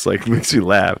 I was just like, makes me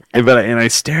laugh. And I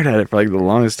stared at it for like the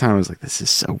longest time. I was like, this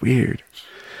is so weird.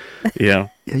 Yeah.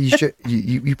 Yeah, you should.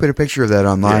 You put a picture of that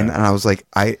online, and I was like,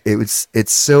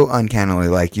 it's so uncannily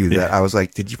like you that I was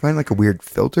like, did you find like a weird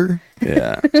filter?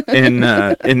 Yeah. And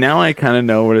now I kind of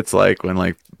know what it's like when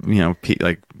like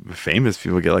like famous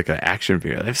people get like an action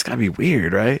figure. It's got to be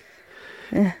weird, right?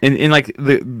 Yeah. And like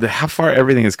the how far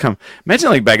everything has come. Imagine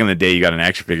like back in the day, you got an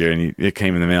action figure and it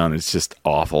came in the mail and it's just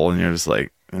awful, and you're just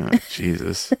like, oh,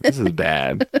 Jesus, this is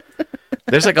bad.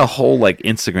 There's like a whole like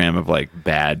Instagram of like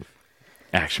bad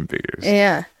action figures.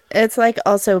 Yeah. It's like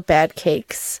also bad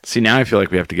cakes. See, now I feel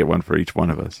like we have to get one for each one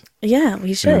of us. Yeah,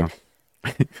 we should.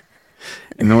 And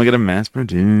then we'll get them mass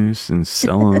produce and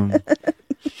sell them.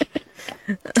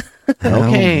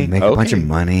 Okay. Make a bunch of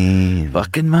money.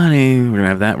 Fucking money. We're gonna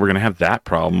have that. We're gonna have that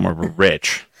problem where we're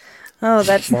rich. Oh,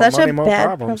 that's More such money, a more bad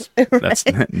problems.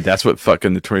 That's what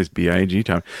fucking Notorious B.I.G.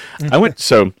 taught me. I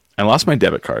lost my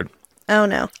debit card. Oh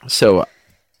no. So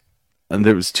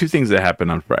there was two things that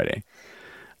happened on Friday.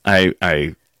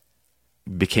 I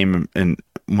became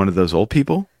one of those old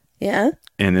people. Yeah.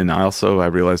 And then I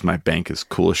realized my bank is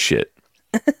cool as shit.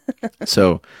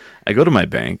 So I go to my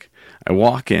bank, I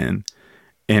walk in,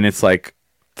 and it's like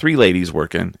three ladies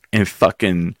working, and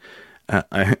fucking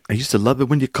I used to love it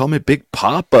when you call me Big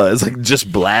Papa. It's like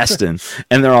just blasting,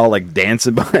 and they're all like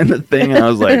dancing behind the thing, and I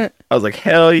was like,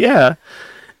 hell yeah.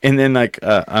 And then like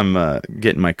I'm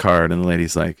getting my card, and the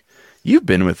lady's like, you've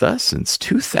been with us since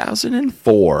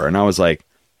 2004. And I was like,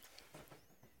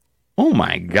 oh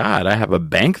my God, I have a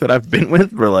bank that I've been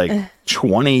with for like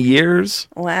 20 years.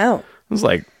 Wow. I was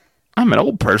like, I'm an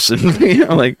old person.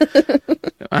 Like,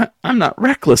 I'm not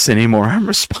reckless anymore. I'm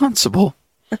responsible.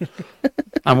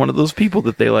 I'm one of those people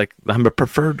that they like, I'm a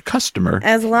preferred customer.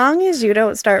 As long as you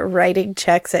don't start writing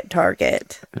checks at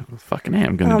Target. Fucking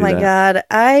am going to do that. Oh my God.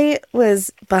 I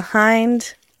was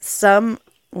behind some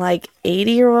like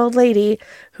 80-year-old lady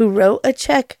who wrote a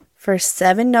check for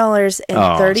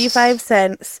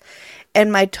 $7.35. And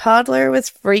my toddler was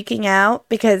freaking out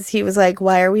because he was like,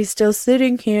 why are we still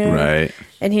sitting here? Right.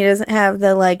 And he doesn't have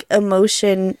the like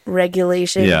emotion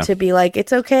regulation to be like,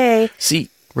 it's okay. See,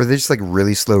 were they just like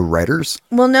really slow writers?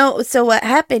 Well, no. So what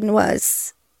had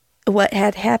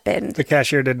happened. The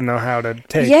cashier didn't know how to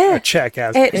take a check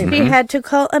as She had to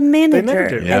call a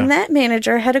manager. And that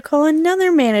manager had to call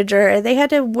another manager. And they had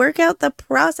to work out the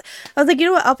process. I was like, you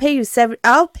know what? I'll pay you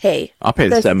I'll pay the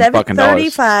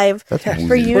 $7.35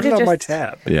 for you Put to it on just my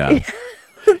tab. Yeah.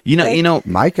 You know,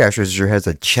 my cash register has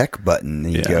a check button.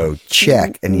 And you go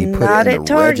check, and you put not it in at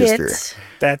the Target. register.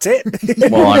 That's it.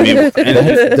 well, I mean, and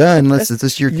It's done. Unless it's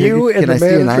this your You and can the I see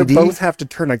an manager ID? both have to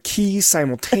turn a key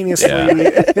simultaneously.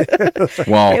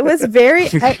 well, It was very.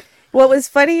 What was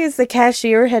funny is the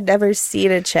cashier had never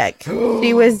seen a check.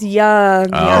 She was young.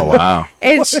 oh wow.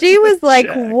 And she was like,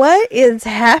 what is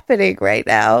happening right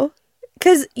now?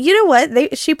 Because you know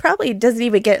what? She probably doesn't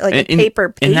even get like a paper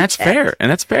paycheck. And that's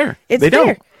fair. It's they fair.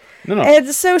 don't. No. And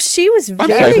so she was I'm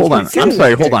very sorry, hold on. confused. I'm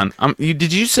sorry, hold on.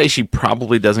 Did you say she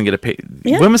probably doesn't get a pay?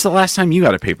 Yeah. When was the last time you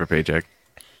got a paper paycheck?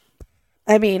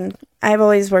 I mean, I've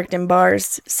always worked in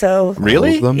bars, so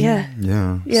Really? All of them?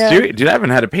 Yeah. Yeah. Dude, I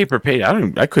haven't had a paper pay.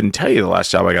 I couldn't tell you the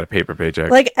last job I got a paper paycheck.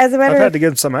 like as a I've matter had of to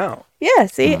give some out. yeah,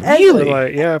 see, Really?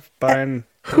 Like, yeah, buying.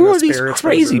 Who are these spirits for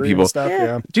crazy brewery and people? Stuff, Yeah.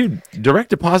 yeah. Dude, direct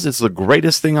deposit's the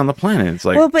greatest thing on the planet. It's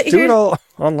like, well, but Do it here's all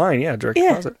online, yeah, direct Yeah.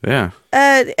 deposit. yeah.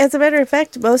 as a matter of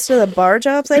fact, most of the bar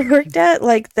jobs I worked at,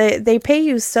 like they pay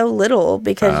you so little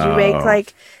because you make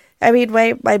like, I mean,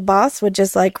 my boss would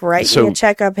just like write So, me a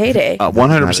check on payday.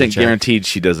 100% check. guaranteed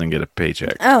she doesn't get a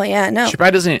paycheck. Oh yeah, no. She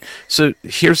probably doesn't. So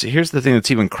here's the thing that's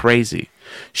even crazy.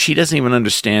 She doesn't even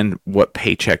understand what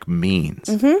paycheck means.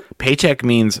 Paycheck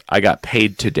means I got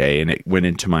paid today and it went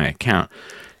into my account.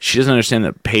 She doesn't understand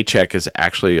that paycheck is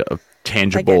actually a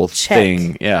tangible check.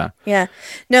 thing. Yeah. Yeah.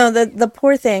 No, the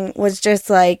poor thing was just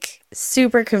like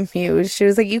super confused. She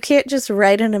was like, you can't just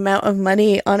write an amount of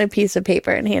money on a piece of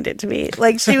paper and hand it to me.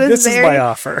 Like she was This very is my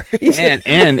offer.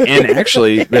 And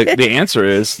actually the answer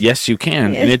is yes, you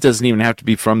can. And it doesn't even have to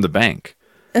be from the bank.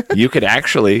 You could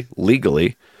actually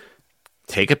legally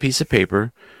take a piece of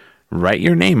paper, write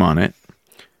your name on it,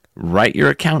 write your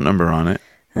account number on it,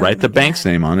 write the bank's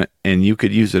name on it, and you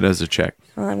could use it as a check.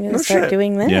 Well, I'm gonna No start shit.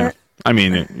 doing that. Yeah. I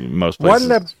mean, most Why places.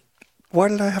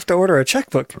 did I have to order a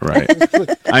checkbook? Right.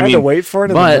 I had to wait for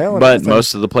it in the mail. But and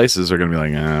most of the places are going to be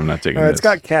like, I'm not taking this. it's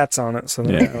got cats on it, so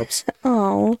that Yeah. helps.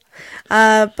 Oh,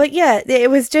 but yeah, it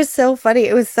was just so funny.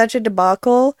 It was such a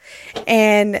debacle,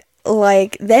 and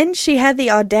like then she had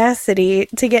the audacity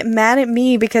to get mad at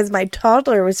me because my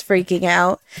toddler was freaking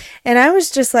out, and I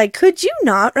was just like, could you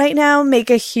not right now make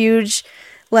a huge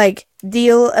like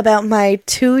deal about my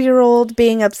 2-year-old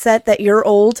being upset that you're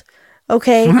old?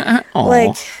 Okay, Aw.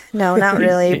 like no, not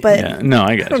really, but Yeah, no, I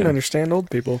I got don't you. understand old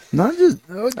people. Not just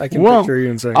I can Well, picture you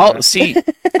and saying I'll that. see.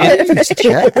 use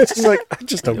checks. She's like, I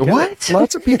just don't get it. What?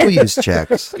 Lots of people use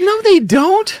checks. No, they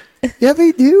don't. Yeah,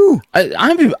 they do.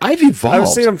 I've evolved. I've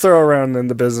seen them throw around in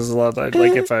the business a lot. Like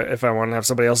if I want to have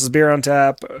somebody else's beer on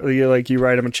tap, you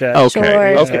write them a check. Okay.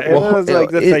 Sure. Okay. Well, it's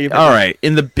like, that's how you all right.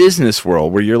 In the business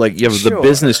world, where you're like, you have the Sure.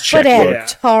 business but checkbook. at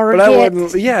Target, But I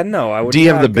wouldn't. Yeah, no, I would. Do you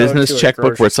have not the go business to a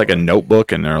checkbook where it's like a grocery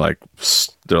notebook and they're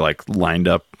like lined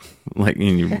up, like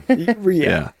and you? store.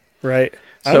 Yeah. Right.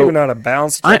 I So, don't even know how to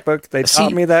balance a I- checkbook. They see-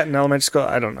 taught me that in elementary school.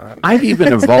 I don't know how to. I've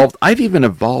even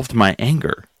evolved my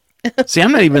anger. See,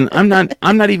 I'm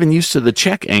not even used to the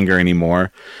check anger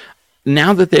anymore.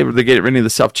 Now that they're getting rid of the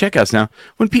self checkouts now,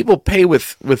 when people pay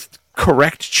with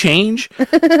correct change,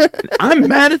 I'm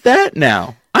mad at that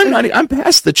now. I'm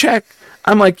past the check.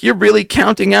 I'm like, you're really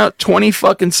counting out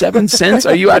 7 cents?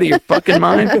 Are you out of your fucking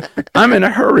mind? I'm in a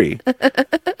hurry.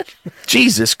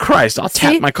 Jesus Christ, I'll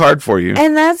tap my card for you.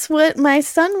 and that's what my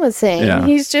son was saying. Yeah.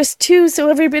 He's just 2, so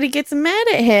everybody gets mad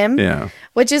at him. Yeah.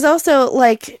 Which is also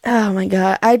like, oh my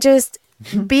God.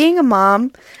 Being a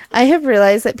mom, I have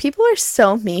realized that people are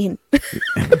so mean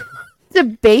to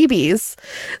babies.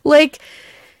 Like,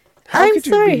 How I'm could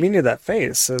you sorry. be mean to that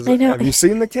face? I know. Have you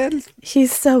seen the kid?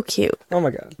 He's so cute. Oh my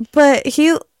god. But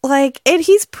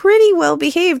he's pretty well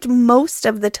behaved most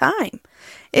of the time.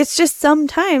 It's just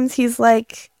sometimes he's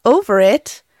like over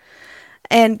it.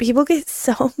 And people get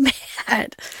so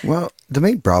mad. Well, the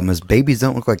main problem is babies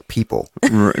don't look like people.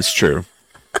 It's true.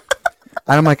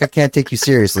 And I'm like, I can't take you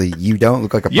seriously. You don't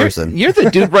look like a person. You're the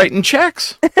dude writing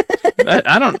checks.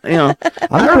 I don't, I'm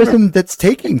the person that's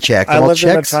taking checks. I All lived in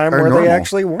a checks time are where normal. they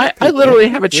actually weren't. I people. literally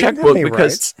have a We didn't have checkbook any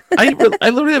because rights. I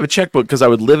literally have a checkbook because I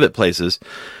would live at places,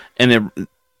 and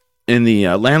the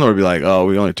landlord would be like, "Oh,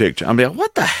 we only take." I'm like,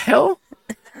 "What the hell?"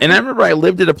 And I remember I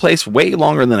lived at a place way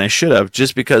longer than I should have,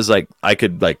 just because like I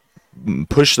could like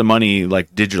push the money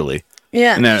like digitally.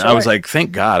 Yeah. And then I was sure. like,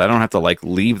 "Thank God I don't have to like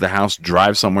leave the house,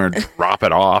 drive somewhere, drop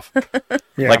it off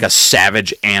Yeah. like a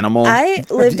savage animal." I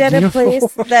lived Do at you a know-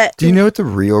 place that. Do you know what the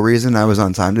real reason I was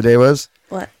on time today was?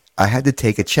 What? I had to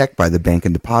take a check by the bank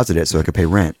and deposit it so I could pay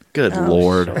rent. Good Oh,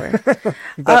 Lord. sure.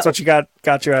 That's what you got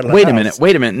you out of the Wait a house.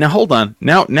 minute. Now hold on.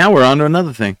 Now we're on to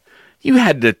another thing. You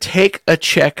had to take a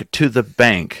check to the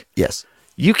bank. Yes.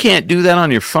 You can't do that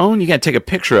on your phone. You got to take a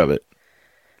picture of it.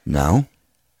 No.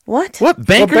 What? What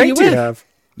bank What are you bank do you with? have?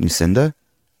 Lucinda?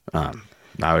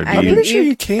 That would I be. pretty sure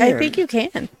you can. I think you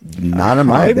can. Not on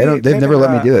mine. Maybe- They've never maybe let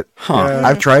me not. do it. Huh.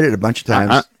 I've tried it a bunch of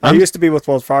times. I used to be with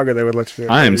Wells Fargo. They would let you do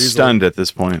it. I am easily. stunned at this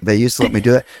point. They used to let me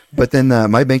do it, but then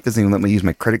my bank doesn't even let me use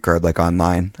my credit card like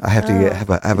online. I have to have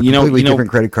a You know- completely you know- different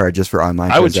credit card just for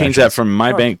online. I would change that transactions. from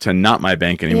my bank to not my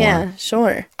bank anymore. Yeah,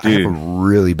 sure. I have a Dude.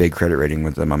 really big credit rating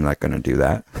with them. I'm not going to do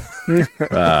that.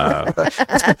 Uh,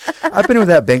 I've been with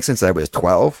that bank since I was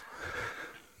 12.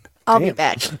 I'll be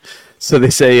back. So they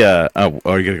say, are you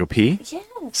gonna go pee? Yeah.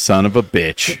 Son of a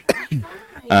bitch.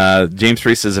 James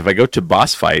 3 says, if I go to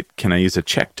boss fight, can I use a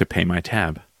check to pay my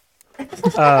tab?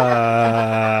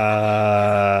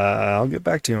 I'll get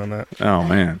back to you on that. Oh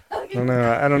man.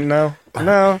 I don't know.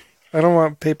 No, I don't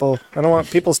want people's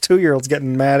 2-year-olds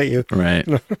getting mad at you. Right.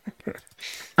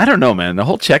 I don't know, man. The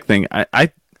whole check thing,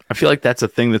 I feel like that's a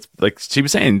thing that's like she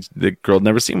was saying, the girl had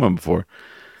never seen one before.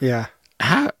 Yeah.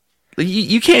 How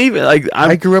you can't even like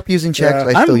I grew up using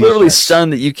checks. Yeah. I I'm still use literally checks.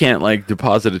 stunned that you can't like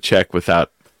deposit a check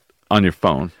without on your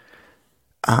phone.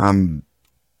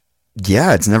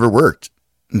 Yeah, it's never worked.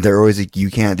 They're always like, you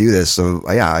can't do this. So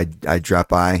yeah, I drop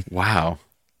by. Wow.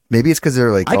 Maybe it's because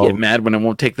they're like, I get mad when I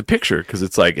won't take the picture because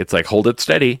it's like hold it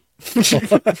steady.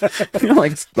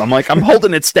 I'm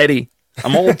holding it steady.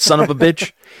 I'm old, son of a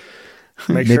bitch.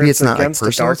 Make Maybe sure it's not, like, against a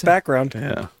personal dark thing? background.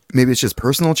 Yeah. maybe it's just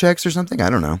personal checks or something. I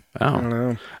don't know. I don't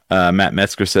know. Matt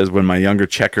Metzger says, when my younger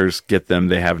checkers get them,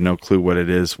 they have no clue what it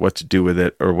is, what to do with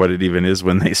it, or what it even is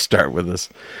when they start with us.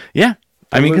 Yeah.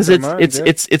 I mean, because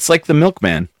it's like the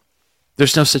milkman.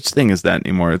 There's no such thing as that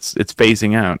anymore. It's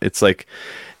phasing out. It's like,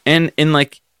 and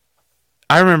like,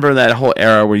 I remember that whole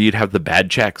era where you'd have the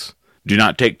bad checks. Do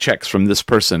not take checks from this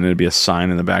person. It'd be a sign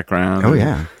in the background. Oh,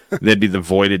 yeah. There'd be the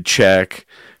voided check.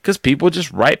 Because people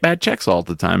just write bad checks all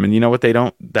the time. And you know what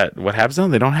what happens to them?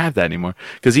 They don't have that anymore.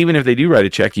 Because even if they do write a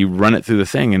check, you run it through the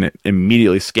thing and it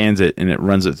immediately scans it and it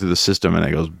runs it through the system and it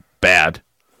goes bad.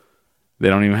 They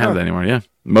don't even have that anymore. Yeah.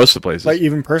 Most of the places. Like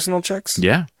even personal checks?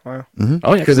 Yeah. Wow. Mm-hmm.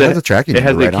 Oh, yeah. Because it has a tracking It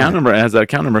has number the account number. It has that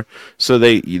account number. So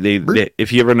they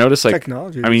if you ever notice, like,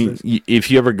 Technology. I mean, if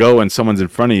you ever go and someone's in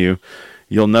front of you,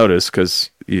 you'll notice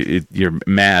because you're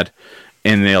mad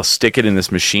and they'll stick it in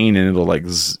this machine and it'll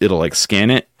like scan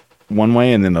it one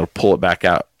way and then they'll pull it back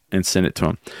out and send it to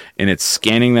them. And it's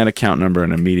scanning that account number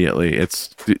and immediately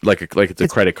it's like it's a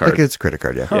credit card. Like it's a credit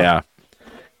card, yeah. Yeah.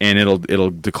 And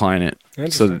it'll decline it.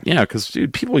 So yeah, because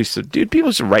people used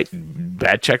to write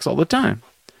bad checks all the time.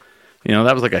 You know,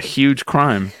 that was like a huge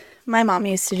crime. My mom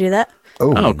used to do that.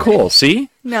 Oh, cool. See?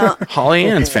 No, Holly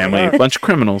Ann's family, a bunch of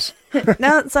criminals.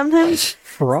 no. Sometimes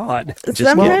Fraud.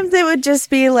 it would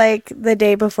just be like the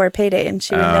day before payday, and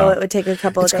she would know it would take a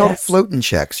couple It's of called days. floating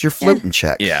checks. You're floating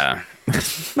checks. Yeah.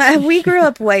 We grew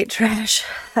up white trash,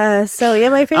 so yeah,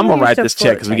 my family. I'm going to used write to this check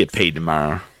float because we get checks. paid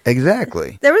tomorrow.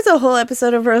 Exactly. There was a whole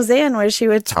episode of Roseanne where she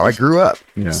would That's how I grew up.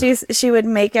 Yeah. she would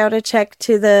make out a check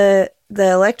to the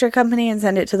electric company and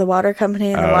send it to the water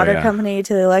company and the water company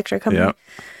to the electric company. Yep.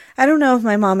 I don't know if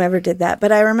my mom ever did that,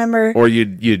 but I remember. Or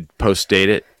you'd post date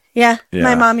it. Yeah, Yeah.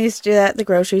 my mom used to do that at the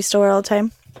grocery store all the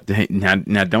time. Hey, now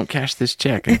don't cash this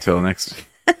check until next.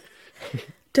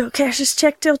 Don't cash this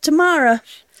check till tomorrow.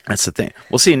 That's the thing.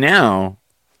 Well, see now,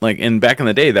 like back in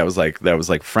the day, that was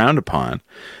like frowned upon,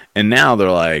 and now they're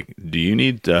like, "Do you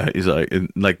need?" He's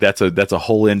like that's a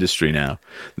whole industry now.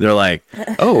 They're like,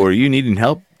 "Oh, are you needing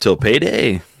help till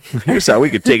payday? Here's how we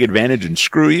could take advantage and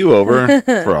screw you over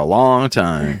for a long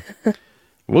time.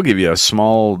 We'll give you a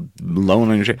small loan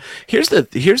on your check." Here's the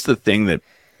thing that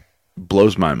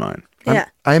blows my mind. Yeah.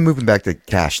 I'm moving back to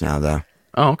cash now, though.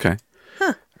 Oh, okay.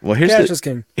 Well, here's Cash is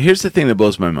king. Here's the thing that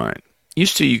blows my mind.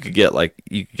 Used to, you could get like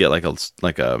a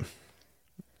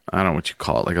I don't know what you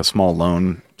call it, like a small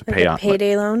loan to pay off.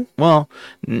 Payday loan. Well,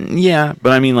 yeah,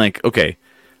 but I mean, like, okay,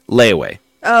 layaway.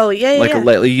 Oh yeah, Like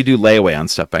yeah. you do layaway on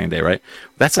stuff back in the day, right?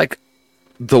 That's like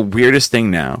the weirdest thing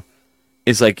now.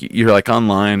 Is like you're like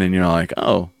online and you're like,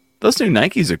 oh, those new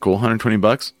Nikes are cool,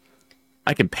 $120.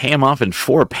 I can pay them off in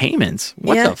 4 payments.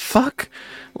 What Yeah. the fuck?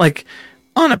 Like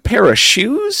on a pair of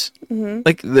shoes,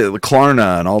 like the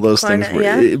Klarna and all those things. Klarna,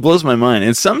 yeah. It blows my mind.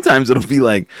 And sometimes it'll be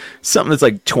like something that's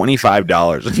like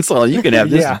 $25. And so you can have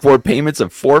this Yeah. in 4 payments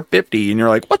of $450, and you're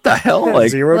like, what the hell? Like,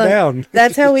 Zero Look, down.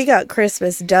 That's how we got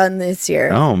Christmas done this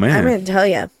year. Oh, man. I'm gonna tell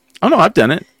you, oh no, I've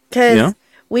done it. because You know?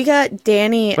 we got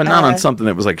Danny. But not on something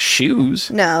that was like shoes.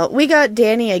 No, we got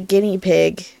Danny a guinea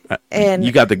pig, and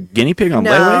You got the guinea pig on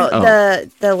no, layaway? Oh.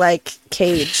 the like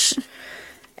cage,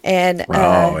 and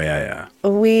Oh yeah.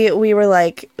 we were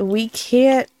like, we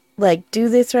can't like do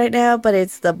this right now, but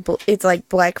it's like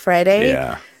Black Friday.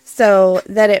 Yeah. So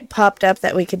then it popped up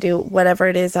that we could do whatever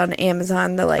it is on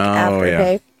Amazon, the like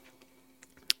afterpay.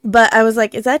 But I was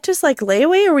like, is that just like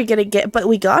layaway, or are we gonna get? But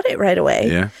we got it right away.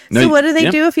 Yeah. So what do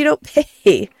they do if you don't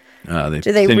pay? Do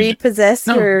they send you- repossess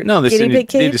your No, they guinea send you, pig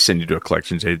cage? they just send you to a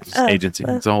collections agency.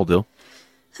 It's a whole deal.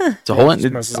 Huh. It's a whole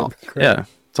Just messes up your credit. yeah.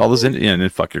 It's all this and then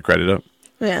fuck your credit up.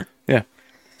 Yeah. Yeah,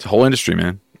 it's a whole industry,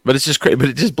 man. But it's just crazy. But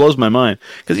it just blows my mind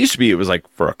because it used to be it was like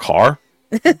for a car,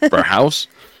 for a house.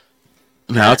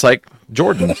 Now it's like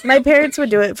Jordan. My parents would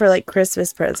do it for like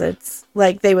Christmas presents.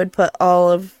 Like they would put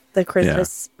all of the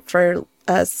Christmas for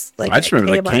us. Like I just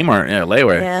remember like Kmart,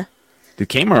 layaway. Yeah, The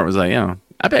Kmart was like,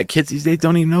 I bet kids these days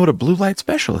don't even know what a blue light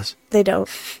special is. they don't.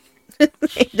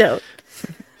 They don't.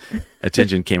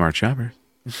 Attention, Kmart shoppers.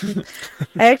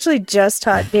 I actually just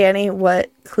taught Danny what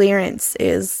clearance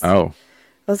is. Oh.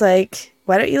 I was like,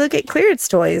 why don't you look at clearance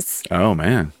toys? Oh,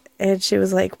 man. And she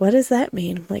was like, what does that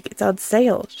mean? I'm like, it's on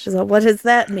sale. She's like, what does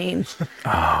that mean?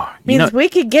 Oh, Means we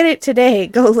could get it today.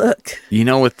 Go look. You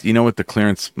know what the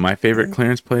clearance, my favorite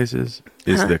clearance place is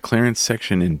the clearance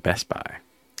section in Best Buy.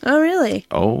 Oh, really?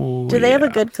 Oh, Do they have a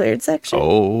good clearance section?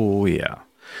 Oh, yeah.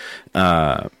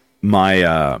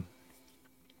 My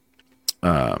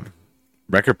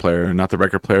record player, not the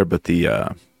record player, but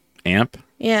the amp.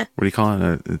 Yeah. What do you call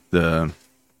it?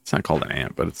 It's not called an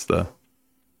amp, but it's the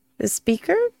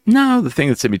speaker? No, the thing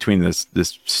that's in between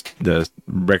the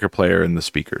record player and the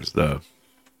speakers. I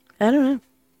don't know.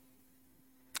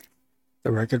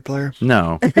 The record player?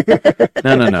 No.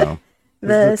 No.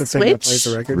 The thing that plays switch?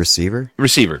 the record? Receiver.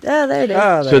 Oh, there it is.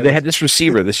 Oh, So they had this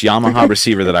receiver, this Yamaha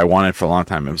receiver that I wanted for a long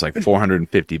time. It was like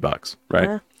 $450, right?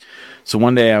 Wow. So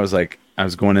one day I was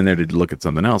going in there to look at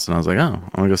something else, and I was like, oh, I'm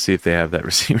gonna go see if they have that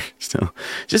receiver still,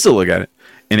 just to look at it.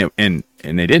 And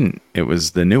they didn't. It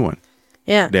was the new one.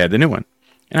 Yeah. They had the new one,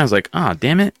 and I was like, ah,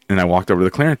 damn it! And I walked over to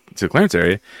the clearance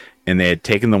area, and they had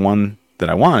taken the one that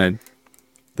I wanted,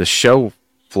 the show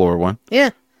floor one,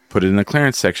 Yeah. put it in the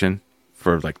clearance section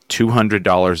for like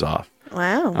 $200 off.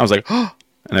 Wow. I was like, oh,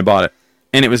 and I bought it,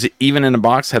 and it was even in the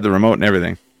box, had the remote and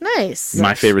everything. Nice.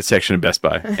 My favorite section of Best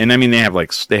Buy. And I mean, they have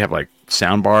like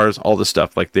sound bars, all this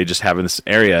stuff. Like they just have in this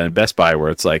area in Best Buy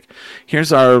where it's like,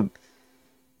 here's our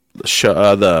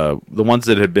show, the ones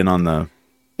that had been on the,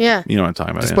 Yeah. you know what I'm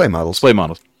talking about. Display yeah. models. Display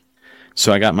models.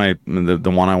 So I got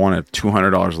the one I wanted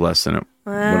 $200 less than it.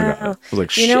 Wow. I was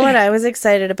like, You shit. know what I was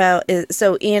excited about is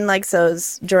so Ian likes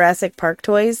those Jurassic Park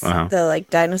toys, the like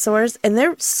dinosaurs, and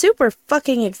they're super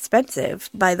fucking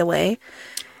expensive, by the way.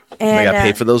 And They got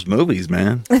paid for those movies,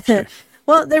 man.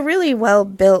 well, they're really well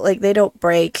built, like they don't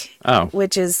break. Oh.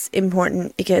 Which is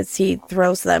important because he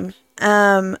throws them.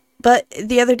 But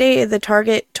the other day, the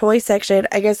Target toy section,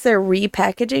 I guess they're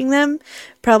repackaging them,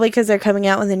 probably because they're coming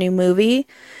out with a new movie.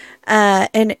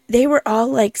 And they were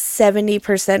all like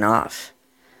 70% off.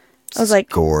 I was like,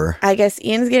 Gore. I guess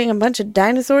Ian's getting a bunch of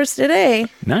dinosaurs today.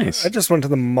 Nice. I just went to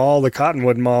the mall, the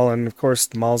Cottonwood Mall, and of course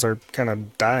the malls are kind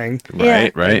of dying.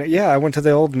 Right. And, yeah, I went to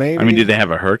the Old Navy. I mean, did they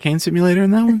have a hurricane simulator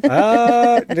in that one?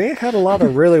 They had a lot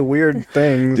of really weird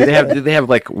things. Did they have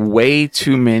like way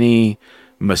too many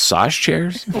massage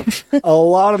chairs? A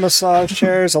lot of massage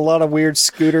chairs, a lot of weird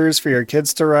scooters for your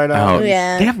kids to ride on. Oh,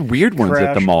 Yeah. They have weird ones at the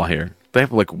Crash. mall here. They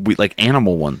have like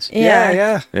animal ones.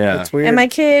 Yeah. Yeah. It's weird. And my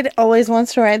kid always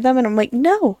wants to ride them, and I'm like,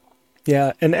 no.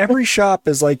 Yeah, and every shop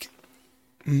is like,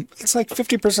 it's like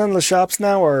 50% of the shops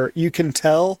now are, you can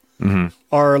tell,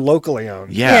 are locally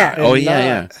owned. Yeah. Yeah. Oh, And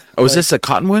yeah. Oh, is this a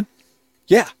Cottonwood?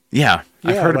 Yeah. Yeah.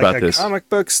 I've heard like about a this. comic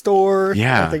book store.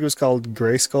 Yeah. I think it was called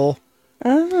Grayskull.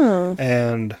 Oh.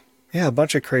 And yeah, a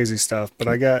bunch of crazy stuff. But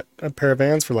I got a pair of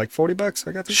Vans for like $40.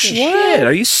 I got these things. Shit,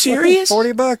 are you serious?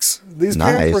 $40. These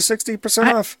Nice. pants were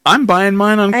 60% off. I'm buying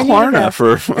mine on I need to Klarna go.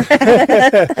 for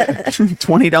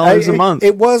 $20 a month.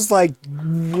 It was like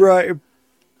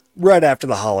right after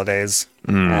the holidays.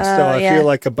 So I yeah. feel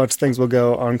like a bunch of things will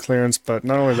go on clearance. But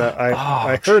not only that,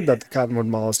 I heard that the Cottonwood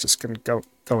Mall is just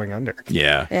going under.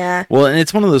 Yeah. Yeah. Well, and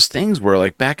it's one of those things where,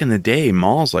 like, back in the day,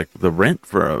 malls, like, the rent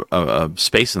for a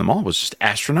space in the mall was just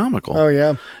astronomical. Oh,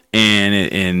 yeah.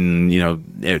 And you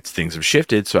know, things have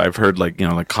shifted. So I've heard, like, you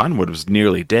know, like, Cottonwood was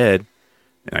nearly dead.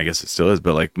 And I guess it still is.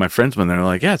 But, like, my friends, when they're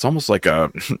like, yeah, it's almost like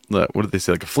a, what did they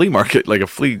say? Like a flea market, like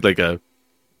a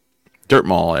dirt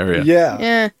mall area.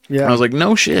 Yeah. Yeah. I was like,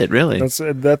 no shit, really? That's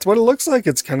what it looks like.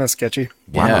 It's kind of sketchy.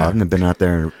 Wow, Yeah. I haven't been out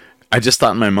there. I just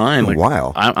thought in my mind, A like,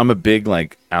 while. I'm a big,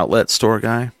 like, outlet store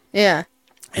guy. Yeah.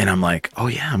 And I'm like, oh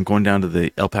yeah, I'm going down to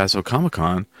the El Paso Comic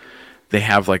Con. They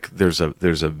have like there's a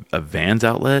Vans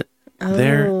outlet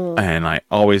there, and I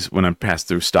always when I'm passed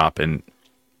through stop and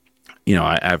you know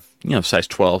I have size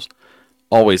 12s,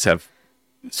 always have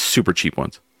super cheap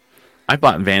ones. I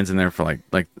bought Vans in there for like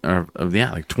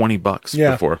 $20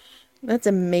 Yeah. before, That's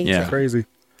amazing. Yeah. Yeah, Crazy.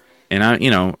 and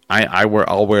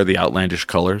I'll wear the outlandish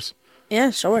colors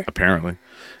sure. apparently,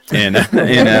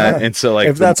 and so like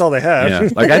If that's all they have. Yeah.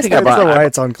 Like, I think I That's bought- why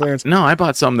it's on clearance. No, I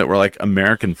bought some that were like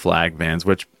American flag Vans,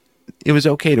 which it was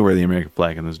okay to wear the American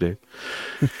flag in those days.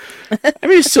 I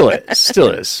mean, it still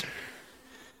is.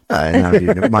 I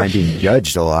don't mind being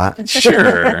judged a lot.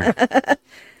 Sure.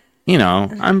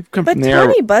 I'm But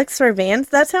 $20 for Vans,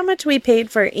 that's how much we paid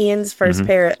for Ian's first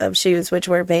pair of shoes, which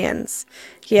were Vans.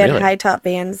 He had high top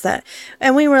Vans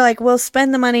and we were like, we'll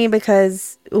spend the money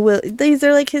because these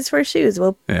are like his first shoes.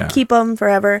 We'll keep them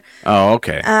forever. Oh,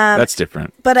 okay. That's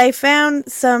different. But I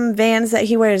found some Vans that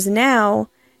he wears now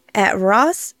at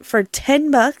Ross for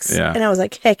 $10. Yeah. And I was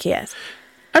like, heck yes.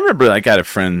 I remember I got a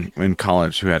friend in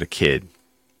college who had a kid,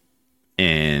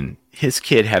 and his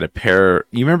kid had a pair.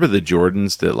 You remember the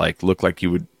Jordans that like look like you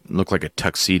would look like a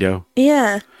tuxedo?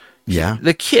 Yeah. Yeah.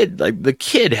 The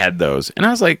kid had those, and I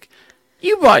was like,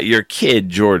 "You bought your kid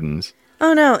Jordans?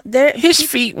 Oh no, his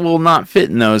feet will not fit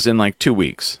in those in like 2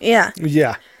 weeks." Yeah.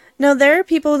 Yeah. No, there are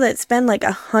people that spend like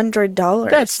 $100.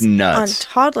 That's nuts. On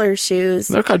toddler shoes.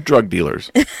 They're called drug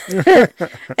dealers.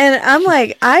 And I'm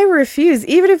like, I refuse.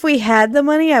 Even if we had the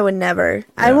money, I would never. Yeah.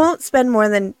 I won't spend more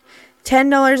than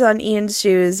 $10 on Ian's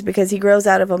shoes because he grows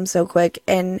out of them so quick.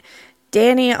 And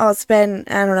Danny, I'll spend,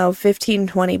 I don't know,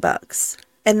 $15-$20.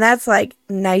 And that's like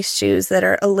nice shoes that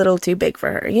are a little too big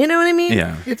for her. You know what I mean?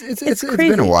 Yeah. It's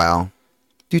been a while.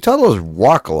 Do toddlers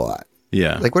walk a lot?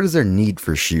 Yeah. Like, what is their need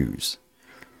for shoes?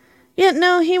 Yeah,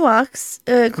 no, he walks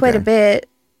quite a bit.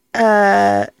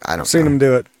 I don't seen him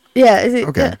do it. Yeah.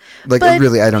 Okay.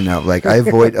 Really, I don't know. Like, I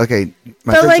avoid, my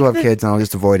friends will have kids, and I'll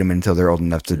just avoid them until they're old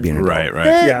enough to be an adult. Right.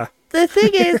 Yeah. The thing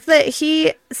is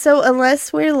that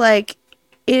unless we're like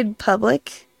in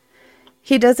public,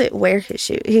 he doesn't wear his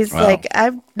shoes. He's like,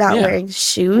 I'm not wearing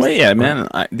shoes. Well, yeah, man.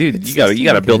 Dude, you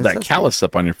gotta build that callus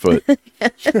up on your foot. We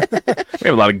have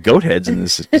a lot of goat heads in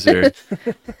this area.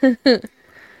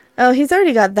 Oh, he's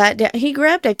already got that down. He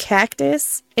grabbed a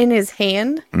cactus in his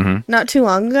hand not too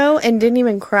long ago and didn't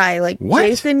even cry. Like, what?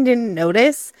 Jason didn't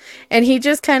notice. And he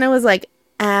just kind of was like,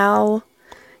 ow.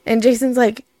 And Jason's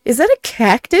like, is that a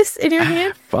cactus in your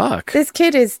hand? Fuck. This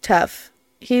kid is tough.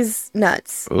 He's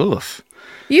nuts. Oof.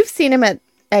 You've seen him at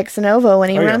Ex Novo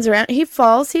when he runs around. He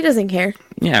falls. He doesn't care.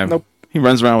 Yeah. Nope. He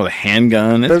runs around with a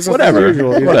handgun. It's Whatever.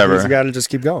 Whatever. He's got to just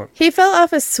keep going. He fell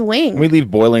off a swing. We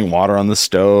leave boiling water on the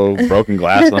stove, broken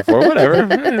glass on the floor,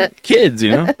 whatever. Kids,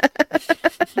 I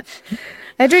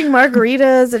drink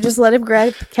margaritas and just let him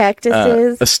grab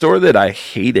cactuses. A store that I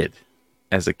hated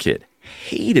as a kid,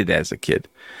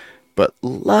 but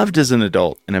loved as an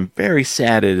adult, and I'm very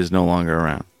sad it is no longer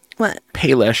around. What?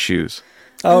 Payless shoes.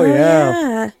 Oh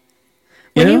yeah.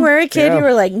 When you were a kid, you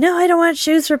were like, no, I don't want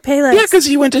shoes for Payless. Yeah, because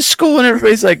you went to school and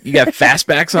everybody's like, you got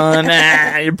fastbacks on.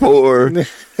 You're poor.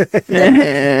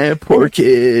 Poor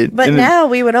kid. But now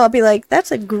we would all be like,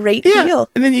 that's a great deal.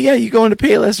 And then you go into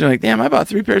Payless and you're like, damn, I bought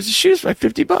 3 pairs of shoes for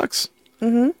 $50.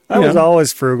 Mm-hmm. I was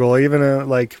always frugal, even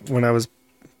like when I was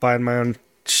buying my own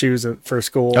shoes for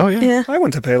school. Oh, yeah. I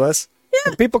went to Payless. Yeah.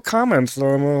 And people comment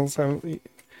on them.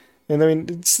 And I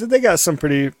mean, they got some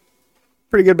pretty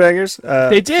good bangers.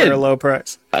 They did. For a low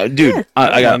price. Dude,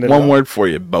 I got one word for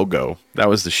you. BOGO. That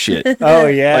was the shit. Oh,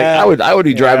 yeah. Like, I would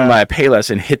be driving by a Payless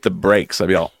and hit the brakes. I'd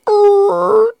be all,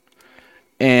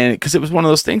 and because it was one of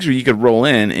those things where you could roll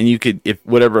in and you could, if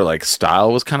whatever like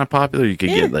style was kind of popular, you could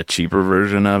get the cheaper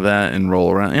version of that and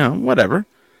roll around, whatever.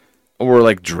 Or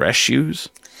like dress shoes.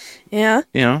 Yeah.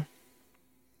 You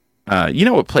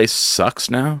know what place sucks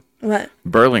now? What?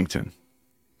 Burlington.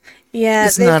 Yeah,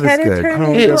 it's not as good. I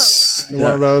don't get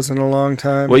one of those in a long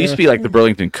time. Well, it used to be like the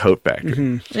Burlington Coat Factory.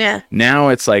 Mm-hmm. Yeah. Now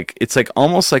it's like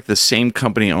almost like the same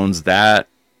company owns that.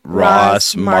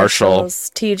 Ross, Marshall,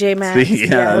 TJ Maxx.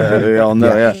 They all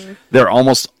know. Yeah, they're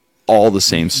almost all the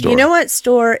same store. You know what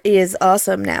store is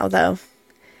awesome now, though?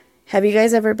 Have you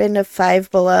guys ever been to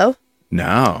Five Below?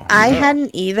 No, I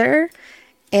hadn't either.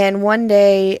 And one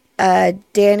day,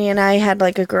 Danny and I had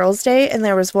like a girls' day, and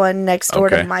there was one next door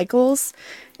to Michael's.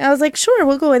 And I was like, sure,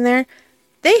 we'll go in there.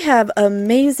 They have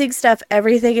amazing stuff.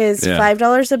 Everything is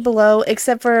 $5 and below,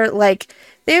 except for like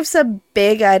they have some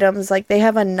big items. Like they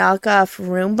have a knockoff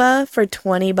Roomba for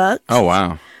 $20. Oh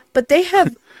wow! But they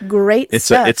have great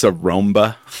stuff. It's a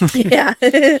Roomba. Yeah,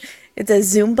 it's a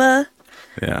Zumba.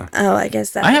 Yeah. Oh, I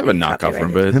guess that. I have a knockoff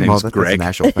Roomba. His name's Greg.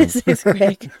 His name's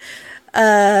Greg.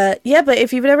 Yeah, but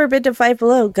if you've never been to Five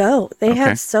Below, go. They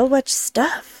have so much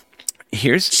stuff.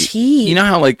 Here's cheap. You know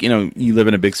how like you live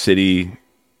in a big city,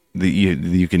 that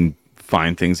you can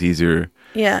find things easier.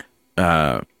 Yeah.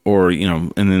 Or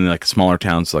and then like smaller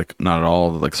towns, like not at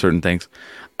all like certain things.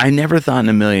 I never thought in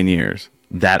a million years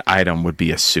that item would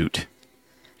be a suit.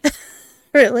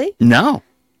 Really? No.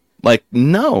 Like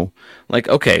no. Like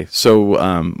okay,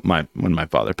 so when my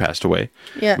father passed away,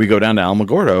 we go down to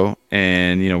Alamogordo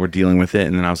and we're dealing with it,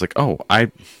 and then I was like, oh, I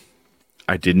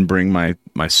didn't bring my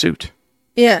suit.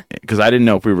 Yeah. Because I didn't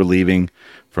know if we were leaving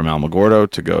from Alamogordo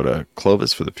to go to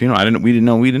Clovis for the funeral. We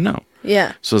didn't know.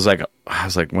 Yeah. So I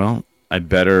was like, well, I'd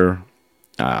better,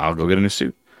 I'll go get a new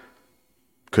suit.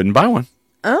 Couldn't buy one.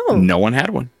 Oh. No one had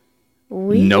one.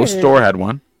 Weird. No store had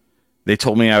one. They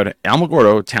told me out at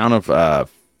Alamogordo, a town of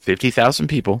 50,000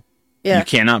 people. Yeah. You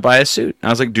cannot buy a suit. I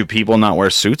was like, do people not wear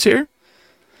suits here?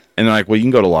 And they're like, well, you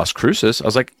can go to Las Cruces. I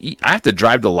was like, I have to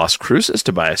drive to Las Cruces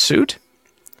to buy a suit?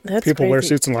 That's People wear crazy.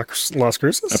 suits in Las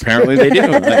Cruces? Apparently they do.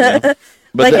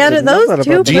 Like out of those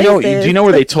two do you know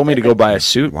where they told me to go buy a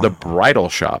suit? Wow. The bridal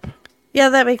shop. Yeah,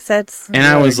 that makes sense. And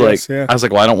I was guess,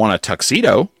 well, I don't want a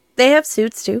tuxedo. They have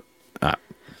suits too.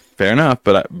 Fair enough,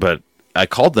 but I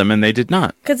called them and they did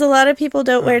not. Because a lot of people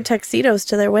don't wear tuxedos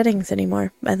to their weddings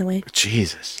anymore, by the way.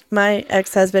 Jesus. My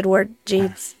ex-husband wore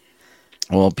jeans.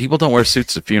 Well, people don't wear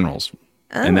suits at funerals.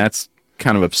 Oh. And that's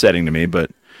kind of upsetting to me,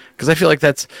 but because I feel like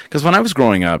because when I was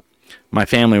growing up, my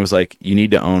family was like, you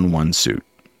need to own one suit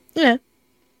Yeah.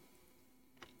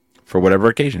 for whatever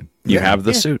occasion. You have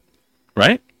the suit,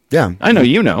 right? Yeah. I know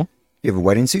you know. You have a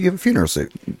wedding suit, you have a funeral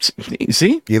suit.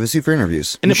 See? You have a suit for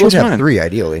interviews. And you it should blows have mine. 3,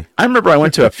 ideally. I remember I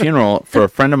went to a funeral for a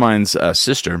friend of mine's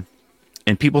sister,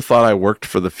 and people thought I worked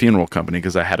for the funeral company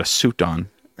because I had a suit on.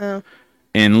 Oh.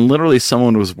 And literally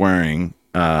someone was wearing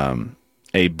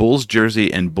a Bulls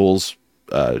jersey and Bulls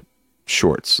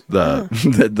shorts, the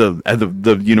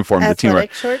uniform, the team.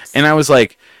 Athletic shorts? And I was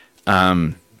like,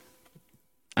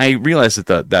 I realized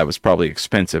that was probably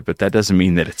expensive, but that doesn't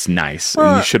mean that it's nice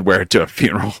and you should wear it to a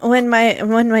funeral. When my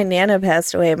Nana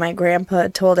passed away, my grandpa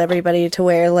told everybody to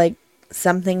wear like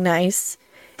something nice.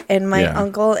 And my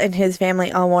uncle and his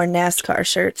family all wore NASCAR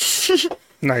shirts.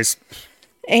 Nice.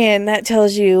 And that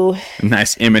tells you...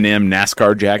 Nice M&M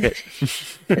NASCAR jacket.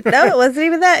 No, it wasn't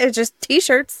even that. It was just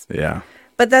T-shirts. Yeah.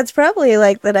 But that's probably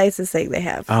like the nicest thing they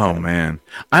have. Oh, man.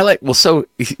 So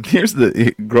here's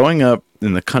growing up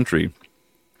in the country,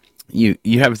 you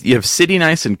have city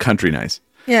nice and country nice.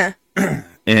 Yeah.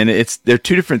 And they're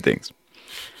two different things.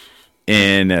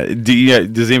 And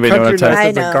does anybody know what I'm Country talking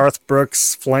Nice is I a know. Garth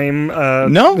Brooks flame.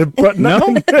 No.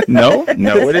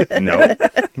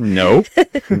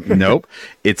 Nope.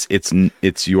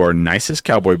 It's your nicest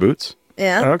cowboy boots,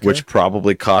 Yeah. Okay. which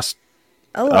probably cost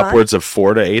A lot. upwards of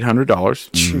 $400 to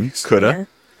 $800. Jeez.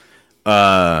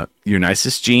 Coulda. Your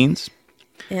nicest jeans,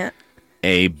 Yeah.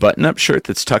 a button-up shirt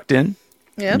that's tucked in,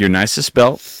 Yeah. your nicest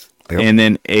belt, Yep. and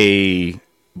then a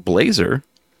blazer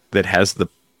that has the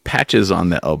patches on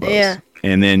the elbows. Yeah.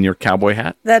 And then your cowboy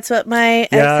hat. That's what my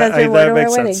Yeah, ex-husband wore that to our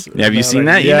makes wedding. sense. Have you seen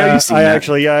that? You know you've seen I that.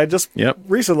 actually, I just Yep.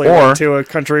 recently Or- went to a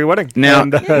country wedding. Now,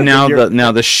 and, now you're-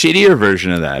 the shittier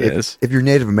version of that is If you're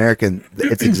Native American,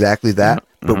 it's exactly that,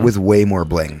 but with way more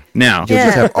bling. now You'll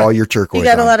just Yeah. have all your turquoise You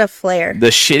got a on. lot of flair. the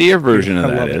shittier version of I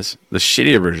that love it. is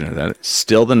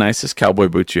still the nicest cowboy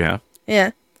boots you have,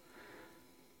 Yeah.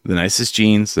 the nicest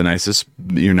jeans,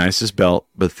 your nicest belt,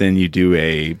 but then you do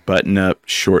a button-up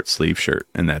short sleeve shirt,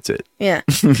 and that's it. Yeah.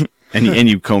 And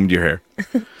you combed your hair.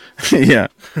 Yeah.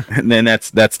 And then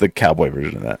that's the cowboy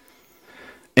version of that.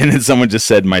 And then someone just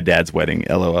said, my dad's wedding,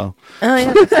 LOL. Oh,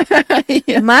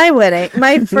 yeah. My wedding,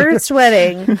 my first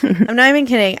wedding, I'm not even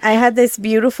kidding. I had this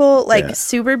beautiful,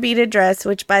 super beaded dress,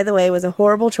 which, by the way, was a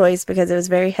horrible choice because it was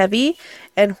very heavy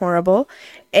and horrible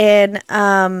and,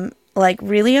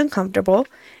 really uncomfortable.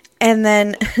 And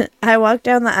then I walked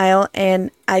down the aisle and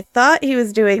I thought he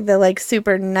was doing the,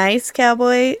 super nice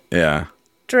cowboy Yeah.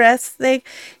 dress thing.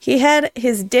 He had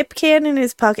his dip can in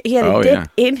his pocket. He had a dip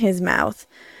in his mouth,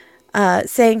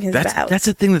 saying his vows. That's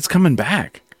a thing that's coming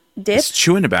back. Dip? It's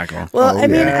chewing tobacco. Well, I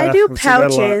mean, yeah. I do I've seen that a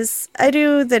lot. pouches. I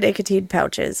do the nicotine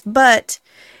pouches, but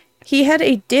he had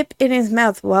a dip in his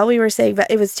mouth while we were saying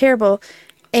that. It was terrible.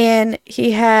 And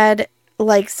he had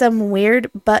some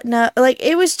weird button up.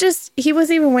 It was just, he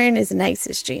wasn't even wearing his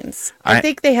nicest jeans. I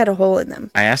think they had a hole in them.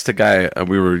 I asked a guy,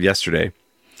 we were yesterday,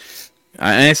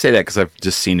 and I say that because I've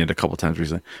just seen it a couple times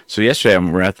recently. So yesterday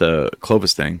we're at the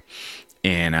Clovis thing,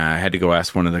 and I had to go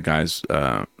ask one of the guys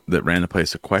that ran the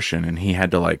place a question, and he had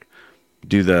to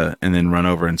do and then run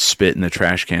over and spit in the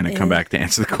trash can and come back to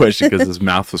answer the question because his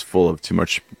mouth was full of too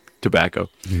much tobacco.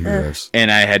 Yes.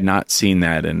 And I had not seen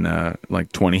that in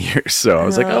 20 years. So I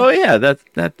was like, oh yeah,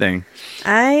 that thing.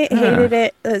 I hated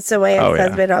it. So my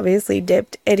ex-husband obviously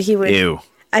dipped, and he would. Ew.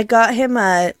 I got him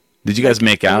a. Did you guys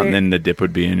make out and then the dip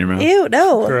would be in your mouth? Ew,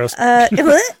 no. Gross.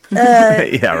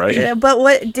 Yeah, right. But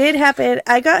what did happen,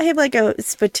 I got him a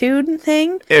spittoon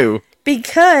thing Ew.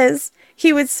 because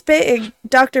he would spit in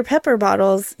Dr. Pepper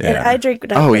bottles and I drink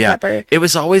Dr. Pepper. It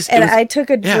was always. And I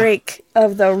took a drink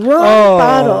of the wrong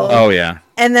bottle. Oh yeah.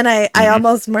 And then I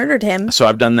almost murdered him. So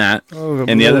I've done that.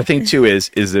 And the other thing too is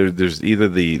there's either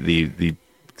the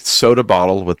soda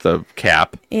bottle with the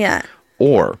cap Yeah.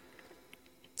 or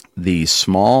the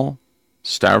small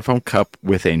styrofoam cup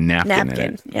with a napkin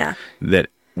in it. Yeah. That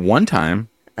one time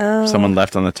someone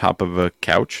left on the top of a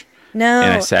couch. No.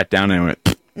 And I sat down and it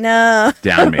went No.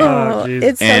 down me. Oh, geez.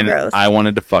 It's so And gross. I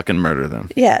wanted to fucking murder them.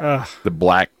 Yeah. The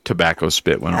black tobacco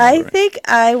spit went all I over it. think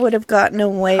I would have gotten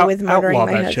away with murdering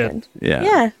outlaw my that shit. husband. Yeah.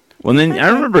 Yeah. Well, then I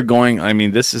remember going, I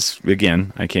mean, this is,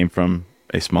 again, I came from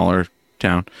a smaller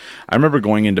town. I remember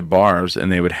going into bars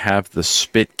and they would have the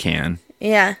spit can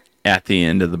Yeah. at the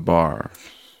end of the bar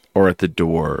or at the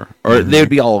door, or they would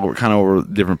be all over, kind of over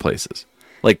different places,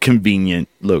 like convenient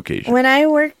locations. When I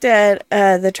worked at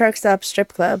the truck stop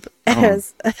strip club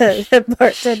as a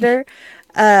bartender,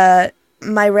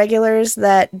 my regulars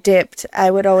that dipped, I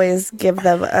would always give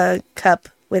them a cup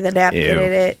with a napkin Ew.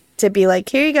 in it to be like,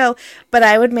 here you go. But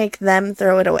I would make them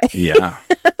throw it away. Yeah.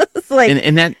 It's like,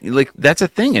 And that, like, that's a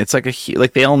thing. It's like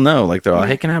like they all know, like they're all,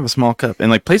 hey, can I have a small cup? And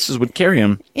like places would carry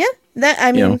them. yeah, that,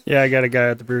 I mean, You know. Yeah, I got a guy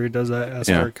at the brewery who does that. Ask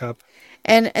Yeah. for a cup.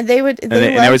 and they would, And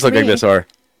they always look like this, or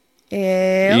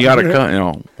Yeah. you got to cut,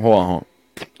 hold on.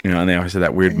 You know, and they always have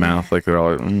that weird mouth, like they're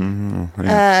all,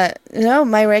 yeah. No,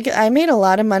 I made a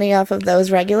lot of money off of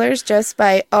those regulars just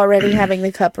by already having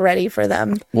the cup ready for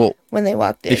them Well, when they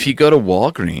walked in. if you go to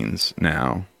Walgreens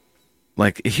now,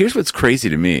 like, here's what's crazy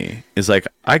to me is like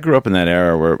I grew up in that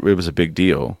era where it was a big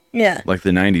deal, yeah. like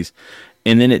the 90s,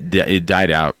 and then it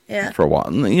died out Yeah. for a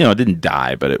while. You know, it didn't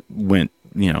die, but it went,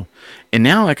 you know. And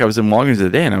now, like, I was in Walgreens the other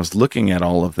day and I was looking at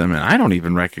all of them and I don't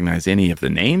even recognize any of the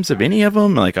names of any of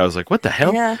them. Like, I was like, what the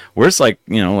hell? Yeah. Where's, like,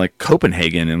 you know, like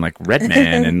Copenhagen and like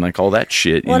Redman and like all that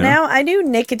shit, you Well, know? now I do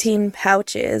nicotine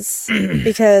pouches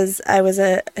because I was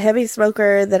a heavy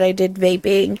smoker that I did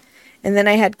vaping, and then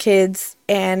I had kids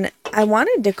and I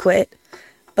wanted to quit,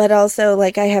 but also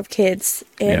like I have kids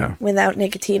and Yeah. without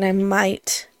nicotine I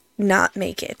might not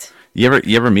make it. You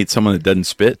ever meet someone that doesn't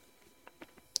spit?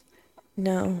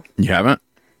 No. You haven't?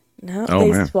 No. Oh,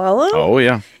 They man. swallow? Oh,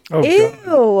 yeah. Oh, Ew.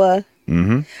 God.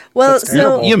 Mm-hmm. Well, That's so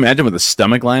terrible. You imagine with the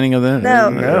stomach lining of that? No.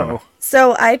 No.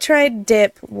 So I tried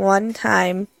dip one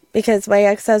time because my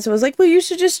ex-husband was like, well, you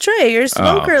should just try it. You're a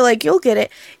smoker. Like, you'll get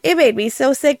it. It made me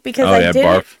so sick because Oh, yeah,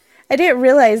 barf. I didn't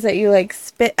realize that you, like,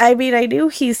 spit. I mean, I knew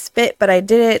he spit, but I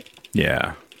didn't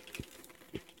Yeah.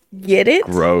 get it.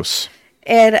 Gross.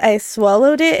 And I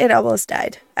swallowed it and almost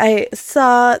died. I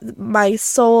saw my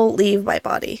soul leave my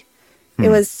body. It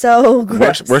was so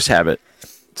gross. Worst habit,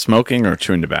 smoking or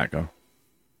chewing tobacco?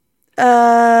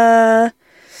 I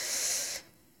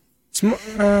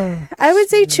would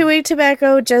say chewing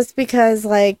tobacco just because,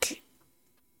 like,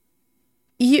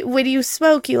 when you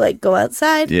smoke, you, like, go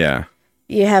outside. Yeah.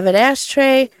 You have an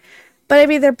ashtray. But, I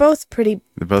mean, they're both pretty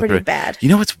They're bad. You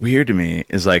know what's weird to me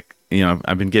is, like, you know,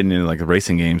 I've been getting into like the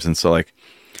racing games, and so like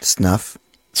Snuff.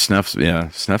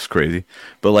 snuff's crazy.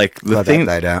 But like Glad that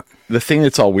died out. the thing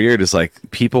that's all weird is like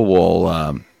people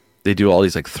will they do all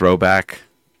these like throwback.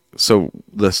 So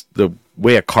the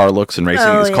way a car looks in racing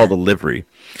is called a livery.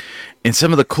 And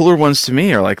some of the cooler ones to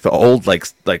me are like the old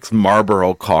like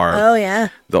Marlboro car. Oh, yeah.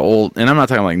 The old, and I'm not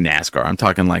talking like NASCAR. I'm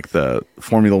talking like the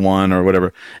Formula One or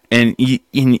whatever. And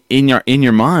in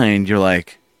your mind, you're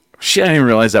like, shit, I didn't even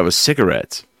realize that was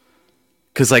cigarettes.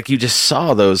 Because like you just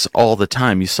saw those all the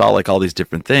time. You saw like all these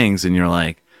different things, and you're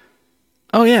like,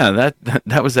 oh yeah,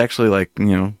 that was actually like, you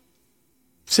know,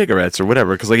 cigarettes or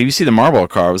whatever. Because like if you see the Marlboro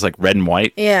car, it was like red and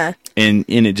white. Yeah. And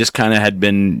it just kind of had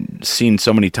been seen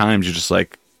so many times. You're just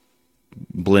like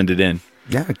blended in.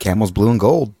 Yeah, Camel's blue and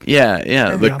gold.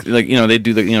 Yeah. Like you know, they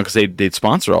do the, you know, because they'd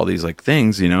sponsor all these like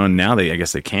things, you know, and now I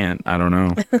guess they can't. I don't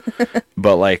know.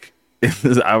 But like,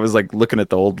 I was like looking at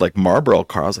the old like Marlboro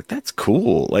car. I was like, that's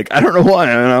cool. Like, I don't know why.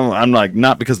 I'm like,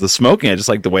 not because of the smoking. I just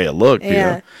like the way it looked. You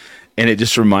Yeah. know? And it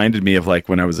just reminded me of like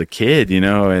when I was a kid, you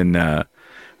know, and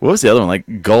what was the other one? Like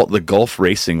the Gulf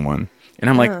racing one. And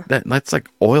I'm like, that's like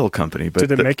oil company. But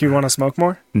Did it make you want to smoke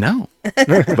more? No.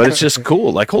 But it's just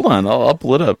cool. Like, hold on, I'll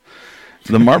pull it up.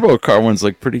 The Marlboro car one's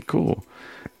like pretty cool.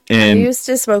 I And used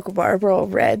to smoke Marlboro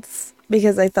Reds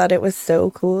because I thought it was so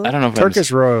cool. I don't know if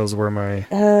Turkish Royals were my.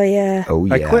 Oh, yeah. Oh,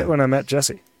 yeah. I quit when I met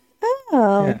Jesse.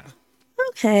 Oh, Yeah.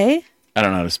 okay. I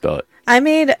don't know how to spell it. I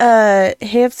made a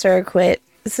hamster quit.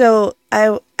 So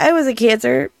I was a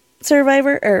cancer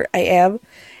survivor, or I am,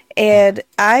 and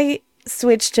I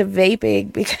switched to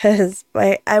vaping because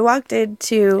I walked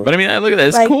into. But I mean, look at that.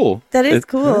 It's like, cool. That is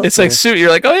cool. It's like suit.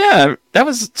 You're like, oh yeah, that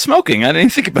was smoking. I didn't even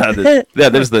think about it. Yeah,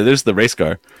 there's the race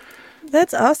car.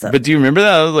 That's awesome. But do you remember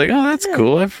that? I was like, oh, that's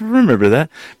cool. I remember that.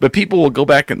 But people will go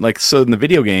back and like, so in the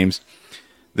video games,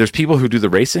 there's people who do the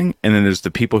racing, and then there's the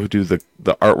people who do the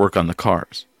artwork on the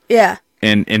cars. yeah.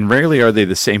 And rarely are they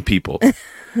the same people.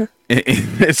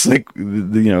 It's like, you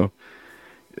know,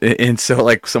 And so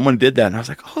like someone did that, and I was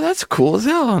like, oh, that's cool as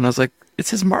hell. And I was like, it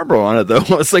says Marlboro on it though.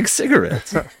 It's like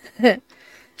cigarettes.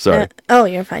 Sorry. Oh,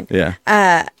 you're fine. Yeah.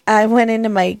 I went into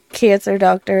my cancer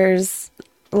doctor's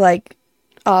like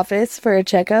office for a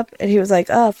checkup, and he was like,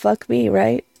 "Oh, fuck me,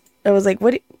 right?" I was like,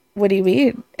 "What do you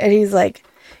mean?" And he's like,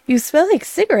 "You smell like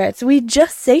cigarettes. We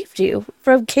just saved you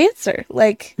from cancer.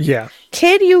 Like, Yeah.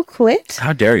 can you quit?"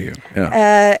 How dare you?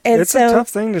 Yeah. And It's so, a tough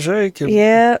thing to shake.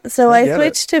 yeah. So I I get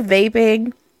switched to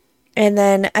vaping, and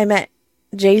then I met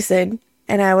Jason,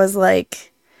 and I was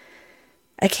like,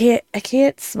 I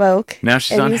can't smoke. Now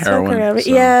she's And on you smoke heroin, around me. so-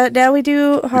 Yeah, now we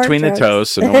do hard Between drugs. the toes,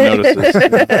 so no one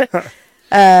notices.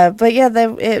 But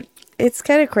yeah, it's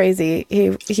kind of crazy.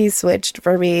 He switched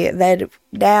for me. Then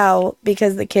now,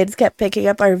 because the kids kept picking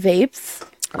up our vapes,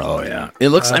 Oh yeah. It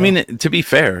looks. I mean, to be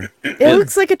fair, it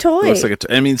looks like a toy. looks like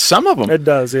I mean, some of them. It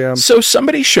does, yeah. So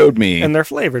somebody showed me. And they're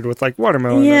flavored with like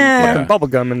watermelon Yeah. and fucking bubble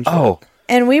gum and shit. Oh,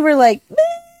 And we were like,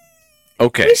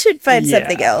 okay. we should find Yeah.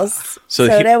 something else. So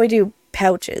So he- now we do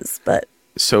pouches, but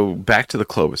So back to the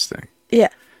Clovis thing. yeah,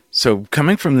 So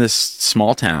coming from this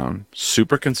small town,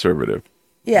 super conservative,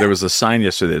 yeah. there was a sign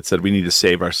yesterday that said we need to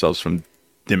save ourselves from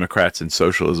Democrats and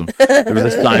socialism. There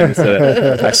was a sign that said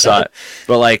it. I saw it.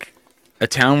 But like a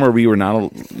town where we were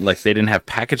not like they didn't have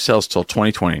package sales till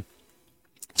 2020.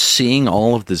 Seeing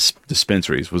all of this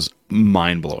dispensaries was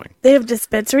mind blowing. They have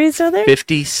dispensaries over there?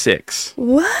 56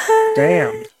 What?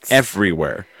 Damn.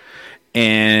 everywhere.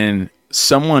 And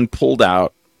someone pulled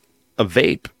out a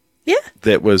vape Yeah.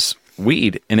 that was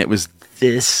weed, and it was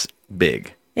this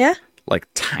big. Yeah. Like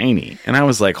tiny. And I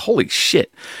was like, holy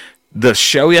shit. The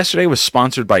show yesterday was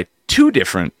sponsored by 2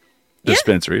 different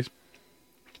dispensaries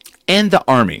and the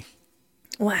Army.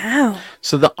 Wow.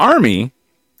 So the Army,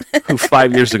 who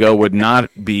 5 years ago would not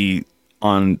be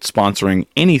on sponsoring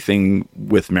anything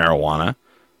with marijuana,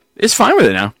 is fine with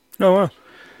it now. Oh,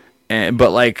 wow.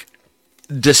 But like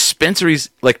dispensaries,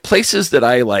 like places that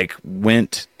I like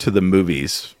went to the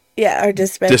movies, Yeah, our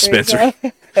dispensary.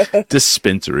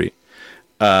 dispensary.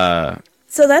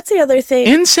 So that's the other thing.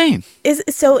 Insane.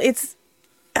 It's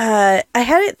I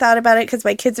hadn't thought about it because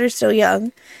my kids are still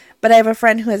young, but I have a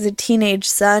friend who has a teenage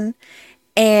son,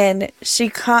 and she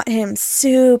caught him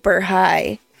super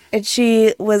high, and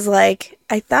she was like,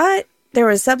 I thought there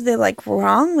was something like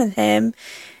wrong with him,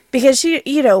 because she,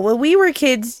 when we were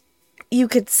kids, you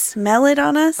could smell it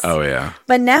on us. Oh yeah.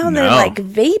 But now they're No. like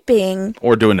vaping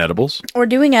Or doing edibles. or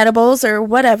doing edibles or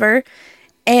whatever,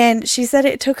 and she said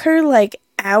it took her like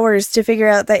hours to figure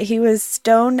out that he was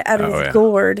stoned out of his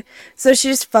gourd. So she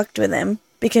just fucked with him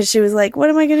because she was like,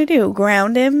 what am I going to do?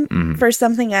 Ground him for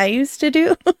something I used to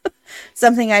do?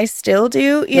 Something I still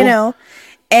do, you know?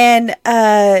 And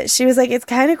she was like, it's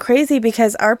kind of crazy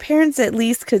because our parents at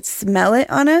least could smell it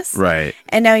on us. Right.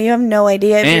 And now you have no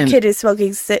idea if And- your kid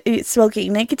is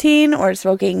smoking nicotine or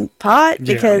smoking pot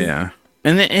because Yeah.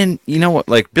 And you know what?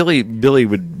 Like Billy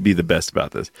would be the best about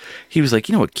this. He was like,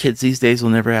 you know what kids these days will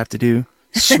never have to do?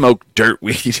 Smoke dirt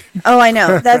weed. Oh, I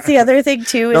know. That's the other thing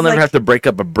too. Is They'll never like, have to break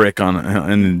up a brick on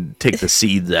and take the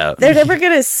seeds out. they're never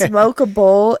gonna smoke a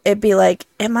bowl and be like,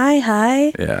 "Am I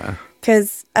high?" Yeah.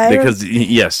 Because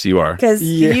Yes, you are. because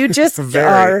Yeah, you just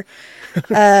very.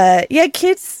 are. Yeah,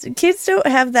 kids don't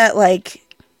have that like.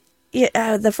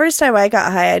 Yeah, the first time I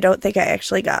got high, I don't think I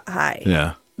actually got high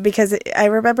Yeah. because I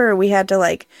remember we had to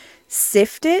like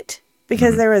sift it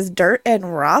because there was dirt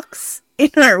and rocks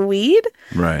in our weed.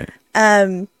 Right.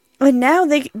 And now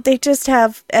they just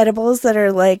have edibles that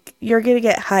are like you're gonna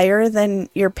get higher than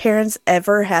your parents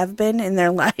ever have been in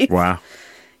their life. Wow.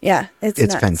 Yeah, it's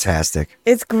It's nuts. fantastic.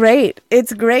 It's great.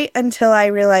 It's great until I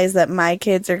realize that my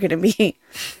kids are gonna be.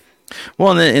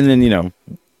 Well, and then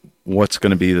what's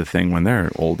going to be the thing when they're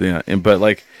old? Yeah. But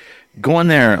like going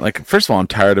there, like first of all, I'm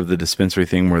tired of the dispensary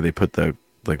thing where they put the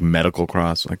like medical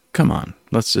cross. Like, come on,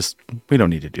 we don't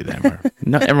need to do that anymore.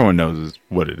 No, everyone knows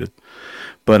what it is.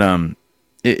 But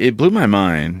it blew my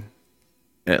mind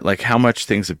at like how much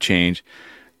things have changed.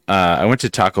 I went to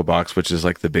Taco Box, which is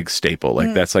like the big staple.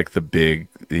 Like that's like the big,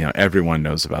 everyone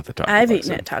knows about the Taco I've Box.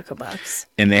 eaten at Taco Box.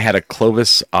 And they had a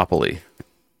Clovis-opoly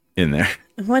in there.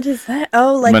 What is that?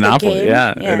 Oh, like Monopoly, the game?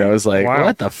 yeah. And I was like, Wow.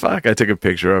 what the fuck? I took a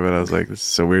picture of it. I was like, this is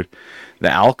so weird. The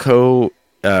Alco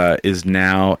is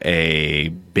now a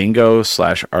bingo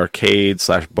 / arcade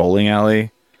 / bowling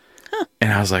alley.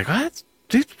 And I was like, what?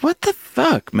 Dude, what the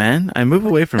fuck, man? I move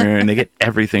away from here and they get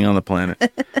everything on the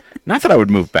planet. Not that I would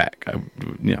move back.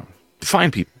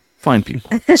 Find people.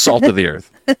 Salt of the earth.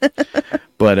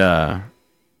 But,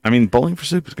 I mean, Bowling for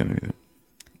Soup is going to be there.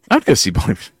 I would go see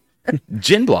Bowling for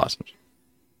Gin Blossoms.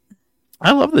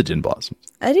 I love the gin blossoms.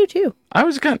 I do too. I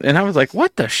was like,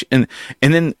 what the and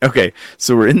then okay,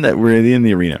 so we're in the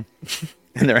arena,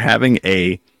 and they're having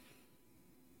a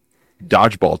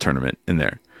dodgeball tournament in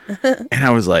there, and I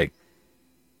was like,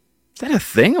 is that a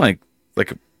thing? Like,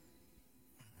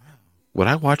 would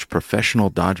I watch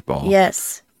professional dodgeball?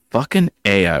 Yes. Fucking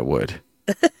A, I would.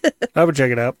 I would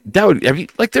check it out.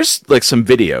 There's like some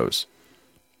videos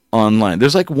online.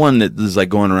 There's like one that is like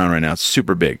going around right now. It's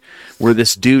super big, where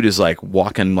this dude is like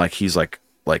walking like he's like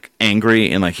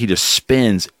angry, and like he just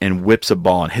spins and whips a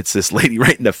ball and hits this lady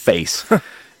right in the face,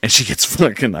 and she gets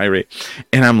fucking irate.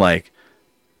 And I'm like,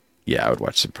 yeah, I would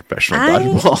watch some professional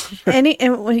dodgeball.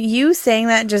 And when you saying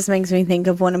that just makes me think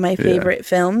of one of my favorite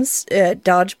films,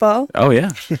 Dodgeball. Oh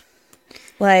yeah.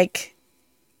 Like,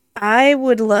 I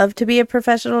would love to be a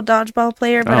professional dodgeball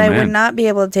player, but I would not be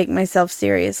able to take myself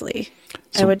seriously.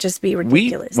 So I would just be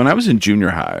ridiculous. When I was in junior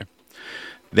high,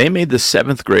 they made the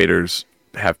 7th graders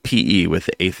have PE with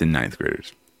the 8th and 9th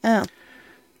graders. Oh.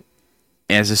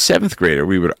 As a 7th grader,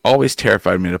 we would always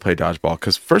terrify me to play dodgeball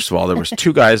because, first of all, there was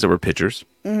 2 guys that were pitchers,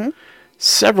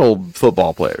 several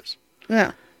football players.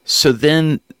 Yeah. So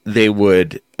then they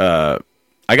would, I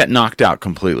got knocked out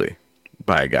completely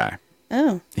by a guy.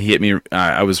 Oh. He hit me.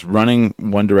 I was running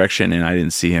one direction and I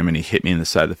didn't see him, and he hit me in the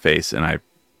side of the face, and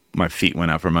my feet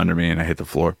went out from under me and I hit the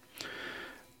floor.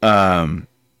 Then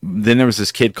there was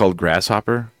this kid called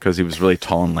Grasshopper because he was really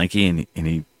tall and lanky, and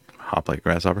he hopped like a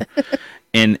grasshopper.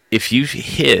 And if you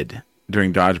hid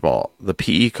during dodgeball, the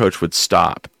PE coach would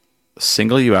stop,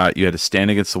 single you out. You had to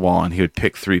stand against the wall, and he would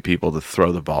pick 3 people to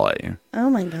throw the ball at you. Oh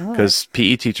my God. Because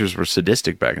PE teachers were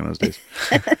sadistic back in those days.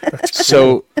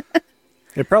 So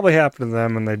it probably happened to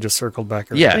them, and they just circled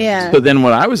back around. Yeah. So then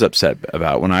what I was upset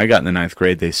about, when I got in the 9th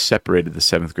grade, they separated the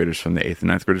 7th graders from the 8th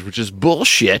and 9th graders, which is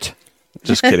bullshit.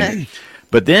 Just kidding.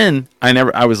 But then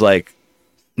I was like,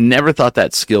 never thought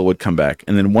that skill would come back.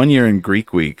 And then one year in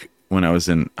Greek week, when I was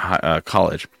in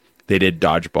college, they did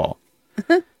dodgeball.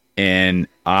 And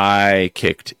I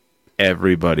kicked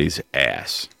everybody's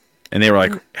ass. And they were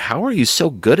like, how are you so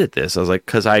good at this? I was like,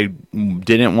 because I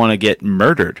didn't want to get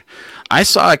murdered. I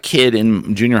saw a kid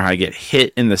in junior high get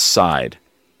hit in the side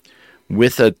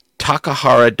with a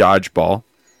Takahara dodgeball.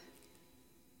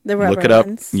 The rubber Look it up.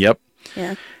 ones. Yep.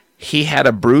 Yeah. He had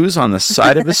a bruise on the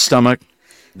side of his stomach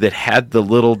that had the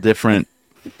little different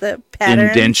The patterns.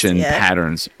 indention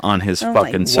patterns on his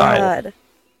fucking side. God.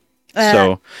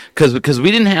 So, because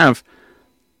we didn't have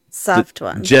soft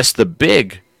ones. Just the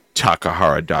big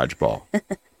Takahara dodgeball.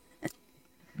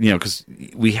 Because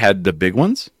we had the big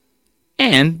ones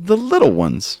and the little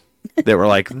ones that were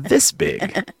like this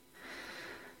big.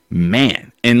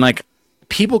 Man. And like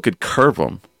people could curve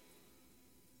them,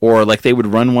 or like they would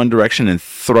run one direction and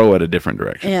throw it a different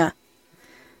direction. Yeah.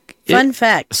 Fun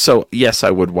fact. So, yes,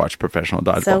 I would watch professional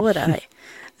dodgeball. So would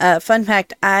I. Fun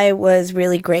fact, I was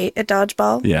really great at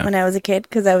dodgeball when I was a kid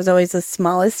because I was always the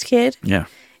smallest kid. Yeah.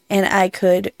 And I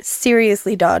could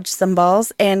seriously dodge some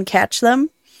balls and catch them.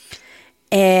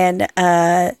 And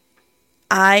I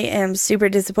am super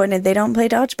disappointed they don't play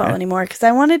dodgeball anymore because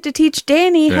I wanted to teach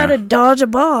Danny how to dodge a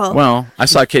ball. Well, I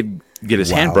saw a kid get his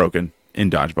hand broken in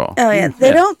dodgeball. Oh, yeah.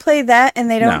 They don't play that, and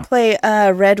they don't play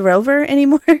Red Rover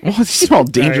anymore. Well, these are all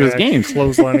dangerous games.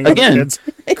 Again,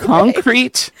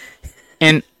 concrete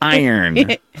and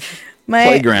iron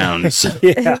playgrounds.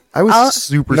 Yeah. I was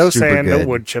super no super sand, good no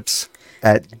wood chips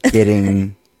at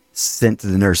getting sent to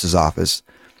the nurse's office.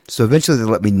 So eventually they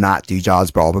let me not do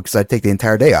dodgeball because I'd take the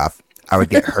entire day off. I would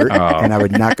get hurt and I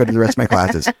would not go to the rest of my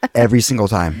classes every single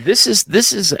time. This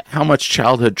is how much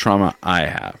childhood trauma I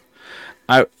have.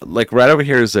 I like right over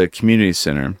here is a community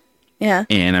center. Yeah.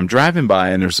 And I'm driving by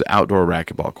and there's outdoor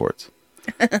racquetball courts.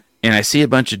 And I see a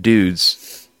bunch of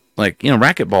dudes, like,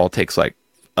 racquetball takes like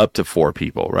up to 4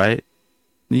 people, right?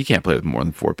 You can't play with more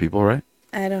than 4 people, right?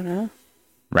 I don't know.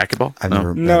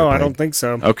 Racquetball? No, I don't think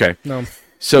so. Okay. No.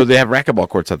 So they have racquetball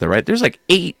courts out there, right? There's like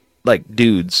 8 like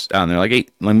dudes out there, like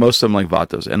 8, like most of them like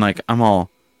vatos. And like I'm all,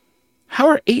 how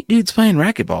are 8 dudes playing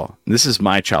racquetball? This is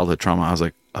my childhood trauma. I was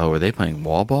like, oh, are they playing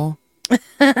wall ball?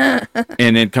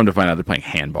 And then come to find out they're playing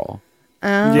handball.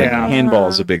 Oh. Like, handball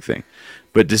is a big thing.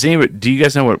 But do you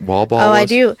guys know what wall ball was? Oh, I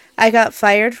do. I got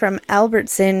fired from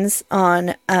Albertsons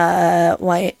on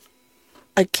White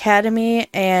Academy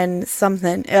and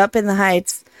something up in the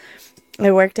Heights.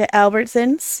 I worked at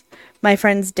Albertsons. My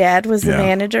friend's dad was the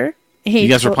manager. You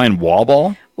guys were playing wall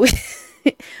ball?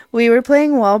 We were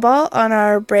playing wall ball on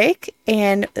our break,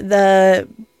 and the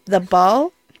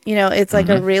ball, it's like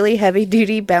a really heavy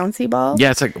duty bouncy ball.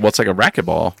 Yeah, it's like a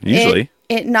racquetball usually.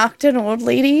 It knocked an old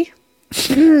lady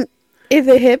in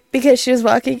the hip because she was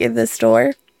walking in the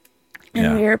store,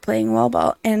 and we were playing wall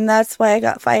ball, and that's why I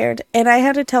got fired. And I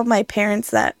had to tell my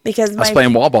parents that because I was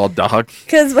playing wall ball, dog.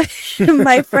 Because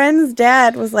my friend's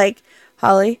dad was like,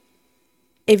 Holly,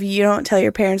 if you don't tell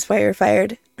your parents why you're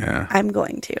fired, I'm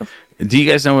going to. Do you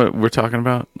guys know what we're talking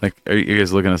about? Like, are you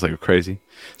guys looking at us like we're crazy?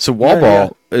 So wall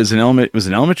ball is an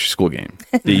elementary school game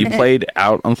that you played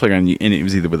out on the playground, and it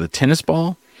was either with a tennis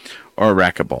ball or a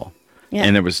racquetball. Yeah.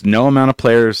 And there was no amount of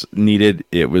players needed.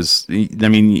 It was, I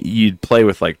mean, you'd play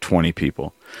with like 20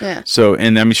 people. Yeah. So,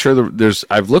 and I'm sure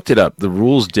I've looked it up. The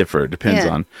rules differ. It depends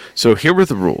on. So here were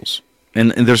the rules.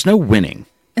 And there's no winning.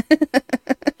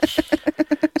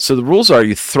 So the rules are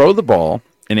you throw the ball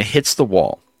and it hits the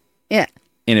wall. Yeah.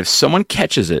 And if someone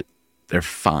catches it, they're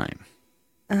fine.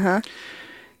 Uh-huh.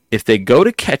 If they go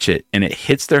to catch it and it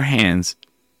hits their hands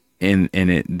and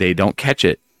they don't catch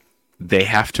it, they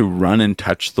have to run and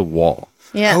touch the wall.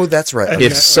 Yeah. Oh, that's right.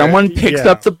 If someone picks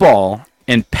up the ball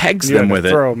and pegs them with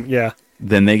it,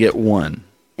 then they get 1.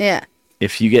 Yeah.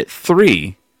 If you get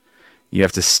 3, you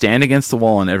have to stand against the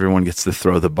wall and everyone gets to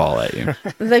throw the ball at you.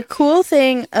 The cool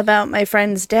thing about my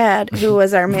friend's dad, who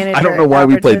was our manager, I don't know why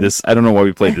we played this. I don't know why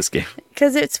we played this game.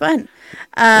 Because it's fun.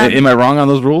 Am I wrong on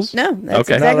those rules? No. That's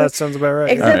okay. Exactly, no, that sounds about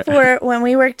right. Except for when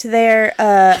we worked there,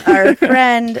 our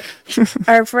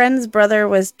friend's brother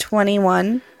was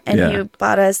 21, and he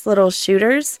bought us little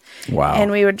shooters. Wow.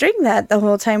 And we would drink that the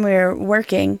whole time we were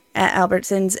working at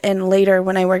Albertsons. And later,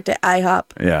 when I worked at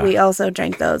IHOP, we also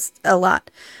drank those a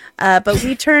lot. But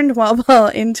we turned wall ball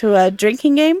into a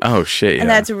drinking game. Oh, shit, And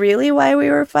that's really why we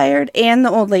were fired. And the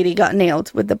old lady got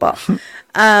nailed with the ball.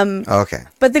 Okay.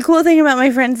 But the cool thing about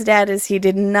my friend's dad is he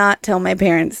did not tell my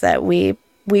parents that we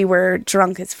were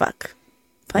drunk as fuck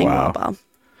playing wall ball.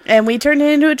 And we turned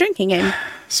it into a drinking game.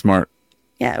 Smart.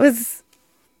 Yeah, it was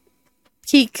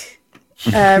peak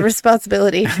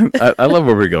responsibility. I love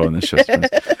where we're going. This show's fun.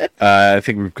 I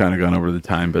think we've kind of gone over the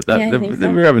time, but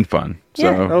we're having fun.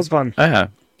 So that was fun. Yeah.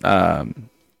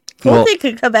 Colton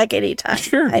could come back anytime.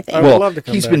 Sure. I think. I would love to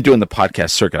come he's back. been doing the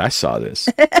podcast circuit. I saw this.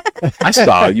 I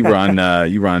saw you were on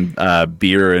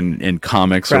beer and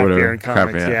comics Craft or whatever. beer and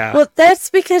comics, yeah. Well, that's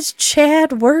because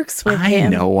Chad works with him. I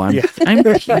know. I'm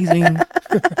teasing.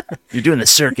 You're doing the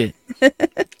circuit.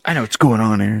 I know what's going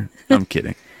on here. I'm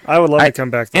kidding. I would love to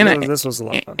come back. And This was a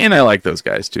lot of fun. And I like those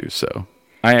guys too. So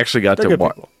I actually got They're to good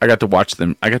people. I got to watch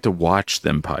them. I got to watch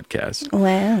them podcast.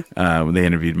 Wow. When they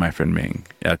interviewed my friend Ming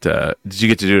at. Did you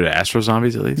get to do it at Astro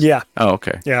Zombies at least? Yeah. Oh,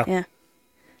 okay. Yeah. Yeah.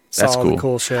 That's Saw all cool. the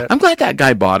cool shit. I'm glad that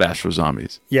guy bought Astro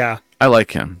Zombies. Yeah. I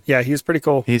like him. Yeah, he's pretty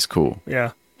cool. He's cool.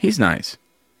 Yeah. He's nice.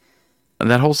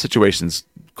 And that whole situation's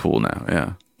cool now.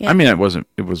 Yeah. Yeah. I mean, it was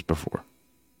before.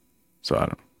 So I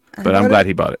don't know. But I'm glad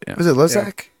he bought it. Yeah. Was it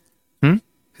Lozak? Hmm?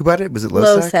 Who bought it? Was it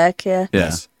Lozak? Lozak, yeah.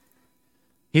 Yeah.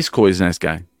 He's cool. He's a nice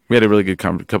guy. We had a really good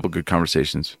couple good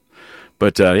conversations.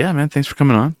 But yeah, man, thanks for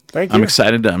coming on. Thank you. I'm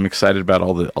excited. I'm excited about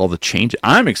all the changes.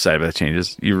 I'm excited about the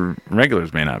changes. Your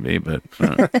regulars may not be, but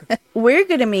We're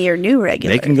going to be your new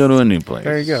regulars. they can go to a new place.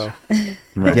 There you go.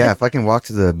 Right. Yeah, if I can walk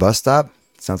to the bus stop,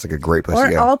 sounds like a great place Or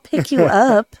to go. I'll pick you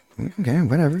up. Okay,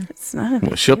 whatever. It's not a Well,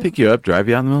 big she'll deal. pick you up, drive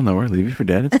you out in the middle of nowhere, leave you for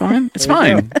dead. It's fine. It's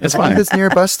fine. It's As long as fine. it's near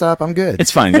a bus stop, I'm good. It's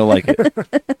fine. You'll like it.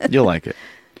 You'll like it.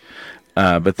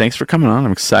 But thanks for coming on.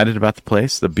 I'm excited about the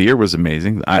place. The beer was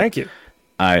amazing. Thank you.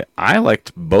 I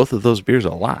liked both of those beers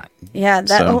a lot. Yeah,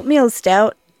 that So- oatmeal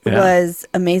stout was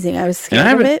amazing. I was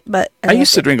scared of it, but I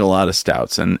used to loved drink a lot of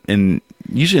stouts, and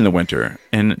usually in the winter,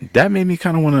 and that made me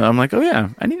kind of want to. I'm like, oh yeah,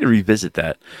 I need to revisit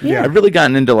that. Yeah. I've really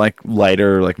gotten into like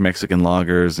lighter, like Mexican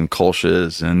lagers and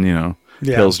Kolsch's and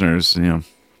pilsners,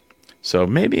 So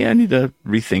maybe I need to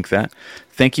rethink that.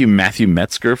 Thank you, Matthew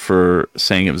Metzger, for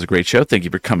saying it was a great show. Thank you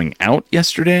for coming out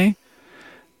yesterday.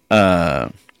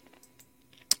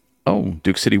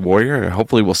 Duke City Warrior.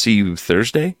 Hopefully we'll see you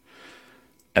Thursday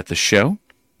at the show.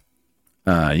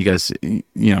 You guys,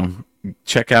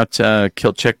 check out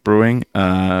Kilt Check Brewing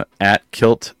at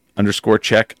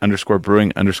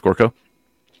Kilt_Check_Brewing_Co.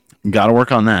 Got to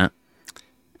work on that.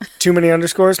 Too many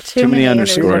underscores? Too many Too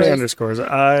underscores. many underscores.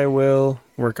 I will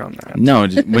work on that. No,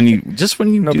 when you No do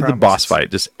the promises. boss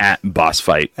fight, just at boss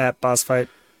fight. At Boss Fight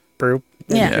Brew.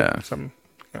 Yeah. Some,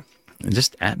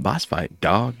 Just at boss fight,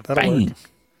 dog. That'll Bang. work.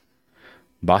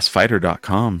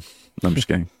 Bossfighter.com. No, I'm just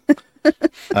kidding.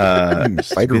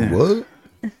 Fighter what?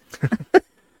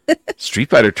 Street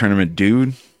Fighter tournament,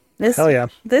 dude. This, Hell yeah.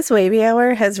 This wavy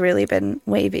hour has really been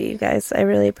wavy, you guys. I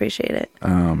really appreciate it.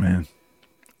 Oh man.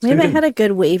 We haven't had a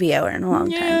good wavy hour in a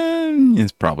long time. Yeah,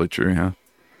 it's probably true, huh?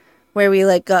 Where we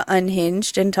got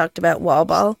unhinged and talked about wall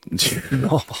ball.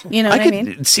 You know what I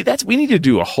mean? See, we need to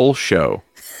do a whole show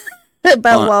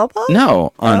About wall ball?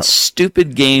 No, on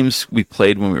stupid games we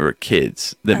played when we were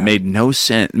kids that made no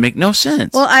sense. Make no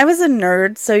sense. Well, I was a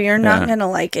nerd, so you're not gonna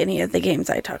like any of the games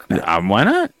I talk about. Why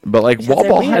not? But like wall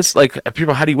ball has like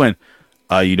people. How do you win?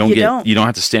 You don't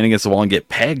have to stand against the wall and get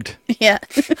pegged. Yeah,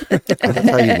 that's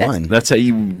how you won. That's how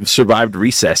you survived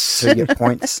recess. So you get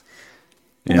points.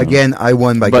 Again, I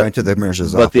won by going to the mayor's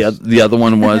office. But the other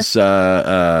one was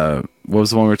what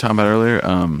was the one we were talking about earlier?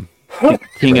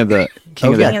 King of the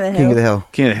Hill.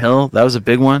 King of the Hill. That was a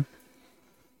big one.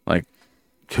 Like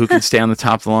who could stay on the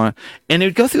top of the line, and it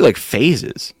would go through like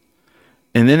phases.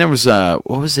 And then there was what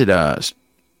was it?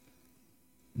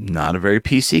 Not a very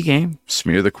PC game.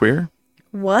 Smear the Queer.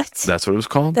 What? That's what it was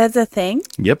called. That's a thing?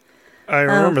 Yep. I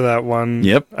remember that one.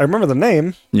 Yep. I remember the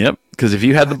name. Yep. Because if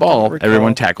you had the ball,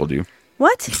 everyone tackled you.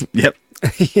 What? Yep.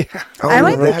 I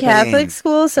went to Catholic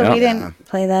school, so we didn't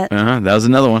play that. That was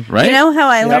another one, right? You know how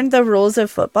I learned the rules of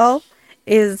football?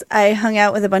 Is I hung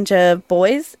out with a bunch of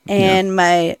boys, and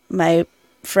my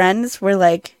friends were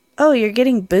like, "Oh, you're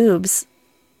getting boobs.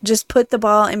 Just put the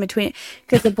ball in between,"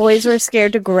 because the boys were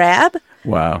scared to grab.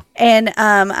 Wow. And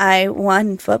I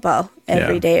won football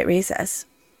every day at recess.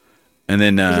 And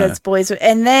then because boys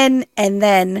and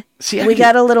then we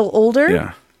got a little older.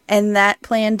 Yeah. And that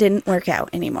plan didn't work out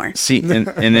anymore. See, and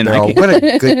then what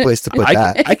a good place to put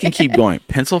that. I can keep going.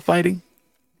 Pencil fighting.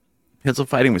 Pencil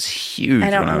fighting was huge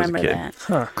when I was a kid. That.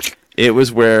 Huh. It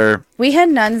was where we had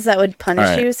nuns that would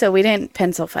punish you, so we didn't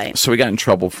pencil fight. So we got in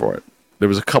trouble for it. There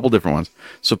was a couple different ones.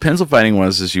 So pencil fighting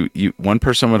was you one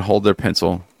person would hold their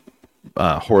pencil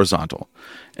horizontal,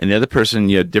 and the other person,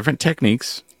 you had different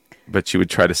techniques, but you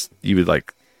would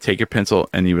like take your pencil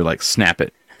and you would like snap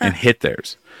it and hit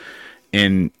theirs,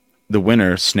 and the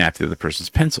winner snapped the other person's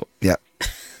pencil. Yep.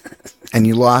 And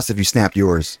you lost if you snapped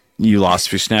yours. You lost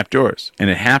if you snapped yours, and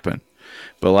it happened.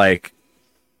 But like,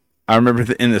 I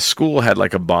remember in the school had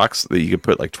like a box that you could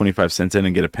put like 25 cents in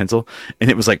and get a pencil, and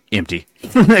it was like empty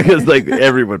because like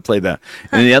everyone played that.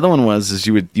 And the other one was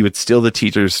you would steal the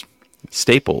teacher's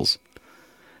staples,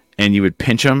 and you would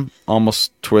pinch them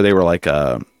almost to where they were like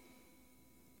a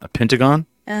pentagon,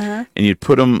 and you'd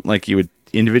put them like you would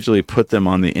individually put them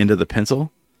on the end of the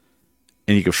pencil,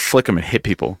 and you could flick them and hit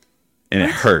people, and it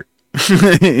hurt.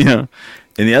 You know.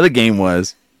 And the other game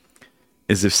is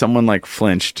if someone like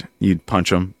flinched, you'd punch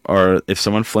them, or if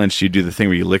someone flinched, you'd do the thing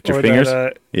where you licked your fingers.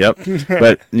 Yep.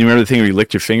 But you remember the thing where you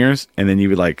licked your fingers, and then you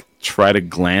would like try to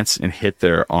glance and hit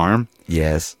their arm.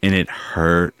 Yes. And it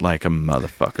hurt like a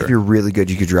motherfucker. If you're really good,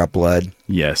 you could drop blood.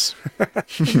 Yes.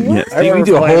 Yes. I You can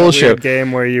do a whole show.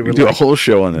 Game where you would do a whole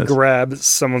show on this. Grab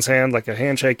someone's hand like a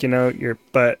handshake,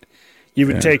 but you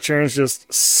would take turns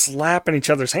just slapping each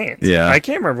other's hands. Yeah. I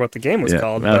can't remember what the game was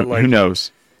called. But like, who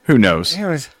knows? Who knows?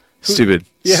 Stupid.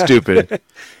 Yeah. Stupid.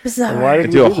 Why did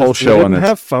we do a whole show on this? We didn't this.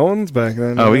 have phones back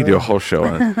then. Oh, we can do a whole show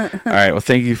on it. All right. Well,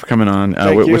 thank you for coming on.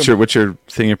 What's your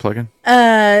thing you're plugging?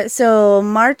 So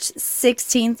March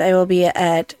 16th, I will be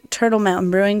at Turtle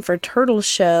Mountain Brewing for Turtle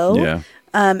Show. Yeah.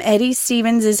 Eddie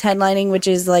Stevens is headlining, which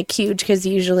is like huge because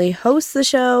he usually hosts the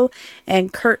show,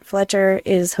 and Kurt Fletcher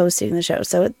is hosting the show.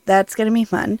 So that's going to be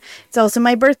fun. It's also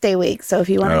my birthday week. So if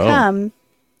you want to come,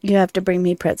 you have to bring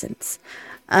me presents.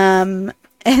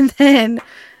 And then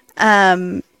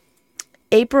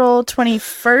April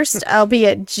 21st, I'll be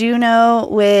at Juneau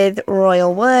with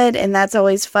Royal Wood, and that's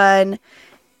always fun.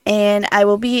 And I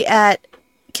will be at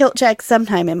Kilt Check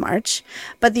sometime in March.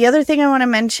 But the other thing I want to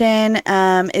mention,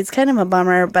 it's kind of a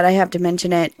bummer, but I have to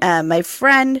mention it. My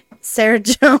friend Sarah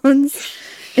Jones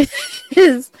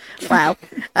is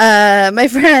my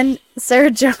friend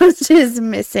Sarah Jones is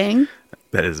missing.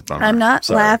 That is a bummer. I'm not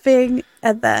laughing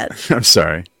at that. I'm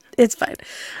sorry. It's fine.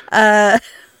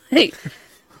 Hey,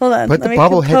 hold on. Put the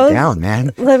bobblehead down,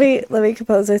 man. Let me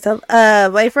compose myself.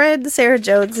 My friend Sarah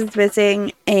Jones is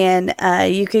missing, and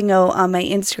you can go on my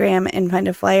Instagram and find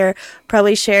a flyer.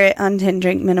 Probably share it on 10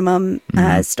 Drink Minimum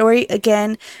story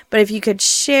again. But if you could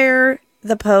share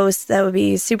the post, that would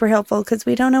be super helpful because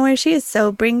we don't know where she is.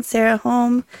 So bring Sarah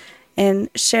home and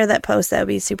share that post. That would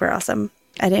be super awesome.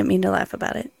 I didn't mean to laugh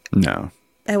about it. No.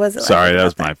 I wasn't. Sorry, that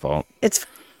was my fault. It's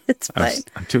fine.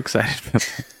 I'm too excited about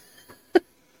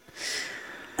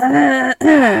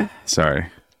that. Sorry.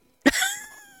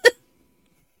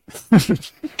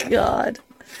 God.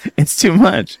 It's too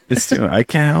much. I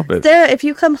can't help it. Sarah, if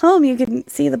you come home, you can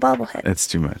see the bobblehead. It's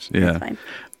too much. Yeah. That's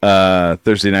fine.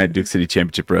 Thursday night, Duke City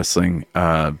Championship Wrestling.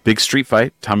 Big street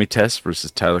fight. Tommy Test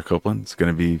versus Tyler Copeland. It's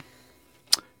going to be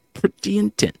pretty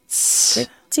intense.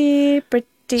 Pretty.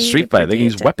 Street fight. They can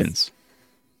use weapons.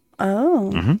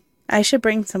 Oh. Mm-hmm. I should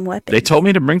bring some weapons. They told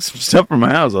me to bring some stuff from my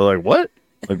house. I was like, what?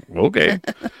 Like, okay.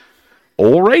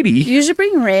 Alrighty. You should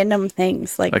bring random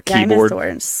things like A keyboard.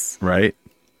 dinosaurs. Right?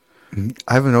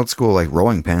 I have an old school like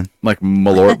rolling pin. Like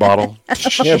Malort bottle.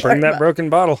 Yeah, bring that broken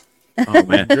bottle. Oh,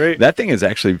 man. Great. That thing is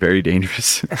actually very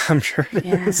dangerous. I'm sure it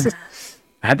is. Yeah.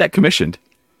 I had that commissioned.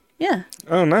 Yeah.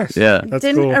 Oh, nice. Yeah. That's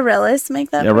Didn't cool. Arelis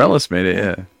make that? Yeah, for you? Relis made it,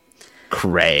 yeah.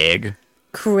 Craig.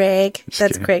 Craig.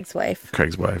 That's kidding. Craig's wife.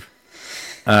 Craig's wife.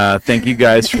 Thank you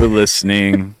guys for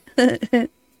listening.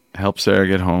 Help Sarah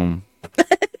get home.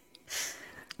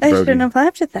 I Brody. shouldn't have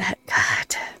laughed at that.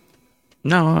 God.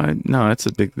 No, it's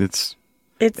a big. It's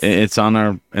on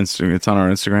our Instagram. It's on our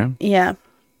Instagram. Yeah.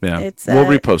 Yeah, It's, we'll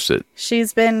repost it.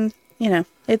 She's been,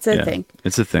 it's a thing.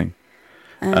 It's a thing.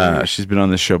 She's been on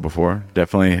this show before.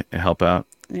 Definitely help out.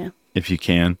 Yeah. If you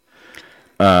can.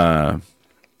 And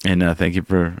thank you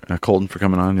for Kolton for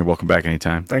coming on. You're welcome back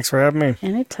anytime. Thanks for having me.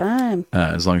 Anytime.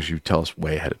 As long as you tell us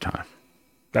way ahead of time,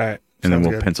 All right. and then Sounds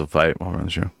we'll good. pencil fight while we're on the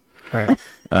show. All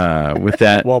right. With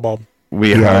that, Wall bulb.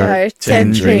 we Our are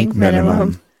 10 drink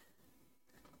minimum.